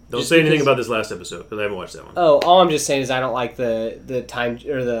season. Don't Just say anything because- about this last episode because I haven't watched that one. Oh, all I'm just saying is I don't like the time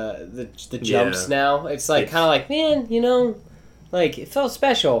or the jumps Yeah. now. It's like It's- kind of like, man, like it felt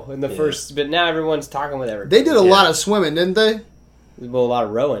special in the Yeah. first, but now everyone's talking with everybody. They did a Yeah. lot of swimming, didn't they? Well, a lot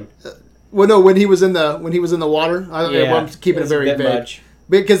of rowing. Well, no, when he was in the water. I'm keeping it was a very bit vague much.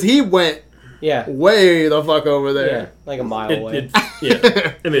 because he went Yeah, way the fuck over yeah, there. like a mile It, away.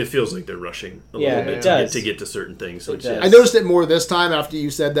 yeah, I mean, it feels like they're rushing a Yeah, little bit it does. to get to certain things. It Which does. I noticed it more this time after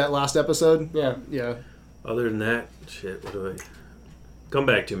you said that last episode. Yeah, Yeah, other than that, shit. What do I? Come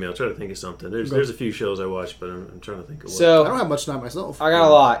back to me. I'll try to think of something. There's a few shows I watch, but I'm trying to think of what. I so don't have much time myself. I got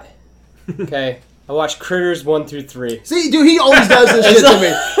a lot. Okay, I watched Critters 1 through 3. See, dude, he always does this shit to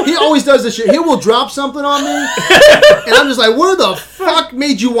me. He always does this shit. He will drop something on me, and I'm just like, "Where the fuck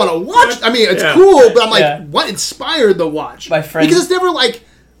made you want to watch?" I mean, it's Yeah. cool, but I'm like, Yeah. "What inspired the watch?" My friend- because it's never like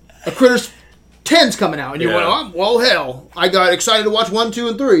a Critters 10's coming out, and you Yeah. went, "Oh, well, hell, I got excited to watch 1, 2,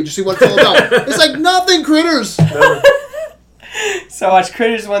 and 3 to see what it's all about." It's like nothing, Critters. So I watched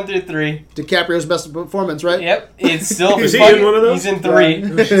Critters 1 through 3. DiCaprio's best performance, right? Yep, it's still. Is he fucking- in one of those? He's in 3.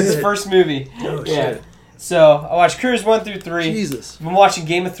 It's his first movie. Oh, Yeah. shit. So I watched Critters 1 through 3. Jesus. I've been watching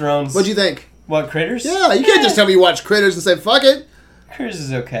Game of Thrones. What'd you think? What, Critters? Yeah, you can't just tell me you watched Critters and say fuck it. Critters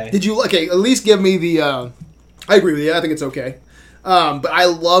is okay. Did you? Okay, at least give me the. I agree with you. I think it's okay. But I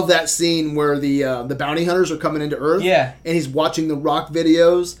love that scene where the bounty hunters are coming into Earth. Yeah. And he's watching the rock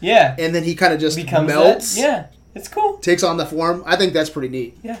videos. Yeah. And then he kind of just Becomes melts. that. Yeah, it's cool. Takes on the form. I think that's pretty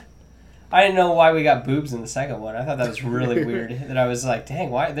neat. Yeah. I didn't know why we got boobs in the second one. I thought that was really weird. That I was like, dang,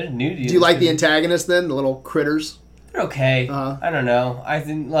 why? There's nudity. Do you like the antagonist then? The little critters? They're okay. Uh-huh. I don't know. I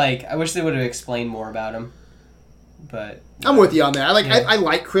think I wish they would have explained more about them. But I'm with you on that. Yeah. I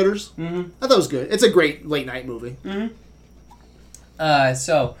like Critters. Mhm. I thought it was good. It's a great late night movie.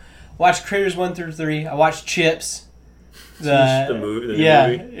 So watched Critters 1 through 3. I watched Chips. The movie. The new Yeah,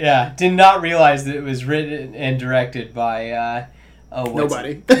 movie. yeah. Did not realize that it was written and directed by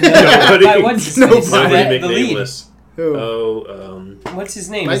Nobody. Nobody. What's his Nobody. Somebody The lead. McNameless. Who? Oh, What's his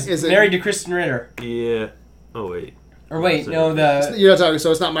name? Mike- Is is it- married to Kristen Ritter. yeah. Oh, wait. Or wait, no, You're not talking.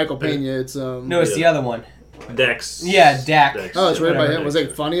 So it's not Michael Pena. It's no, it's the Yeah. other one. Dex. Yeah, Dak. Oh, it's written by Whatever. him. Was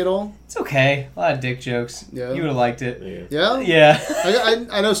it funny at all? It's okay. A lot of dick jokes. Yeah. You would have liked it. Yeah. Yeah. Yeah.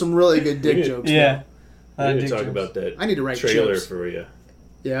 I know some really good dick jokes. Yeah. A lot We of need dick to talk jokes. about that I need to write trailer chips. for you.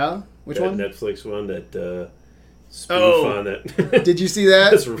 Yeah. Which that one? Netflix one that spoof Oh. on that. Did you see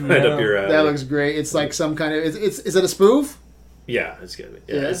that? That's right No. up your alley. That looks great. It's like some kind of. Is it a spoof? Yeah, it's good.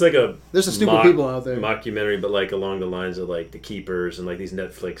 Yeah, Yeah. it's like a There's some stupid people out there. mockumentary, but like along the lines of like The Keepers and like these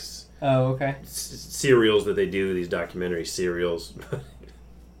Netflix Oh, okay. serials that they do, these documentary serials.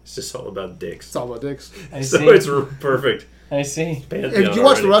 It's just all about dicks. It's all about dicks. I So see. it's perfect. I see. Pantheon Hey, did you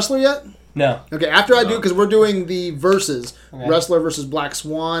watch already. The Wrestler yet? No. Okay, after I do, because we're doing the versus Okay. Wrestler versus Black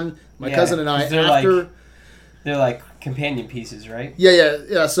Swan. My Yeah, cousin and I 'cause they're after. They're like companion pieces, right?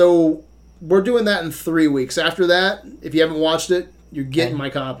 Yeah. So we're doing that in 3 weeks. After that, if you haven't watched it, you're getting Okay. my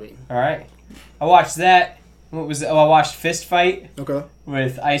copy. All right. I watched that. What was? I watched Fist Fight Okay.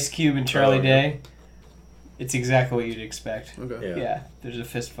 with Ice Cube and Charlie Oh, yeah. Day. It's exactly what you'd expect. Okay. Yeah. Yeah, there's a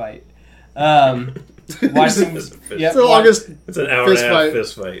fist fight. Watch some. It's a fist- Yep, It's the longest. It's an hour Fist and a half fight.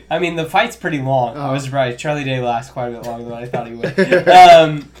 fist fight. I mean, the fight's pretty long. I Oh. was surprised. Charlie Day lasts quite a bit longer than I thought he would.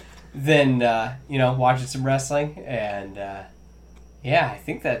 Then watching some wrestling and yeah, I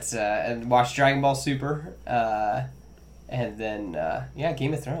think that's and watched Dragon Ball Super and then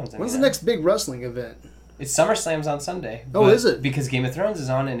Game of Thrones. When's the next big wrestling event? It's SummerSlam's on Sunday. Oh, but is it? Because Game of Thrones is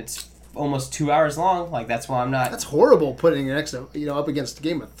on and it's almost 2 hours long. Like that's why I'm not. That's horrible putting it next, up against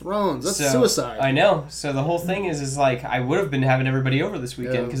Game of Thrones. That's suicide. I know. So the whole thing is like I would have been having everybody over this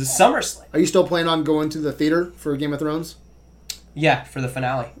weekend Yeah. because it's SummerSlam. Are you still planning on going to the theater for Game of Thrones? Yeah, for the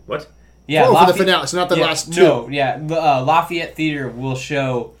finale. What? Yeah, Oh, for the Lafayette- finale. So not the yeah, last two. No, yeah, Lafayette Theater will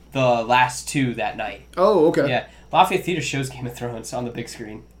show the last two that night. Oh, okay. Yeah, Lafayette Theater shows Game of Thrones on the big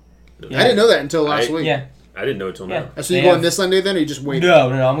screen. Yeah. I didn't know that until last I- week. Yeah, I didn't know it till yeah. now. So They you going have- this Sunday then, or you just waiting? No,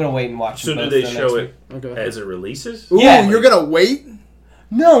 I'm gonna wait and watch. So them do both they the show next it week. Okay. as it releases? Ooh, Yeah. you're gonna wait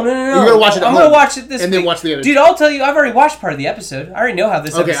No. You're gonna watch it at I'm gonna home. watch it this and week. then watch the other. Dude, I'll tell you, I've already watched part of the episode. I already know how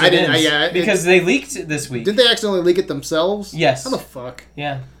this Okay, episode I didn't- ends yeah, because they leaked it this week. Didn't they accidentally leak it themselves? Yes. How the fuck?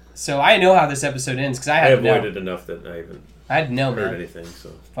 Yeah. So I know how this episode ends because I I had to know. avoided enough that I haven't I had to know, heard man. anything.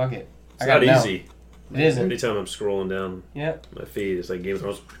 So Fuck it. it's I not gotta know. easy. It isn't. Anytime I'm scrolling down Yep. my feed, it's like Game of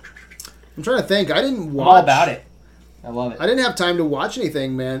Thrones. I'm trying to think. I didn't watch. I'm all about it. I love it. I didn't have time to watch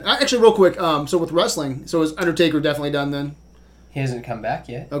anything, man. Actually, real quick. So with wrestling, so is Undertaker definitely done then? He hasn't come back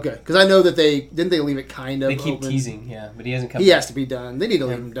yet. Okay, because I know that they leave it kind of. They keep open? teasing, yeah, but he hasn't come He back. has to be done. They need to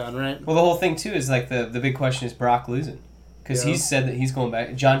leave him done, right? Well, the whole thing, too, is like the big question is Brock losing. Because Yeah. he said that he's going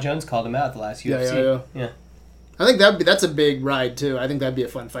back. John Jones called him out at the last Yeah, UFC. yeah. I think that's a big ride too. I think that'd be a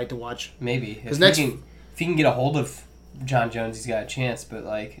fun fight to watch. Maybe. If next- he can get a hold of John Jones, he's got a chance. But,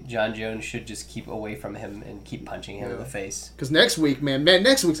 like, John Jones should just keep away from him and keep punching him in the face. Because next week, man,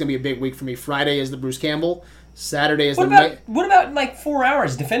 next week's gonna be a big week for me. Friday is the Bruce Campbell. Saturday is What the about in, like, 4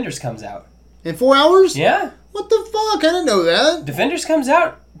 hours? Defenders comes out. in 4 hours. Yeah. What the fuck? I didn't know that. Defenders comes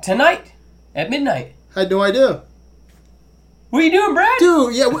out tonight at midnight. I had no idea. What are you doing, Brad?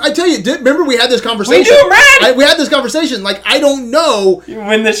 Dude, yeah, I tell you, remember we had this What are conversation. you doing, Brad? We had this conversation. Like, I don't know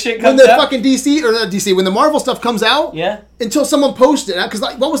When this shit when comes the out. fucking when the Marvel stuff comes out Yeah. until someone posted it. Because,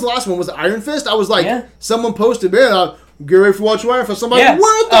 like, what was the last one? Was it Iron Fist? I was like, Yeah. someone posted, man, get ready for watch Iron Fist. I'm like, Yeah.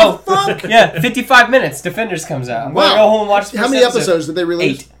 what the Oh. fuck? Yeah, 55 minutes. Defenders comes out. I'm Wow. gonna go home and watch the How first many episode. episodes did they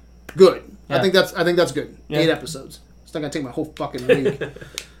release? 8. Good. Yeah. I think that's good. Yeah. 8 episodes. It's not gonna take my whole fucking week.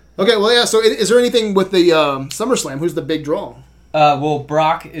 Okay, well, yeah. So, is there anything with the SummerSlam? Who's the big draw? Well,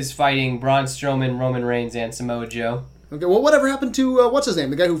 Brock is fighting Braun Strowman, Roman Reigns, and Samoa Joe. Okay, well, whatever happened to, what's his name?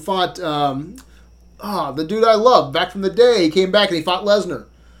 The guy who fought, the dude I love back from the day. He came back and he fought Lesnar.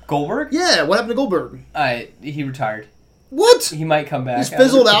 Goldberg? Yeah, what happened to Goldberg? He retired. What? He might come back. He's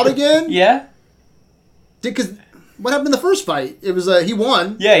fizzled out again? Yeah? Because what happened in the first fight? It was, he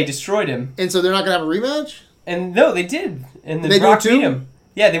won. Yeah, he destroyed him. And so they're not going to have a rematch? And no, they did. And then They do Brock too? beat him.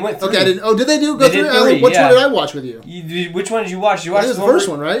 Yeah, they went 3. Okay, I didn't. Oh, did they do go They through? did 3, Which yeah. one did I watch with you? Which one did you watch? Did you watch It was the one first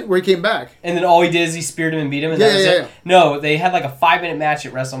where- one, right? Where he came back. And then all he did is he speared him and beat him, and Yeah, that was yeah, it. yeah. No, they had like a 5-minute match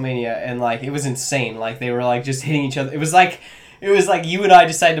at WrestleMania, and like it was insane. Like they were like just hitting each other. It was like you and I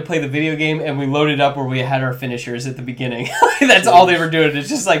decided to play the video game, and we loaded up where we had our finishers at the beginning. That's all they were doing. It's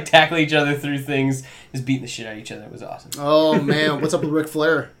just like tackling each other through things, just beating the shit out of each other. It was awesome. Oh, man. What's up with Ric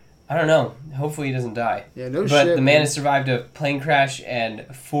Flair? I don't know. Hopefully he doesn't die. Yeah, no But shit. the man has survived a plane crash and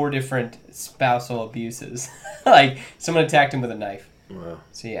 4 different spousal abuses. Like someone attacked him with a knife. Wow.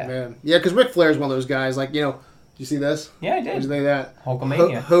 So yeah, Man. Yeah, because Ric Flair is one of those guys. Like, did you see this? yeah, I What do you did. think of that?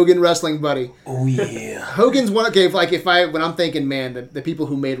 Hulkamania. Hogan wrestling buddy. Oh yeah. Hogan's one. Okay, when I'm thinking, man, the people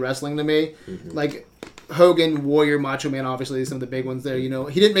who made wrestling to me, like Hogan, Warrior, Macho Man, obviously some of the big ones there. He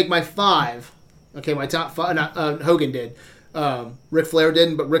didn't make my 5. Okay, my top 5. Not, Hogan did. Ric Flair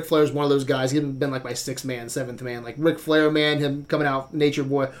didn't, but Ric Flair's one of those guys. He'd been like my 6th man, 7th man. Like Ric Flair, man, him coming out, Nature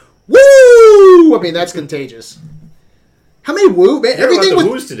Boy. Woo! I mean, that's contagious. How many woo? Man, Hear about everything the with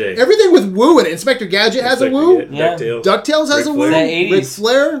woos today. everything with woo in it. Inspector Gadget has a woo. Yeah. DuckTales. DuckTales has Ric a woo. Flair. That 80s. Ric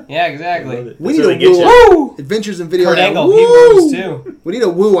Flair. Yeah, exactly. We That's need how a they get woo. you. Woo! Adventures in Video Kurt Land. Angle, he Woo! moves too. We need a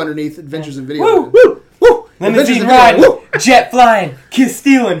woo underneath Adventures in Video Woo, Land. Woo! Woo! Limousine Adventures in riding, Video Land. Woo! jet flying, kiss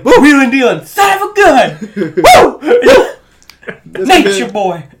stealing, wheeling dealing, son of a gun. Woo! That's Nature good.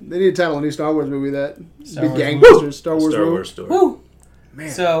 boy. They need to title a new Star Wars movie that. Star Big Wars gangbusters. Star Wars Star woo. Wars story. Woo. Man,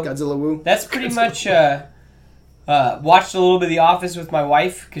 So- Godzilla woo. That's pretty much. Watched a little bit of The Office with my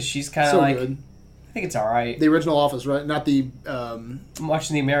wife because she's kind of So like. good. I think it's all right. The original Office, right? Not the. I'm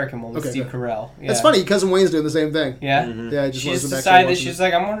watching the American one with Okay, Steve good. Carell. Yeah. That's funny. Cousin Wayne's doing the same thing. Yeah. Yeah, I just She wanted just to decided that watch she's it.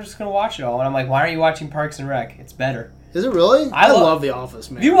 like, I'm just gonna watch it all, and I'm like, why aren't you watching Parks and Rec? It's better. Is it really? I I love- love The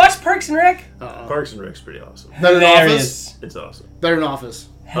Office, man. Have you watched Parks and Rec? Parks and Rec's pretty awesome. Better than Hilarious. It's awesome. Better than Office.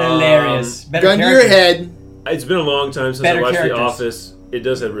 Hilarious. Better Gun to your characters. head. It's been a long time since Better I watched characters. The Office. It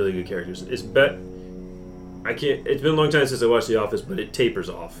does have really good characters. It's It's been a long time since I watched The Office, but it tapers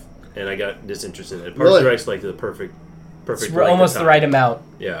off, and I got disinterested in it. Parks Really? and Rec's like the perfect. It's length almost of the time. right amount.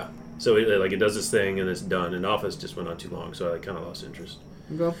 Yeah. So it does this thing and it's done. And Office just went on too long, so I kind of lost interest.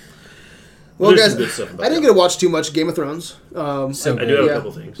 Okay. Well, There's guys, some good stuff about I didn't that. get to watch too much Game of Thrones. So I do have yeah. a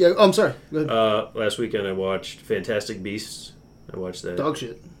couple things. Yeah. Oh, I'm sorry. Go ahead. Last weekend I watched Fantastic Beasts. I watched that. Dog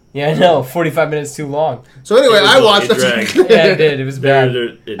shit. Yeah, I know. 45 minutes too long. So anyway, It was I long. watched. It dragged. Yeah, it did. It was bad.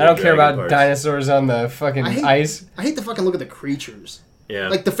 It I don't care dragged about parts. dinosaurs on the fucking I hate, ice. I hate to fucking look at the creatures. Yeah.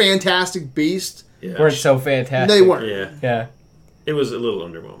 Like the Fantastic Beast. yeah. Weren't so fantastic. They weren't. Yeah. Yeah. It was a little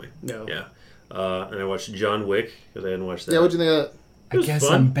underwhelming. No. Yeah. And I watched John Wick because I hadn't watched that. Yeah. What'd you think of that? I was guess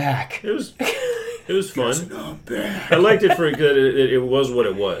fun. I'm back. It was. It was fun. I liked it for because it was what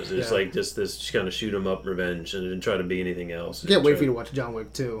it was. It's Yeah. like just this kind of shoot 'em up revenge, and it didn't try to be anything else. I can't wait for you to watch John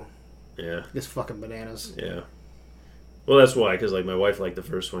Wick 2. Yeah, It's fucking bananas. yeah. Well, that's why, because like my wife liked the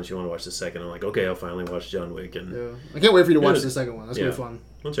first one, she wanted to watch the second. I'm like, okay, I'll finally watch John Wick, and Yeah. I can't wait for you to watch was- the second one. That's yeah. gonna be fun.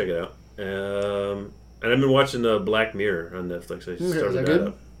 we'll check it out. And I've been watching Black Mirror on Netflix. I is started that that good?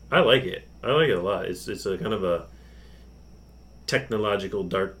 up. I like it. I like it a lot. It's a kind of a technological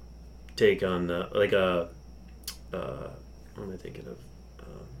dark take on like a what am I thinking of?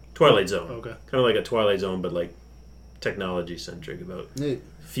 Twilight Zone. Okay. Kind of like a Twilight Zone, but like technology centric about Neat.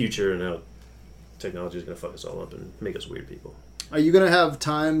 future and how technology is going to fuck us all up and make us weird people. Are you gonna have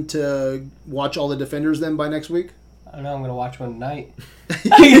time to watch all the Defenders then by next week? I don't know. I'm gonna watch one tonight. Is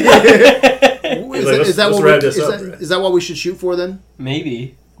like, let's what wrap we- this is up, that- Brad. is that what we should shoot for then?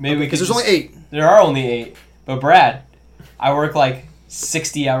 Maybe we could. Because there's just- only 8. There are only 8. But Brad, I work like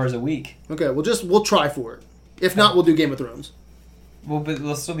 60 hours a week. Okay, we'll try for it. If not, we'll do Game of Thrones. Well, but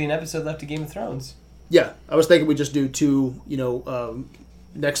there'll still be an episode left of Game of Thrones. Yeah, I was thinking we just do 2.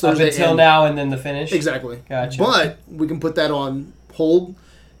 Next Up Thursday. until and- now and then the finish. Exactly. Gotcha. But we can put that on hold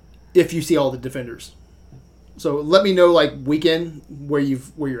if you see all the Defenders. So let me know like weekend where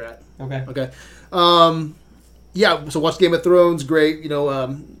you're at. Okay. Okay. Yeah. So watch Game of Thrones. Great.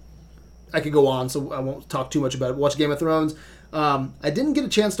 I could go on, so I won't talk too much about it. Watch Game of Thrones. I didn't get a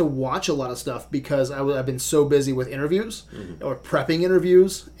chance to watch a lot of stuff because I've been so busy with interviews or prepping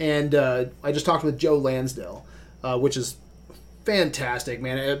interviews, and I just talked with Joe Lansdale, which is fantastic,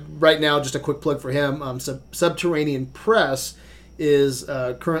 man. Right now, just a quick plug for him. Subterranean Press is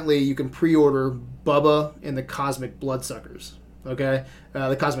currently, you can pre-order Bubba and the Cosmic Bloodsuckers. Okay,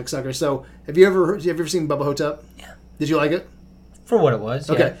 the Cosmic Suckers. So have you ever seen Bubba Hotep? Did you like it? For what it was.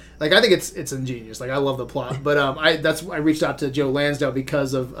 Okay, Yeah. like I think it's ingenious. Like I love the plot, but I reached out to Joe Lansdale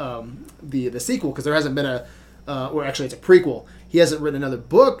because of the sequel, because there hasn't been or actually it's a prequel. He hasn't written another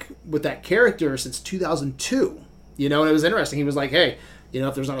book with that character since 2002. You know, and it was interesting. He was like, hey, you know,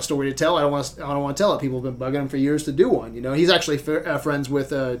 if there's not a story to tell, I don't want to tell it. People have been bugging him for years to do one. You know, he's actually friends with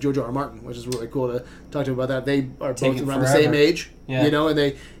George R. R. Martin, which is really cool to talk to him about that. They are both around the same age. Yeah. You know,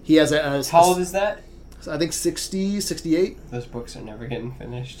 and he has a How old is that? I think 60, 68. Those books are never getting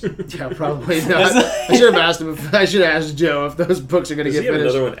finished. Yeah, probably not. I should have asked him. I should have asked Joe if those books are going to Does get he have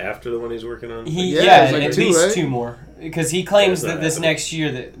finished. another one after the one he's working on? Yeah, it's like at two, least right? 2 more. Because he claims That's that not this happening. next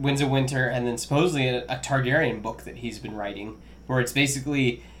year, that Winds of Winter, and then supposedly a Targaryen book that he's been writing, where it's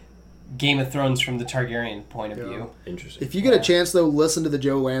basically Game of Thrones from the Targaryen point of view. Interesting. If you get a chance, though, listen to the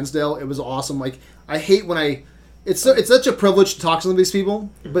Joe Lansdale. It was awesome. Like, I hate when it's such a privilege to talk to some of these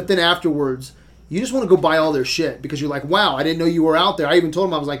people, but then afterwards, you just want to go buy all their shit because you're like, wow, I didn't know you were out there. I even told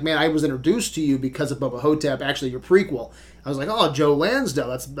him, I was like, man, I was introduced to you because of Bubba Hotep, actually your prequel. I was like, oh, Joe Lansdale,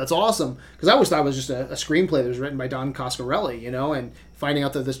 that's awesome. Because I always thought it was just a screenplay that was written by Don Coscarelli, you know, and finding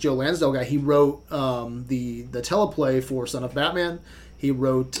out that this Joe Lansdale guy, he wrote the teleplay for Son of Batman. He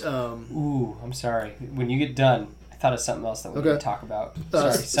wrote... Ooh, I'm sorry. When you get done, I thought of something else that we need to talk about.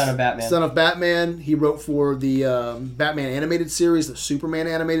 Sorry, Son of Batman. Son of Batman. He wrote for the Batman animated series, the Superman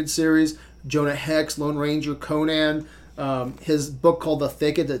animated series, Jonah Hex, Lone Ranger, Conan. His book called The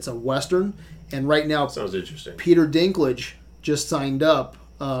Thicket, it's a Western. And right now, Sounds interesting. Peter Dinklage just signed up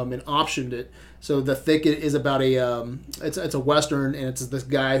and optioned it. So The Thicket is about it's a Western, and it's this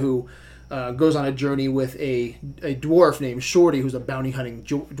guy who goes on a journey with a dwarf named Shorty, who's a bounty hunting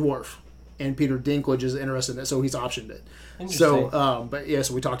dwarf. And Peter Dinklage is interested in it, so he's optioned it. So, but yeah,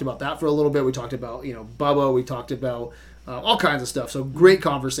 so we talked about that for a little bit. We talked about, you know, Bubba. We talked about all kinds of stuff. So great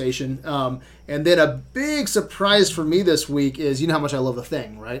conversation. And then a big surprise for me this week is, you know how much I love The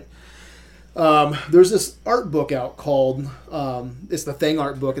Thing, right? There's this art book out called, it's the Thing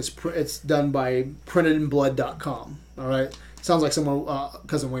art book. It's done by printedinblood.com. All right. Sounds like someone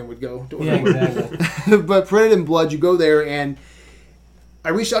Cousin Wayne would go to. Yeah, exactly. But Printed in Blood, you go there, and I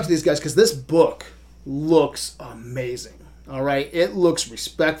reached out to these guys because this book looks amazing. All right, it looks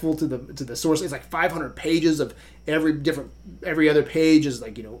respectful to the source. It's like 500 pages of every other page is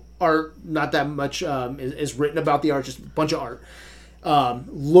like, you know, art. Not that much is written about the art, just a bunch of art.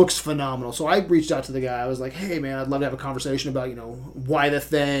 Looks phenomenal. So I reached out to the guy. I was like, hey man, I'd love to have a conversation about, you know, why The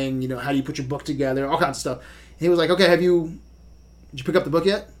Thing, you know, how do you put your book together, all kinds of stuff. And he was like, okay, did you pick up the book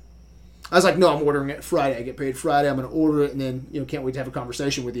yet? I was like, no, I'm ordering it Friday. I get paid Friday. I'm going to order it, and then, you know, can't wait to have a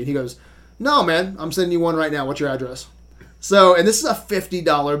conversation with you. And he goes, no, man, I'm sending you one right now. What's your address? So, and this is a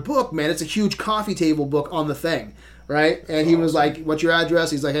 $50 book, man. It's a huge coffee table book on The Thing, right? And he was like, what's your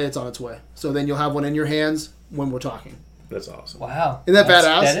address? He's like, hey, it's on its way. So then you'll have one in your hands when we're talking. That's awesome. Wow. Isn't that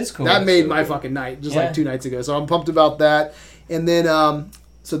badass? That is cool. That made so my cool. fucking night, just Yeah. like 2 nights ago. So I'm pumped about that. And then,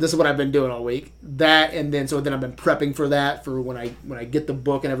 so this is what I've been doing all week. That, and then I've been prepping for that for when I get the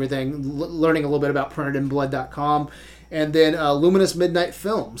book and everything, learning a little bit about printedinblood.com. And then Luminous Midnight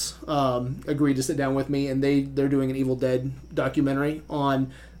Films agreed to sit down with me, and they're doing an Evil Dead documentary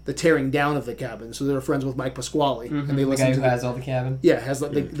on the tearing down of the cabin. So they're friends with Mike Pasquale, and they The listen guy to who has all the cabin. yeah, it has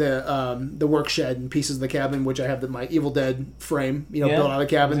like the work shed and pieces of the cabin, which I have my Evil Dead frame, you know, built out of the I was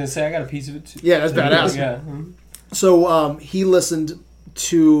cabin. gonna say I got a piece of it too. Yeah, that's badass. Yeah. Mhm. So he listened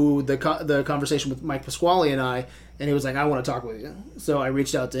to the conversation with Mike Pasquale and I, and he was like, I want to talk with you. So I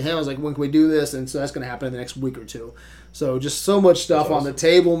reached out to him. I was like, when can we do this? And so that's going to happen in the next week or two. So just so much stuff on the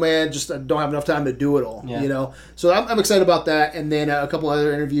table, man. Just I don't have enough time to do it all, Yeah. you know. So I'm excited about that. And then a couple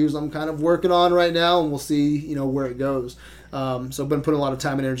other interviews I'm kind of working on right now, and we'll see, you know, where it goes. So I've been putting a lot of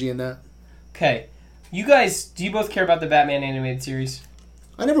time and energy in that. Okay. You guys, do you both care about the Batman animated series?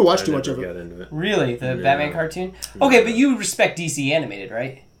 I never watched I too much never of it. got into it. Really? The Yeah. Batman cartoon? Okay, but you respect DC animated,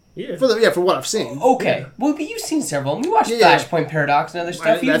 right? Yeah. For what I've seen. Okay. Well, but you've seen several. We watched Yeah. Flashpoint Paradox and other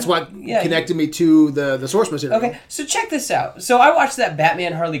stuff. That's what Yeah, connected me to the source material. Okay, so check this out. So I watched that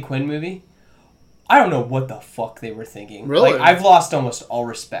Batman Harley Quinn movie. I don't know what the fuck they were thinking. Really? Like, I've lost almost all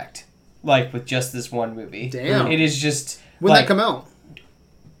respect. Like, with just this one movie. Damn. It is just... When like, that come out?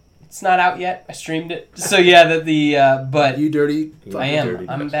 It's not out yet. I streamed it. So yeah, but You dirty. I am. Dirty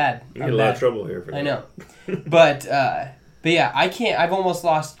I'm bastard. bad. You I'm get a lot bad. of trouble here for that. I know. But yeah, I can't. I've almost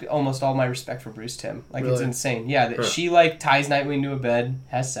lost almost all my respect for Bruce Timm. Like, it's Really? insane. Yeah, that Huh. she like ties Nightwing to a bed,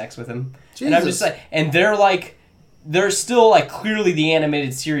 has sex with him, and I'm Jesus. just like, and they're still like clearly the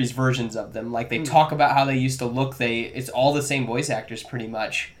animated series versions of them. Like they talk about how they used to look. It's all the same voice actors pretty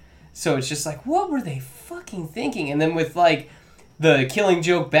much. So it's just like, what were they fucking thinking? And then with like the Killing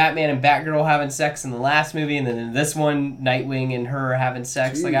Joke, Batman and Batgirl having sex in the last movie, and then in this one, Nightwing and her having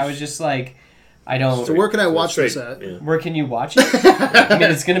sex. Like, I was just like, I don't... So where can I watch Straight, this at? yeah. Where can you watch it? I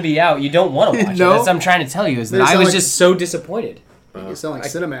mean, it's going to be out. You don't want to watch No. it. That's what I'm trying to tell you, is that They I sound was like- just so disappointed. You sound like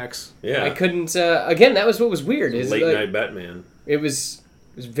Cinemax. Yeah. I couldn't... again, that was what was weird. Is Late like, night Batman. It was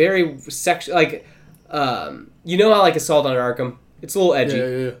very sexual. Like, you know how like Assault on Arkham? It's a little edgy.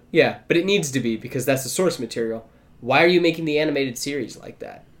 Yeah. Yeah, but it needs to be because that's the source material. Why are you making the animated series like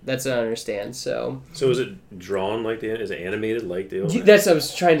that? That's what I don't understand. So So is it drawn like is it animated like the old? that's what I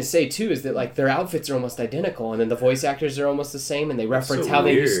was trying to say too. Is that like their outfits are almost identical, and then the voice actors are almost the same, and they reference so how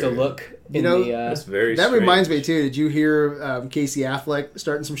they used to weird. look. You know, That's very. That strange. reminds me too. Did you hear Casey Affleck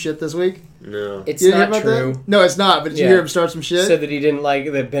starting some shit this week? No. it's You didn't hear not about true. that? No, it's not. But did you Yeah. hear him start some shit? Said that he didn't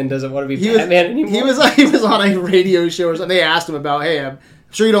like that Ben doesn't want to be he was Batman anymore. he was on a radio show or something. They asked him about, hey, I'm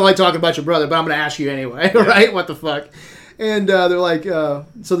sure you don't like talking about your brother, but I'm going to ask you anyway, right? What the fuck? And they're like, so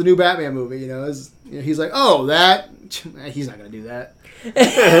the new Batman movie, he's like, oh, that he's not going to do that.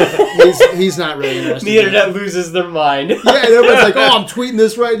 he's not really interested. The internet loses their mind. Yeah, and everyone's like, oh, I'm tweeting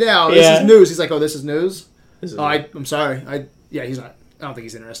this right now. This Yeah. is news. He's like, oh, this is news. This is Oh, I'm sorry. He's not. I don't think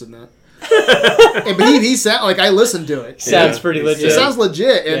he's interested in that. But he sound like I listened to it. Sounds Yeah. pretty It legit. It sounds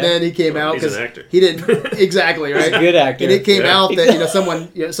legit, and Yeah. then he came out he's because an actor. he didn't exactly right. He's a good actor. And it came Yeah. out that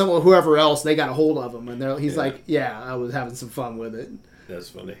someone, whoever else, they got a hold of him, and he's Yeah. like, yeah, I was having some fun with it. That's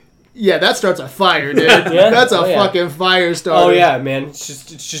funny. Yeah, that starts a fire, dude. Yeah? That's a Oh, yeah. fucking fire starter. Oh yeah, man! It's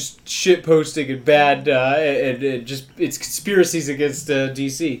just shit posting and bad, it's conspiracies against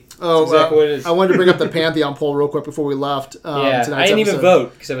DC. Oh, That's exactly what it is. I wanted to bring up the Pantheon poll real quick before we left. Yeah, I tonight's didn't even episode.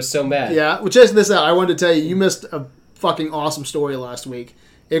 vote because I was so mad. Yeah, well, check this out. I wanted to tell you, you missed a fucking awesome story last week.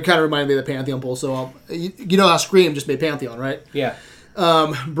 It kind of reminded me of the Pantheon poll. So, you know how Scream just made Pantheon, right? Yeah,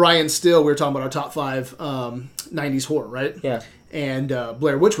 Brian Still, we were talking about our top 5 90s horror, right? yeah. And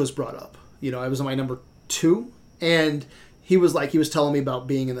Blair Witch was brought up. I was on my number 2, and he was telling me about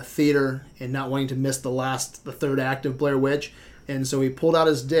being in the theater and not wanting to miss the third act of Blair Witch, and so he pulled out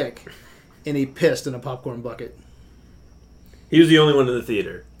his dick and he pissed in a popcorn bucket. He was the only one in the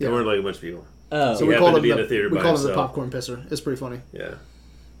theater. Yeah. There weren't like a bunch of people. Oh, So He we happened called to him be in the theater we by called him the himself. popcorn pisser. It's pretty funny. Yeah.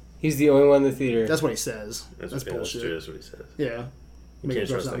 he's the only one in the theater. That's what he says. That's That's bullshit. true. That's what he says. Yeah. You Make can't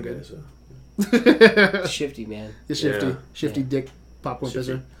himself trust that sound guy. good. So. Shifty man. The shifty, Yeah. shifty dick popcorn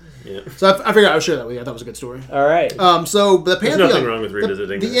Shifty. pisser. Yeah. So I figured I would share that with you. I thought it was a good story. All right. So the There's Pantheon, nothing wrong with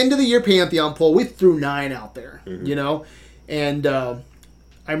revisiting the this. end of the year Pantheon poll. We threw 9 out there, Mm-hmm. and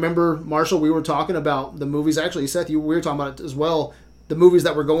I remember Marshall. We were talking about the movies. Actually, Seth, we were talking about it as well. The movies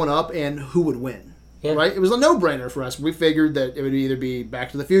that were going up and who would win. Yeah. Right? It was a no-brainer for us. We figured that it would either be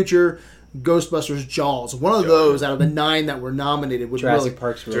Back to the Future, Ghostbusters, Jaws. One of those out of the 9 that were nominated would Jurassic really.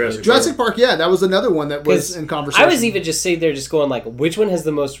 Park's really Jurassic good. Jurassic Park, yeah, that was another one that was 'Cause in conversation. I was even just sitting there just going like, which one has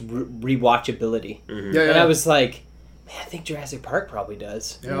the most rewatchability? yeah, And yeah. I was like, man, I think Jurassic Park probably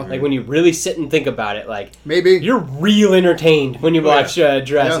does. Yeah. Like when you really sit and think about it, like maybe. you're real entertained when you watch Jurassic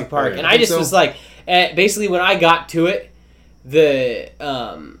Yeah. Park. Oh, yeah. And I I think just so. was like, basically when I got to it, the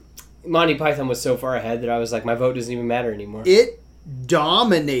Monty Python was so far ahead that I was like, my vote doesn't even matter anymore. It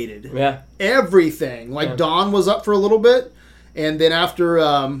dominated Yeah. everything. Like Yeah. Dawn was up for a little bit, and then after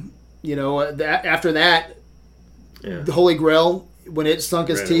after that, Yeah. the Holy Grail, when it sunk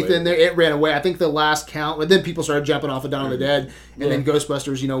its Ran teeth away. in there, it ran away. I think the last count, but then people started jumping off of Dawn of the Dead, and then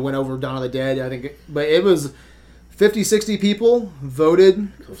Ghostbusters, went over Dawn of the Dead. I think, but it was 50, 60 people voted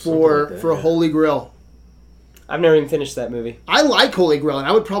for like that, yeah. Holy Grail. I've never even finished that movie. I like Holy Grail, and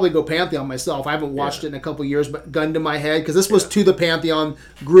I would probably go Pantheon myself. I haven't watched it in a couple years, but gun to my head, because this was to the Pantheon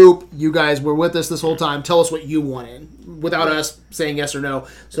group. You guys were with us this whole time. Tell us what you wanted, without us saying yes or no.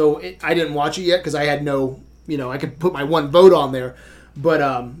 So I didn't watch it yet, because I had no, I could put my one vote on there. But,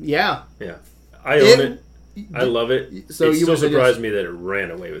 yeah. Yeah. I own it. I love it. So It you still would say yes. surprised me that it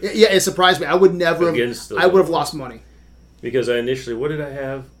ran away with it. Yeah, it surprised me. I would never Against the- I would have lost money. Because I initially, what did I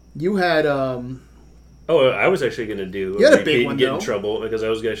have? You had, Oh, I was actually going to do You had a repeat big one, and get though. in trouble because I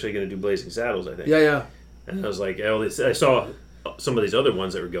was actually going to do Blazing Saddles, I think. yeah. And I was like, I saw some of these other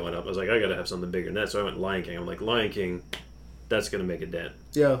ones that were going up. I was like, I got to have something bigger than that. So I went Lion King. I'm like, Lion King, that's going to make a dent.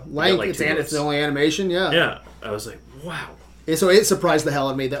 Yeah. Lank, like it's 2 the votes. only animation, yeah. Yeah. I was like, wow. And so it surprised the hell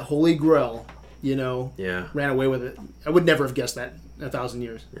out of me that Holy Grail, Yeah. ran away with it. I would never have guessed that in 1,000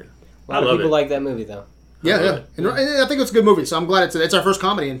 years. A lot of love people it. like that movie though. Yeah, love yeah. it. And I think it's a good movie, so I'm glad it's our first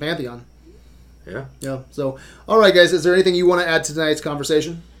comedy in Pantheon. Yeah. Yeah. So, all right, guys, is there anything you want to add to tonight's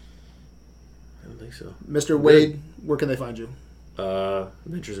conversation? I don't think so. Mr. Wade, where can they find you?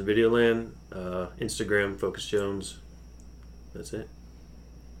 Adventures in Videoland, Instagram, Focus Jones. That's it.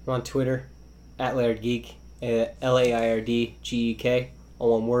 I'm on Twitter, @LairdGeek. LAIRDGEK,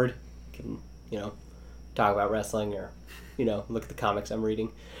 all one word. Can, talk about wrestling or, look at the comics I'm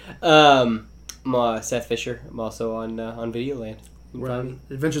reading. I'm Seth Fisher. I'm also on Videoland. We're on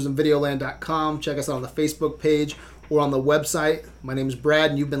adventuresinvideoland.com. Check us out on the Facebook page or on the website. My name is Brad,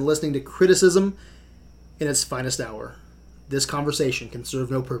 and you've been listening to Criticism in its finest hour. This conversation can serve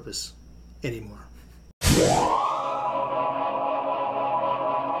no purpose anymore.